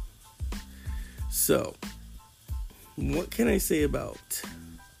 Forever. So, what can I say about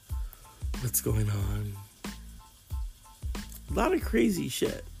what's going on? A lot of crazy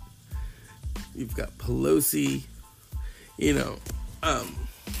shit. You've got Pelosi,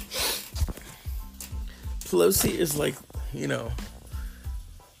 Pelosi is like,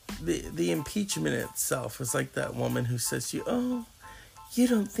 the impeachment itself is like that woman who says to you, oh, you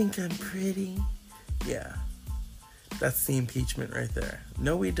don't think I'm pretty? Yeah, that's the impeachment right there.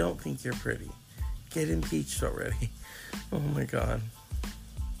 No, we don't think you're pretty. Get impeached already. Oh my God.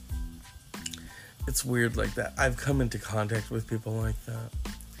 It's weird like that. I've come into contact with people like that.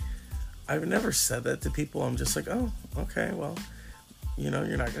 I've never said that to people. I'm just like, oh, okay, well, you're not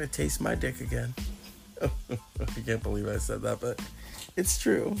going to taste my dick again. I can't believe I said that, but it's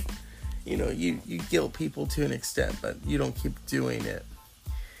true. You guilt people to an extent, but you don't keep doing it.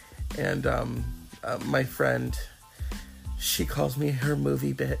 And my friend, she calls me her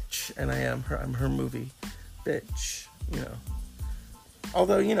movie bitch, and I'm her movie bitch,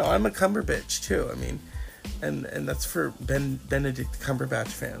 Although, I'm a Cumberbitch too. I mean, and that's for Benedict Cumberbatch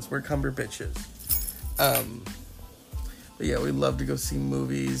fans. We're Cumberbitches. But yeah, we love to go see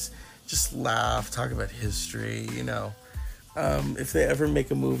movies, just laugh, talk about history, If they ever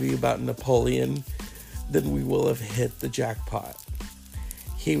make a movie about Napoleon, then we will have hit the jackpot.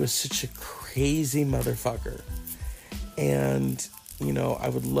 He was such a crazy motherfucker. And, I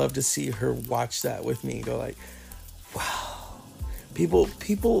would love to see her watch that with me and go like, wow. People,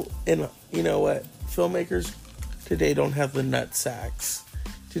 and you know what? Filmmakers today don't have the nut sacks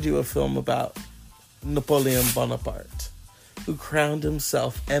to do a film about Napoleon Bonaparte, who crowned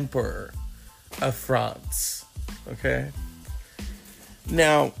himself Emperor of France. Okay?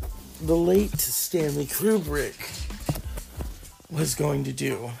 Now, the late Stanley Kubrick was going to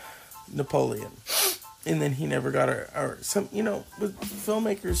do Napoleon, and then he never got with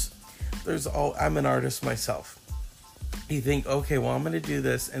filmmakers, I'm an artist myself. You think, okay, well, I'm going to do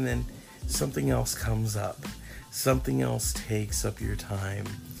this, and then something else comes up. Something else takes up your time.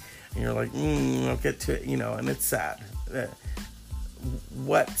 And you're like, I'll get to it, and it's sad.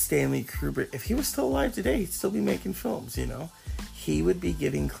 What Stanley Kubrick, if he was still alive today, he'd still be making films, He would be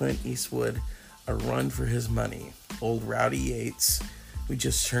giving Clint Eastwood a run for his money. Old Rowdy Yates, who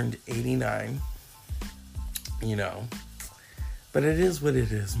just turned 89, But it is what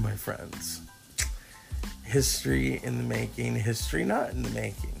it is, my friends. History in the making, history not in the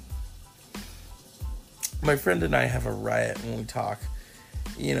making. My friend and I have a riot when we talk,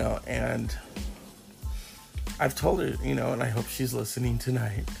 and I've told her, and I hope she's listening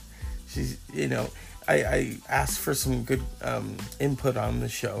tonight. She's, I asked for some good input on the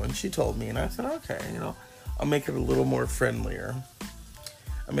show, and she told me, and I said, okay, I'll make it a little more friendlier.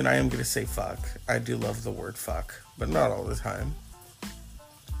 I mean, I am going to say fuck. I do love the word fuck, but not all the time.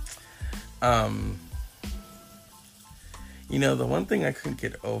 The one thing I couldn't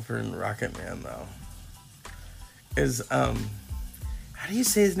get over in Rocket Man, though, is, how do you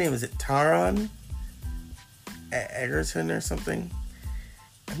say his name? Is it Taron Egerton or something?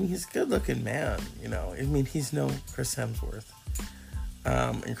 I mean, he's a good-looking man, I mean, he's no Chris Hemsworth.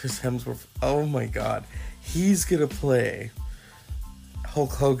 And Chris Hemsworth, oh my God, he's gonna play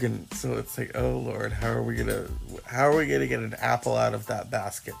Hulk Hogan. So it's like, oh Lord, how are we gonna get an apple out of that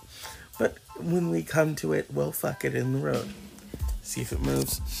basket? But when we come to it, we'll fuck it in the road. See if it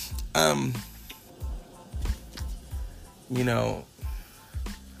moves. I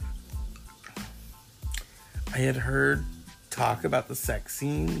had heard talk about the sex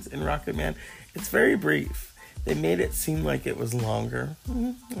scenes in Rocket Man. It's very brief. They made it seem like it was longer.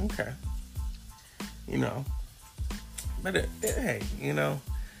 Okay. But hey,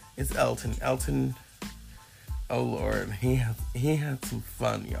 it's Elton. Elton, oh Lord, he had some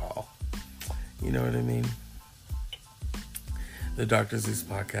fun, y'all. You know what I mean? The Dr. Zeus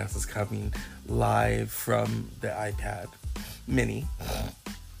podcast is coming live from the iPad mini.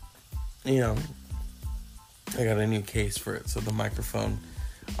 I got a new case for it, so the microphone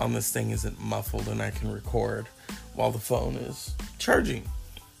on this thing isn't muffled and I can record while the phone is charging.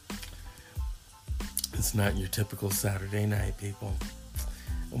 It's not your typical Saturday night, people.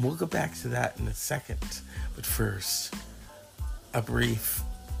 And we'll go back to that in a second. But first, a brief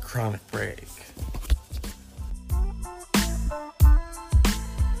chronic break.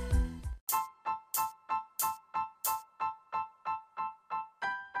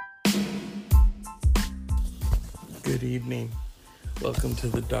 Good evening. Welcome to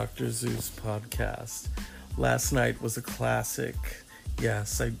the Dr. Zeus podcast. Last night was a classic.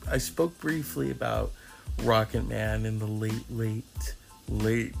 Yes, I spoke briefly about Rocket Man in the late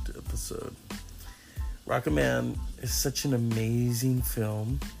late episode. Rocketman is such an amazing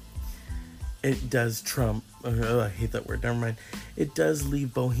film. It does trump, I hate that word, never mind. It does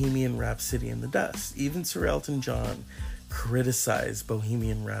leave Bohemian Rhapsody in the dust. Even Sir Elton John criticized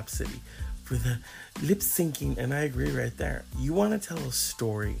Bohemian Rhapsody for the lip syncing, and I agree right there. You want to tell a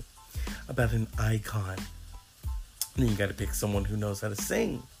story about an icon, and then you got to pick someone who knows how to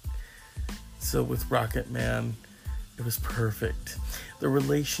sing. So with Rocketman, it was perfect. The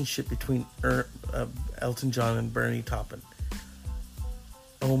relationship between Elton John and Bernie Taupin.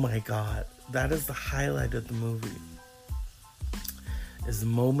 Oh my God. That is the highlight of the movie. Is the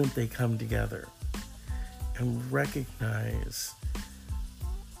moment they come together and recognize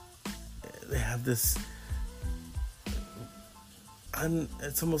they have this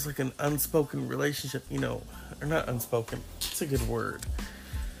it's almost like an unspoken relationship, or not unspoken. It's a good word.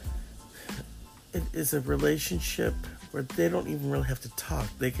 It is a relationship where they don't even really have to talk.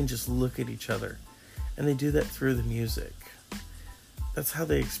 They can just look at each other. And they do that through the music. That's how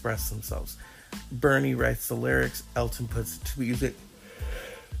they express themselves. Bernie writes the lyrics. Elton puts it to music.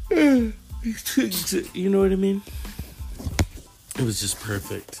 You know what I mean? It was just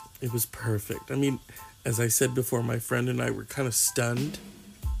perfect. It was perfect. I mean, as I said before, my friend and I were kind of stunned.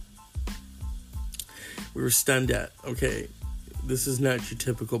 We were stunned at, okay, this is not your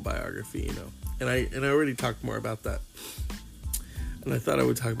typical biography, And I already talked more about that. And I thought I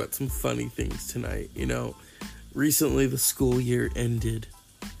would talk about some funny things tonight. Recently the school year ended.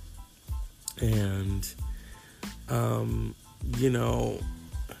 And, I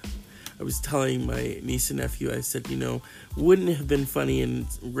was telling my niece and nephew, I said, wouldn't it have been funny and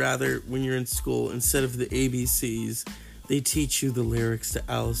rather when you're in school, instead of the ABCs, they teach you the lyrics to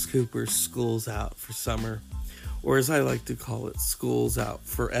Alice Cooper's School's Out for Summer. Or as I like to call it, School's Out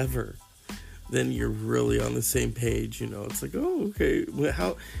Forever. Then you're really on the same page, It's like, oh, okay.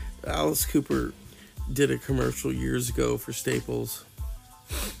 How Alice Cooper did a commercial years ago for Staples.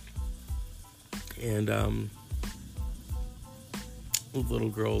 And the little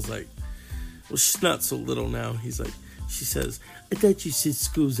girl's like, well, she's not so little now. She says, I thought you said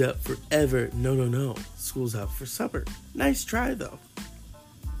school's out forever. No. School's out for summer. Nice try, though.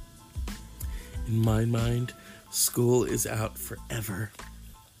 In my mind, school is out forever.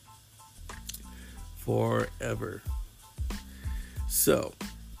 Forever. So,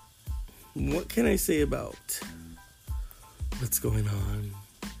 what can I say about what's going on?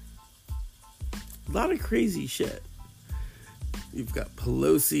 A lot of crazy shit. You've got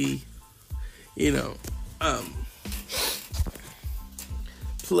Pelosi,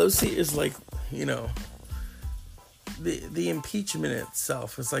 Pelosi is like, the impeachment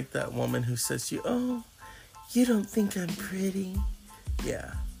itself is like that woman who says to you, oh, you don't think I'm pretty?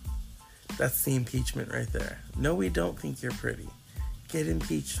 Yeah, that's the impeachment right there. No, we don't think you're pretty. Get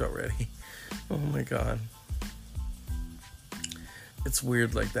impeached already. Oh my God. It's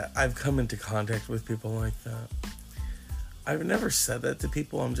weird like that. I've come into contact with people like that. I've never said that to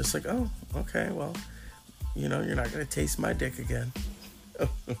people. I'm just like, oh, okay, well, you're not going to taste my dick again. I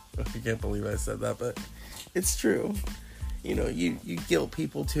can't believe I said that, but it's true. You guilt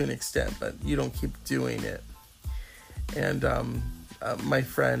people to an extent, but you don't keep doing it. And my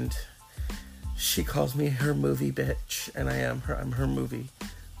friend, she calls me her movie bitch, and I'm her movie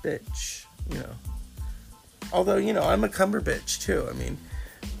bitch, Although, I'm a Cumber bitch too. I mean,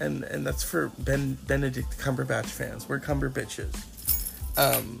 and that's for Benedict Cumberbatch fans. We're Cumber bitches.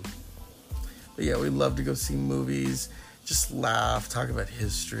 But yeah, we love to go see movies, just laugh, talk about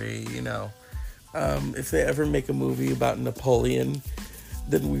history, If they ever make a movie about Napoleon,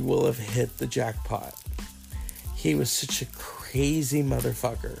 then we will have hit the jackpot. He was such a crazy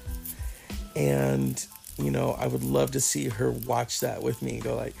motherfucker. And, I would love to see her watch that with me and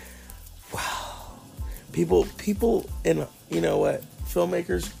go like, wow. People, and what?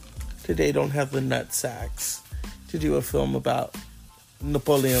 Filmmakers today don't have the nut sacks to do a film about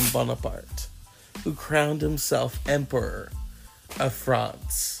Napoleon Bonaparte, who crowned himself Emperor of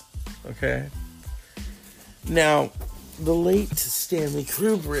France. Okay? Now, the late Stanley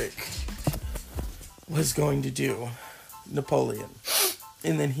Kubrick was going to do Napoleon,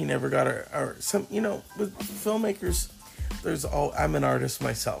 and then he never got with filmmakers, I'm an artist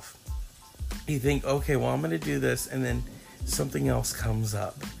myself. You think, okay, well, I'm going to do this, and then something else comes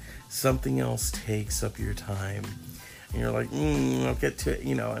up. Something else takes up your time. And you're like, I'll get to it,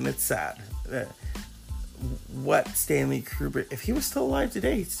 and it's sad. What Stanley Kubrick, if he was still alive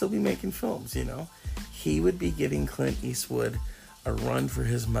today, he'd still be making films, He would be giving Clint Eastwood a run for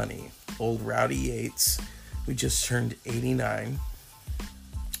his money. Old Rowdy Yates, who just turned 89,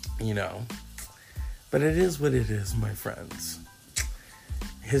 But it is what it is, my friends.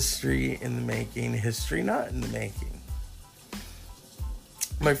 history in the making, history not in the making.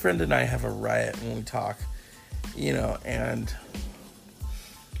 My friend and I have a riot when we talk, and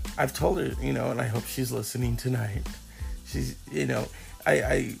I've told her, and I hope she's listening tonight. She's,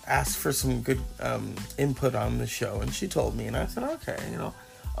 I asked for some good input on the show, and she told me, and I said, okay,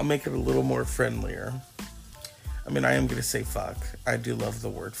 I'll make it a little more friendlier. I mean, I am going to say fuck. I do love the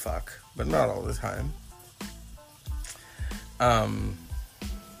word fuck, but not all the time.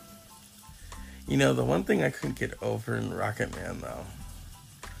 The one thing I couldn't get over in Rocket Man, though,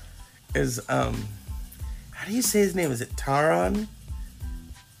 is, how do you say his name? Is it Taron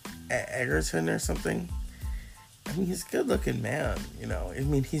Egerton or something? I mean, he's a good-looking man, I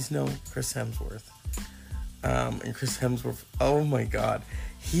mean, he's no Chris Hemsworth. And Chris Hemsworth, oh my God,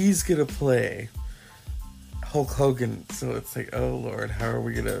 he's gonna play Hulk Hogan. So it's like, oh Lord, how are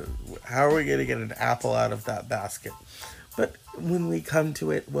we gonna get an apple out of that basket? But when we come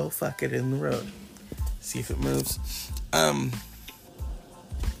to it, we'll fuck it in the road. See if it moves. I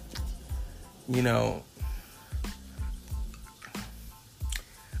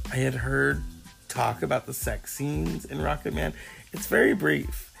had heard talk about the sex scenes in Rocket Man. It's very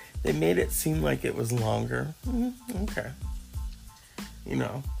brief. They made it seem like it was longer. Okay.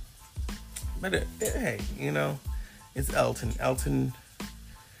 But hey, it's Elton. Elton,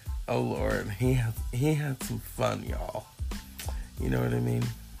 oh Lord, he had some fun, y'all. You know what I mean?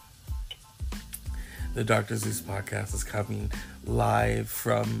 The Dr. Zeus podcast is coming live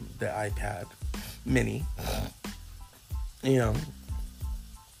from the iPad mini.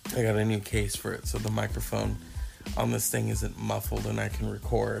 I got a new case for it, so the microphone on this thing isn't muffled and I can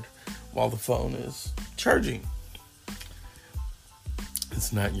record while the phone is charging.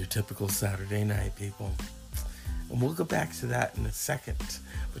 It's not your typical Saturday night, people. And we'll go back to that in a second.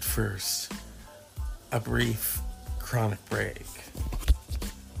 But first, a brief chronic break.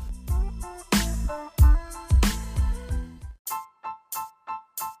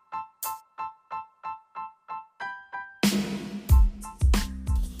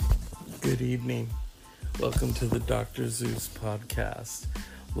 Good evening. Welcome to the Dr. Zeus podcast.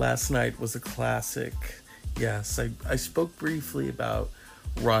 Last night was a classic. Yes, I spoke briefly about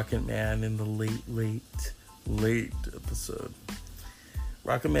Rocket Man in the late episode.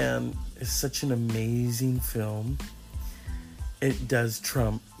 Rocket Man is such an amazing film. It does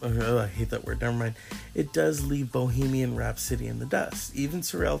trump, I hate that word, never mind. It does leave Bohemian Rhapsody in the dust. Even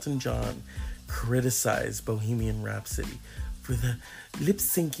Sir Elton John criticized Bohemian Rhapsody for the lip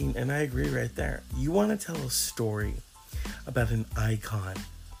syncing, and I agree right there. You want to tell a story about an icon,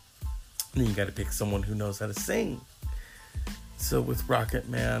 then you got to pick someone who knows how to sing. So with Rocket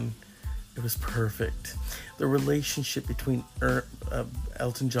Man, it was perfect. The relationship between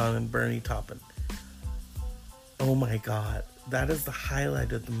Elton John and Bernie Taupin. Oh my God, that is the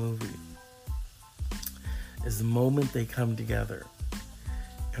highlight of the movie. Is the moment they come together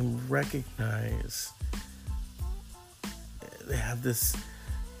and recognize they have this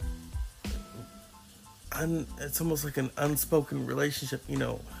it's almost like an unspoken relationship,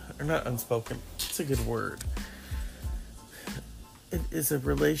 or not unspoken, it's a good word. It is a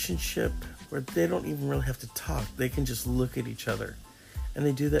relationship where they don't even really have to talk. They can just look at each other. And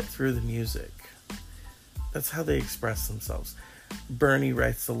they do that through the music. That's how they express themselves. Bernie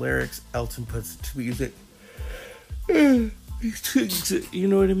writes the lyrics, Elton puts it to music. You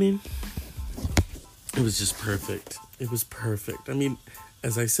know what I mean? It was just perfect. It was perfect. I mean,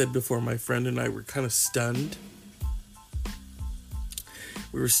 as I said before, my friend and I were kind of stunned.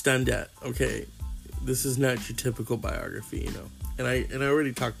 We were stunned at, okay, this is not your typical biography, And I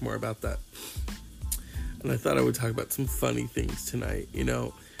already talked more about that. And I thought I would talk about some funny things tonight.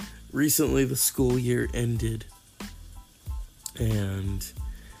 Recently the school year ended. And,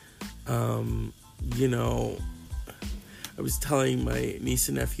 I was telling my niece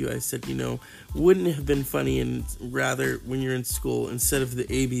and nephew, I said, wouldn't it have been funny and rather when you're in school, instead of the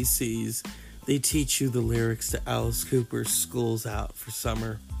ABCs, they teach you the lyrics to Alice Cooper's School's Out for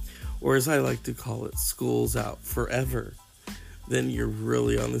Summer, or as I like to call it, School's Out Forever. Then you're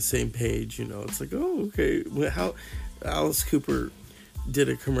really on the same page, It's like, oh, okay. How Alice Cooper did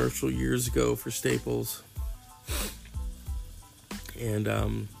a commercial years ago for Staples. And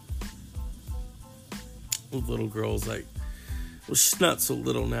the little girl's like, well, she's not so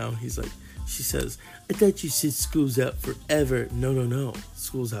little now. She says, I thought you said school's out forever. No.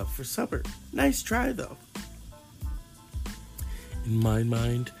 School's out for summer. Nice try, though. In my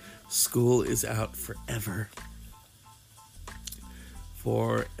mind, school is out forever.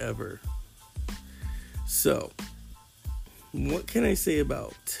 Forever. So, what can I say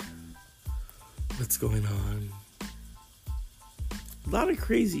about what's going on? lot of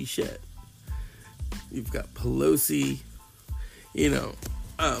crazy shit. You've got Pelosi,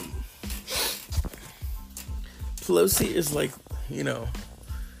 Pelosi is like,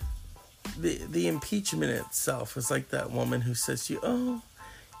 the impeachment itself is like that woman who says to you, oh,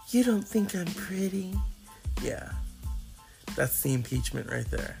 you don't think I'm pretty? Yeah, that's the impeachment right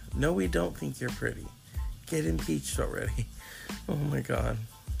there. No, we don't think you're pretty. Get impeached already. Oh my God.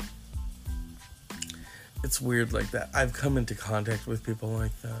 It's weird like that. I've come into contact with people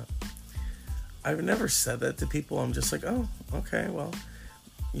like that. I've never said that to people. I'm just like, oh, okay, well,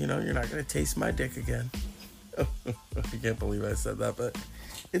 you're not going to taste my dick again. I can't believe I said that, but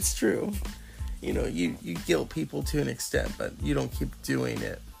it's true. You guilt people to an extent, but you don't keep doing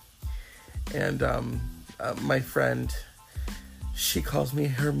it. And my friend, she calls me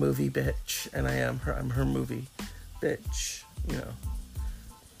her movie bitch, and I'm her movie bitch,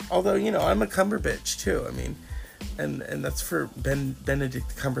 Although, I'm a Cumberbitch too. I mean, and that's for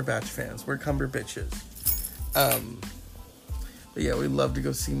Benedict Cumberbatch fans. We're Cumberbitches. But yeah, we love to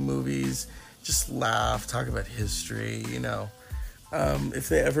go see movies, just laugh, talk about history, If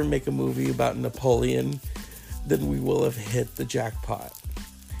they ever make a movie about Napoleon, then we will have hit the jackpot.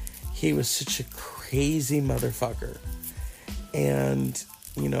 He was such a crazy motherfucker. And,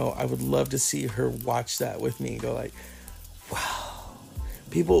 I would love to see her watch that with me and go like, wow.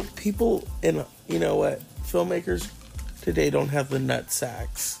 People and what? Filmmakers today don't have the nut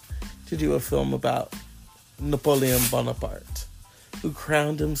sacks to do a film about Napoleon Bonaparte, who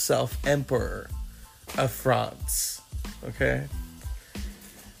crowned himself Emperor of France. Okay?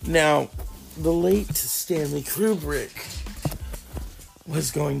 Now, the late Stanley Kubrick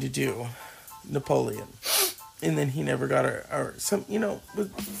was going to do Napoleon, and then he never got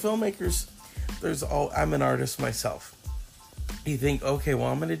with filmmakers, I'm an artist myself. You think, okay, well,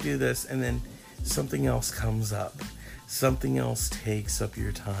 I'm going to do this, and then something else comes up. Something else takes up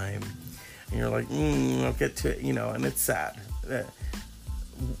your time. And you're like, I'll get to it, and it's sad.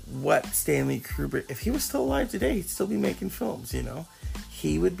 What Stanley Kubrick, if he was still alive today, he'd still be making films,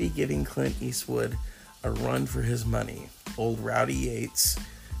 He would be giving Clint Eastwood a run for his money. Old Rowdy Yates,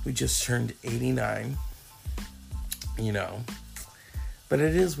 who just turned 89, But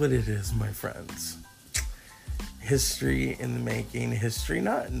it is what it is, my friends. History in the making, history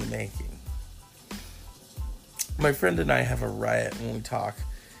not in the making. My friend and I have a riot when we talk,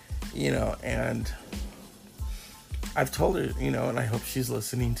 and I've told her, and I hope she's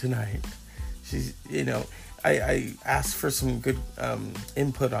listening tonight. She's, I asked for some good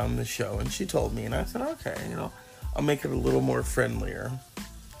input on the show, and she told me, and I said, okay, I'll make it a little more friendlier.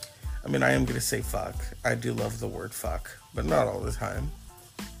 I mean, I am going to say fuck. I do love the word fuck, but not all the time.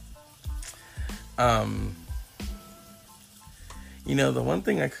 The one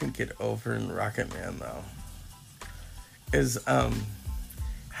thing I couldn't get over in Rocket Man, though, is, how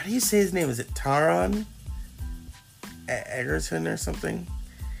do you say his name? Is it Taron Egerton or something?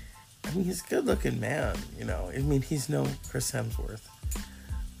 I mean, he's a good-looking man, I mean, he's no Chris Hemsworth.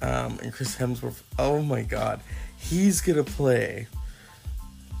 And Chris Hemsworth, oh my God, he's gonna play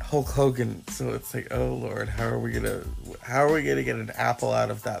Hulk Hogan. So it's like, oh Lord, how are we gonna get an apple out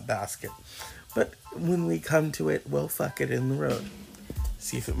of that basket? But when we come to it, we'll fuck it in the road.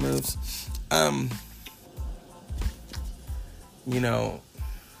 See if it moves. I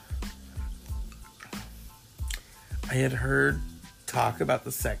had heard talk about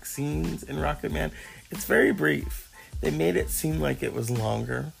the sex scenes in Rocket Man. It's very brief. They made it seem like it was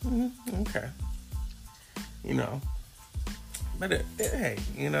longer. Okay. But hey,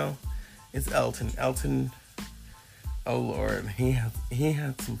 it's Elton. Elton, oh Lord, he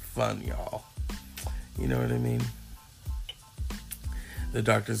had some fun, y'all. You know what I mean? The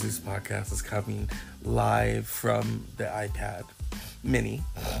Dr. Zeus podcast is coming live from the iPad mini.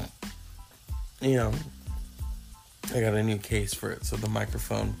 I got a new case for it, so the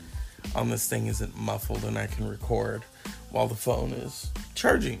microphone on this thing isn't muffled and I can record while the phone is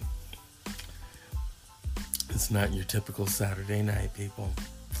charging. It's not your typical Saturday night, people.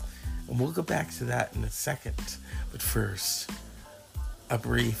 And we'll go back to that in a second. But first, a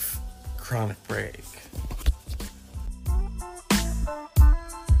brief chronic break.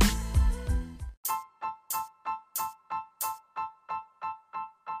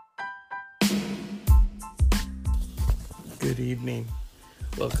 Good evening.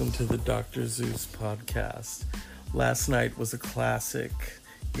 Welcome to the Dr. Zeus podcast. Last night was a classic.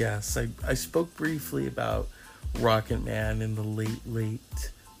 Yes, I spoke briefly about Rocket Man in the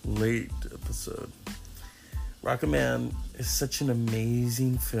late episode. Rocket Man is such an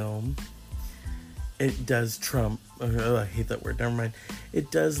amazing film. It does trump, I hate that word, never mind.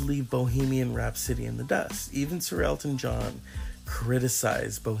 It does leave Bohemian Rhapsody in the dust. Even Sir Elton John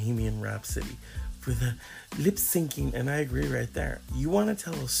criticize Bohemian Rhapsody for the lip syncing, and I agree right there. You want to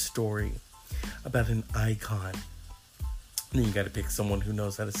tell a story about an icon, then you got to pick someone who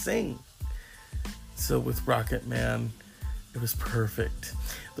knows how to sing. So with Rocket Man, it was perfect.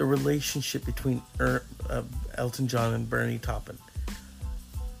 The relationship between Elton John and Bernie Taupin.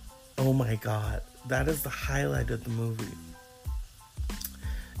 Oh my God, that is the highlight of the movie.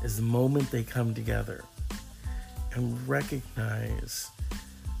 Is the moment they come together and recognize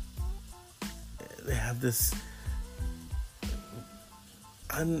they have this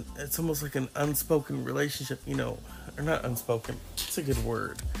it's almost like an unspoken relationship, you know, or not unspoken, it's a good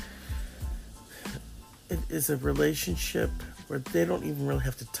word. It is a relationship where they don't even really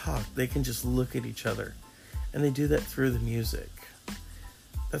have to talk. They can just look at each other. And they do that through the music.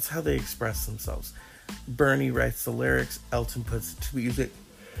 That's how they express themselves. Bernie writes the lyrics, Elton puts it to music.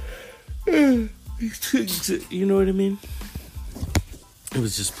 You know what I mean? It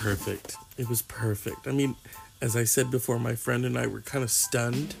was just perfect. It was perfect. I mean, as I said before, my friend and I were kind of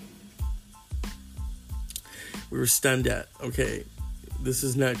stunned. We were stunned at, okay, this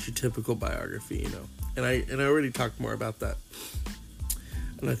is not your typical biography, you know. And I already talked more about that.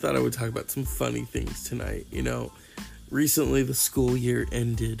 And I thought I would talk about some funny things tonight. You know, recently the school year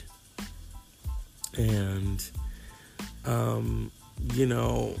ended. And, you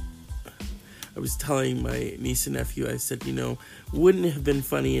know, I was telling my niece and nephew, I said, you know, wouldn't it have been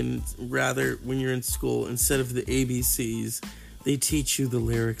funny and rather when you're in school, instead of the ABCs, they teach you the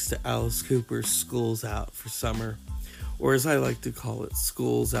lyrics to Alice Cooper's School's Out for Summer. Or as I like to call it,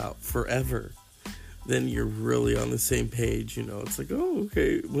 School's Out Forever. Then you're really on the same page, you know. It's like, oh,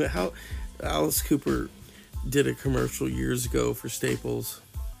 okay. How Alice Cooper did a commercial years ago for Staples.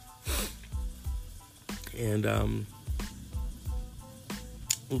 And the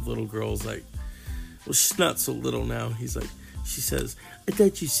little girl's like, well, she's not so little now. He's like, she says, I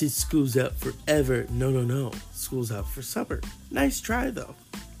thought you said school's out forever. No. School's out for summer. Nice try, though.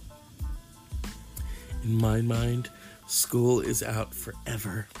 In my mind, school is out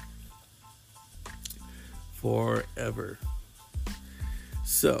forever. Forever.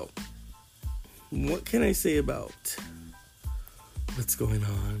 So, what can I say about what's going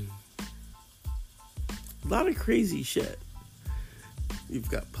on? A lot of crazy shit. You've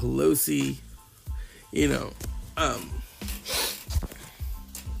got Pelosi, you know,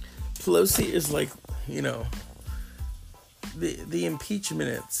 Pelosi is like, you know, the impeachment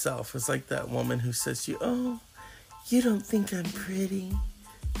itself is like that woman who says to you, oh, you don't think I'm pretty?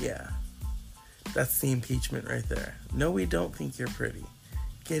 Yeah, that's the impeachment right there. No, we don't think you're pretty.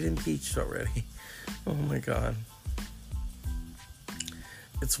 Get impeached already. Oh my God.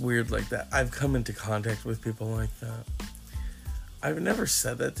 It's weird like that. I've come into contact with people like that. I've never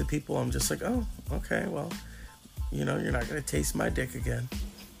said that to people. I'm just like, oh, okay, well, you know, you're not going to taste my dick again.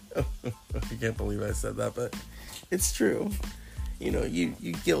 I can't believe I said that, but it's true. You know, you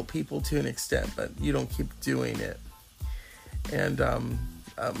guilt people to an extent, but you don't keep doing it. And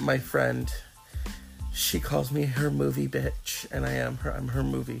my friend, she calls me her movie bitch, and I'm her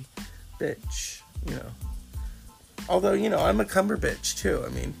movie bitch, you know. Although, you know, I'm a Cumber bitch too. I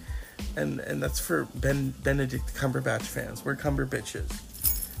mean, and that's for Benedict Cumberbatch fans. We're Cumber bitches.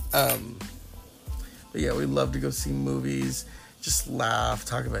 But yeah, we love to go see movies, just laugh,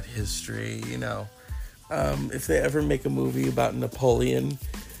 talk about history, you know. If they ever make a movie about Napoleon,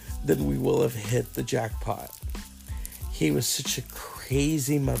 then we will have hit the jackpot. He was such a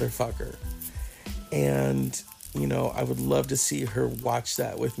crazy motherfucker. And, you know, I would love to see her watch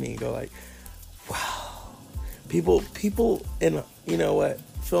that with me and go like, wow. People, and you know what?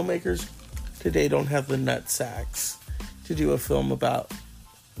 Filmmakers today don't have the nut sacks to do a film about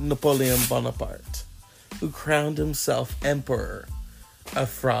Napoleon Bonaparte, who crowned himself Emperor of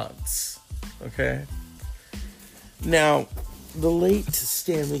France. Okay? Now, the late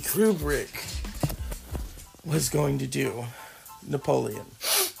Stanley Kubrick was going to do Napoleon,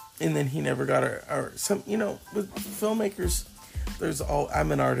 and then he never got some, you know, with filmmakers,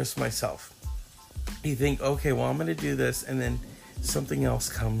 I'm an artist myself. You think, okay, well, I'm going to do this, and then something else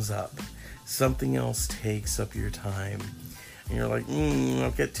comes up. Something else takes up your time. And you're like, I'll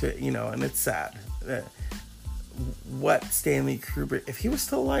get to it, you know, and it's sad. What Stanley Kubrick, if he was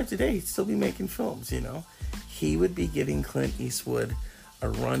still alive today, he'd still be making films, you know. He would be giving Clint Eastwood a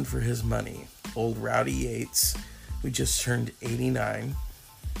run for his money. Old Rowdy Yates, who just turned 89,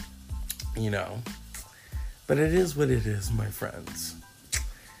 you know. But it is what it is, my friends.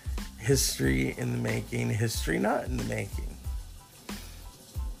 History in the making, history not in the making.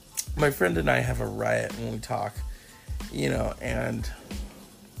 My friend and I have a riot when we talk, you know, and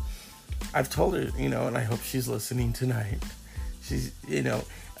I've told her, you know, and I hope she's listening tonight. She's,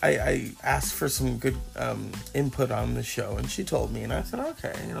 I asked for some good input on the show, and she told me, and I said,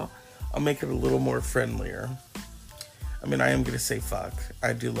 okay, I'll make it a little more friendlier. I mean, I am going to say fuck.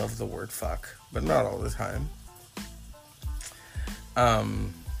 I do love the word fuck, but not all the time.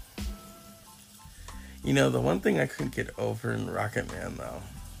 The one thing I couldn't get over in Rocket Man, though,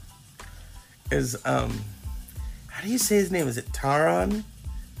 is, how do you say his name? Is it Taron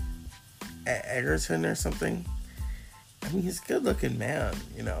Egerton or something? I mean, he's a good-looking man,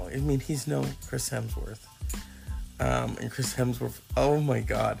 I mean, he's no Chris Hemsworth. And Chris Hemsworth, oh my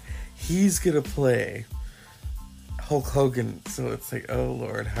God, he's gonna play Hulk Hogan. So it's like, oh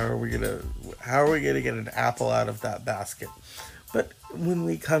Lord, how are we gonna get an apple out of that basket? But when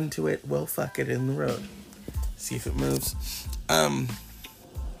we come to it, we'll fuck it in the road. See if it moves. I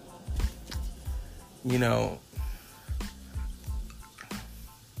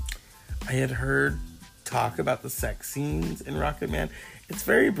had heard talk about the sex scenes in Rocket Man. It's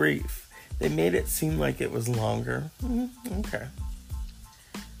very brief. They made it seem like it was longer. Okay.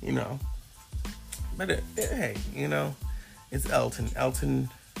 But hey, it's Elton. Elton,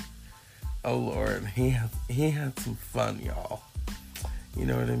 oh Lord, he had some fun, y'all. You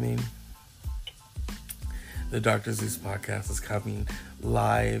know what I mean? The Dr. Zeus podcast is coming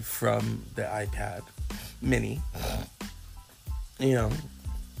live from the iPad mini.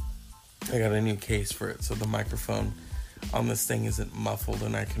 I got a new case for it, so the microphone on this thing isn't muffled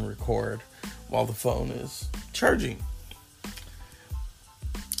and I can record while the phone is charging.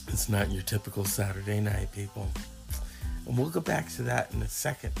 It's not your typical Saturday night, people. And we'll go back to that in a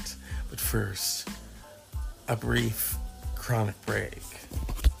second. But first, a brief chronic break.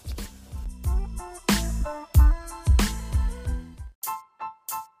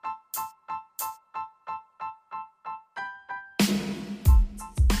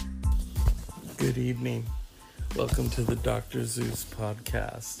 Good evening. Welcome to the Dr. Zeus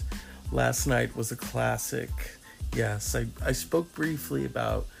podcast. Last night was a classic. Yes, I spoke briefly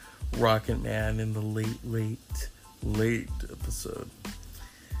about Rocket Man in the late episode.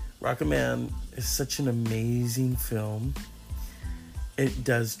 Rocket Man is such an amazing film. It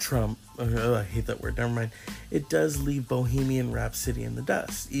does trump, I hate that word, never mind. It does leave Bohemian Rhapsody in the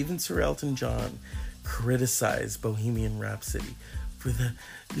dust. Even Sir Elton John criticized Bohemian Rhapsody for the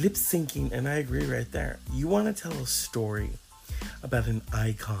lip syncing, and I agree right there. You want to tell a story about an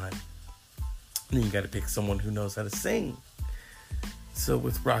icon, then you got to pick someone who knows how to sing. So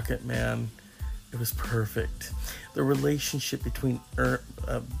with Rocket Man, it was perfect. The relationship between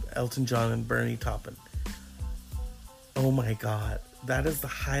Elton John and Bernie Taupin. Oh my God, that is the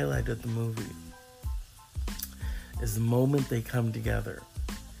highlight of the movie. Is the moment they come together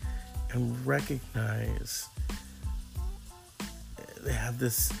and recognize they have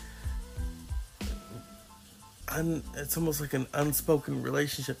this it's almost like an unspoken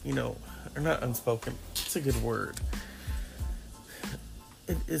relationship, or not unspoken, it's a good word.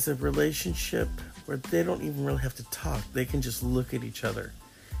 It is a relationship where they don't even really have to talk. They can just look at each other.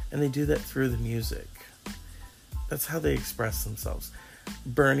 And they do that through the music. That's how they express themselves.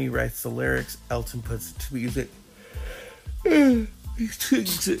 Bernie writes the lyrics, Elton puts it to music.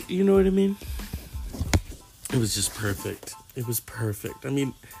 You know what I mean? It was just perfect. It was perfect. I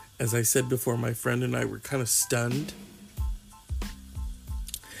mean, as I said before, my friend and I were kind of stunned.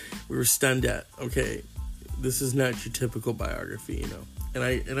 We were stunned at, okay, this is not your typical biography, And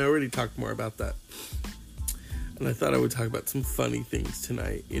I already talked more about that. And I thought I would talk about some funny things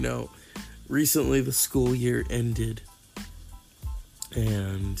tonight. Recently the school year ended.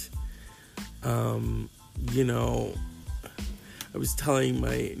 And, I was telling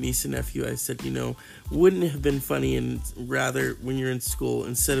my niece and nephew, I said, wouldn't it have been funny and rather when you're in school,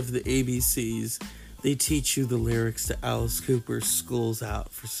 instead of the ABCs, they teach you the lyrics to Alice Cooper's School's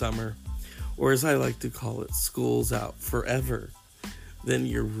Out for Summer, or as I like to call it, School's Out Forever. Then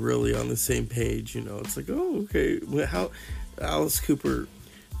you're really on the same page, It's like, oh, okay. How Alice Cooper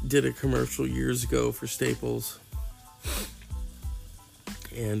did a commercial years ago for Staples.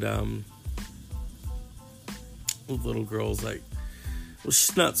 And the little girl's like, well,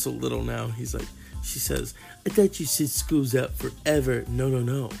 she's not so little now. She says, I thought you said school's out forever.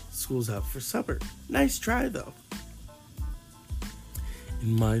 No. School's out for summer. Nice try, though.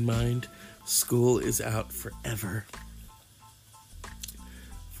 In my mind, school is out forever.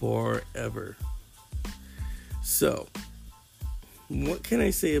 Forever. So, what can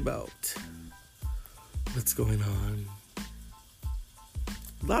I say about what's going on?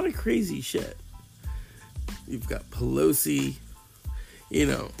 A lot of crazy shit. You've got Pelosi,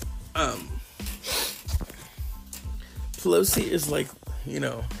 Pelosi is like,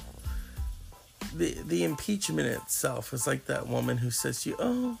 the impeachment itself is like that woman who says to you,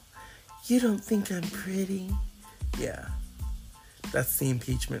 "Oh, you don't think I'm pretty?" Yeah, that's the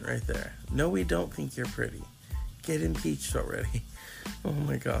impeachment right there. No, we don't think you're pretty. Get impeached already. Oh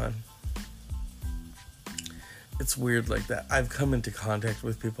my God. It's weird like that. I've come into contact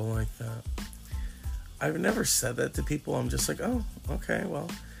with people like that. I've never said that to people. I'm just like, oh, okay, well,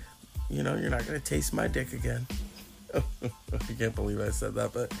 you're not going to taste my dick again. I can't believe I said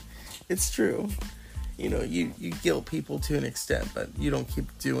that, but it's true. You guilt people to an extent, but you don't keep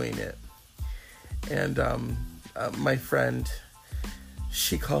doing it. And my friend,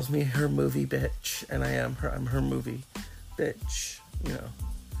 she calls me her movie bitch, and I'm her movie bitch,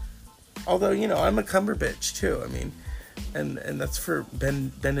 Although, I'm a Cumber bitch too. I mean, and that's for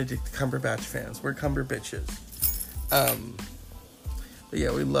Benedict Cumberbatch fans. We're Cumber bitches. But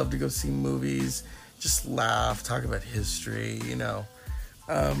yeah, we love to go see movies, just laugh, talk about history,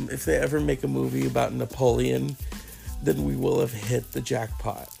 If they ever make a movie about Napoleon, then we will have hit the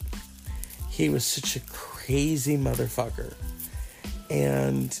jackpot. He was such a crazy motherfucker.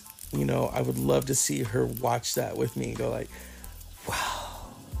 And, I would love to see her watch that with me and go like, wow.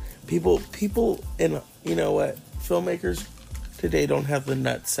 People, and you know what? Filmmakers today don't have the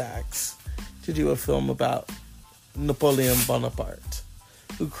nut sacks to do a film about Napoleon Bonaparte,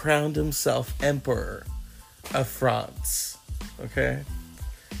 who crowned himself Emperor of France. Okay?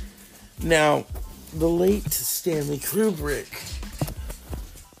 Now, the late Stanley Kubrick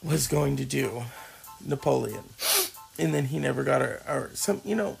was going to do Napoleon, and then he never got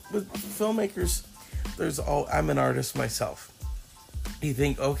with filmmakers, I'm an artist myself. You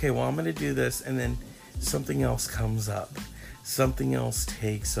think, okay, well, I'm going to do this, and then something else comes up. Something else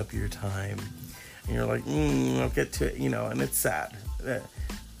takes up your time. And you're like, I'll get to it, and it's sad.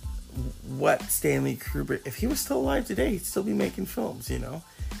 What Stanley Kubrick, if he was still alive today, he'd still be making films,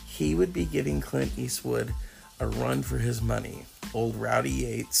 He would be giving Clint Eastwood a run for his money. Old Rowdy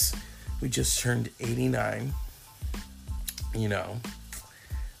Yates, who just turned 89,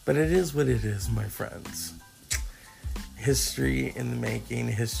 But it is what it is, my friends. History in the making,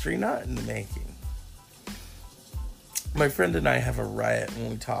 history not in the making. My friend and I have a riot when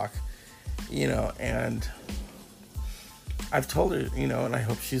we talk, and I've told her, and I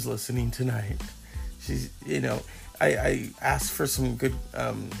hope she's listening tonight. She's, I asked for some good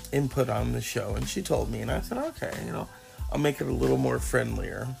input on the show, and she told me, and I said, okay, I'll make it a little more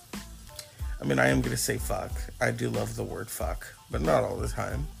friendlier. I mean, I am going to say fuck. I do love the word fuck, but not all the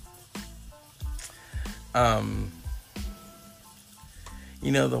time.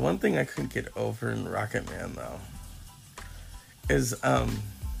 The one thing I couldn't get over in Rocket Man, though, is, how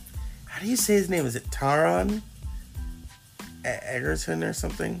do you say his name? Is it Taron Egerton or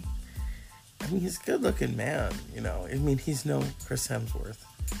something? I mean, he's a good-looking man, I mean, he's no Chris Hemsworth.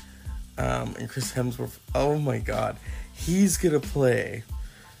 And Chris Hemsworth, oh my God, he's gonna play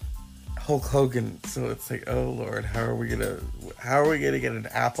Hulk Hogan. So it's like, oh Lord, how are we gonna get an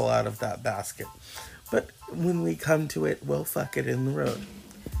apple out of that basket? But when we come to it, we'll fuck it in the road.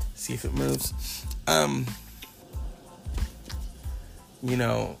 See if it moves. I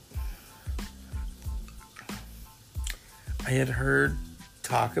had heard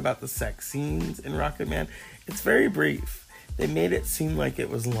talk about the sex scenes in Rocket Man. It's very brief. They made it seem like it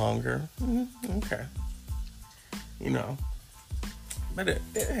was longer. Okay. But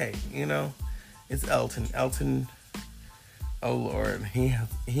hey, it's Elton. Elton, oh Lord, he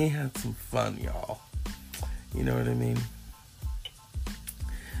had some fun, y'all. You know what I mean?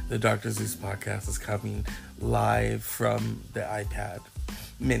 The Dr. Zeus podcast is coming live from the iPad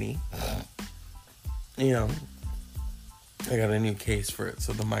mini. I got a new case for it,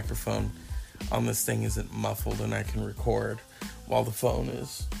 so the microphone on this thing isn't muffled and I can record while the phone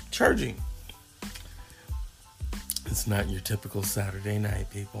is charging. It's not your typical Saturday night,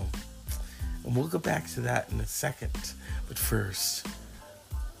 people. And we'll go back to that in a second. But first,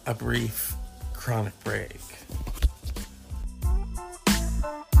 a brief chronic break.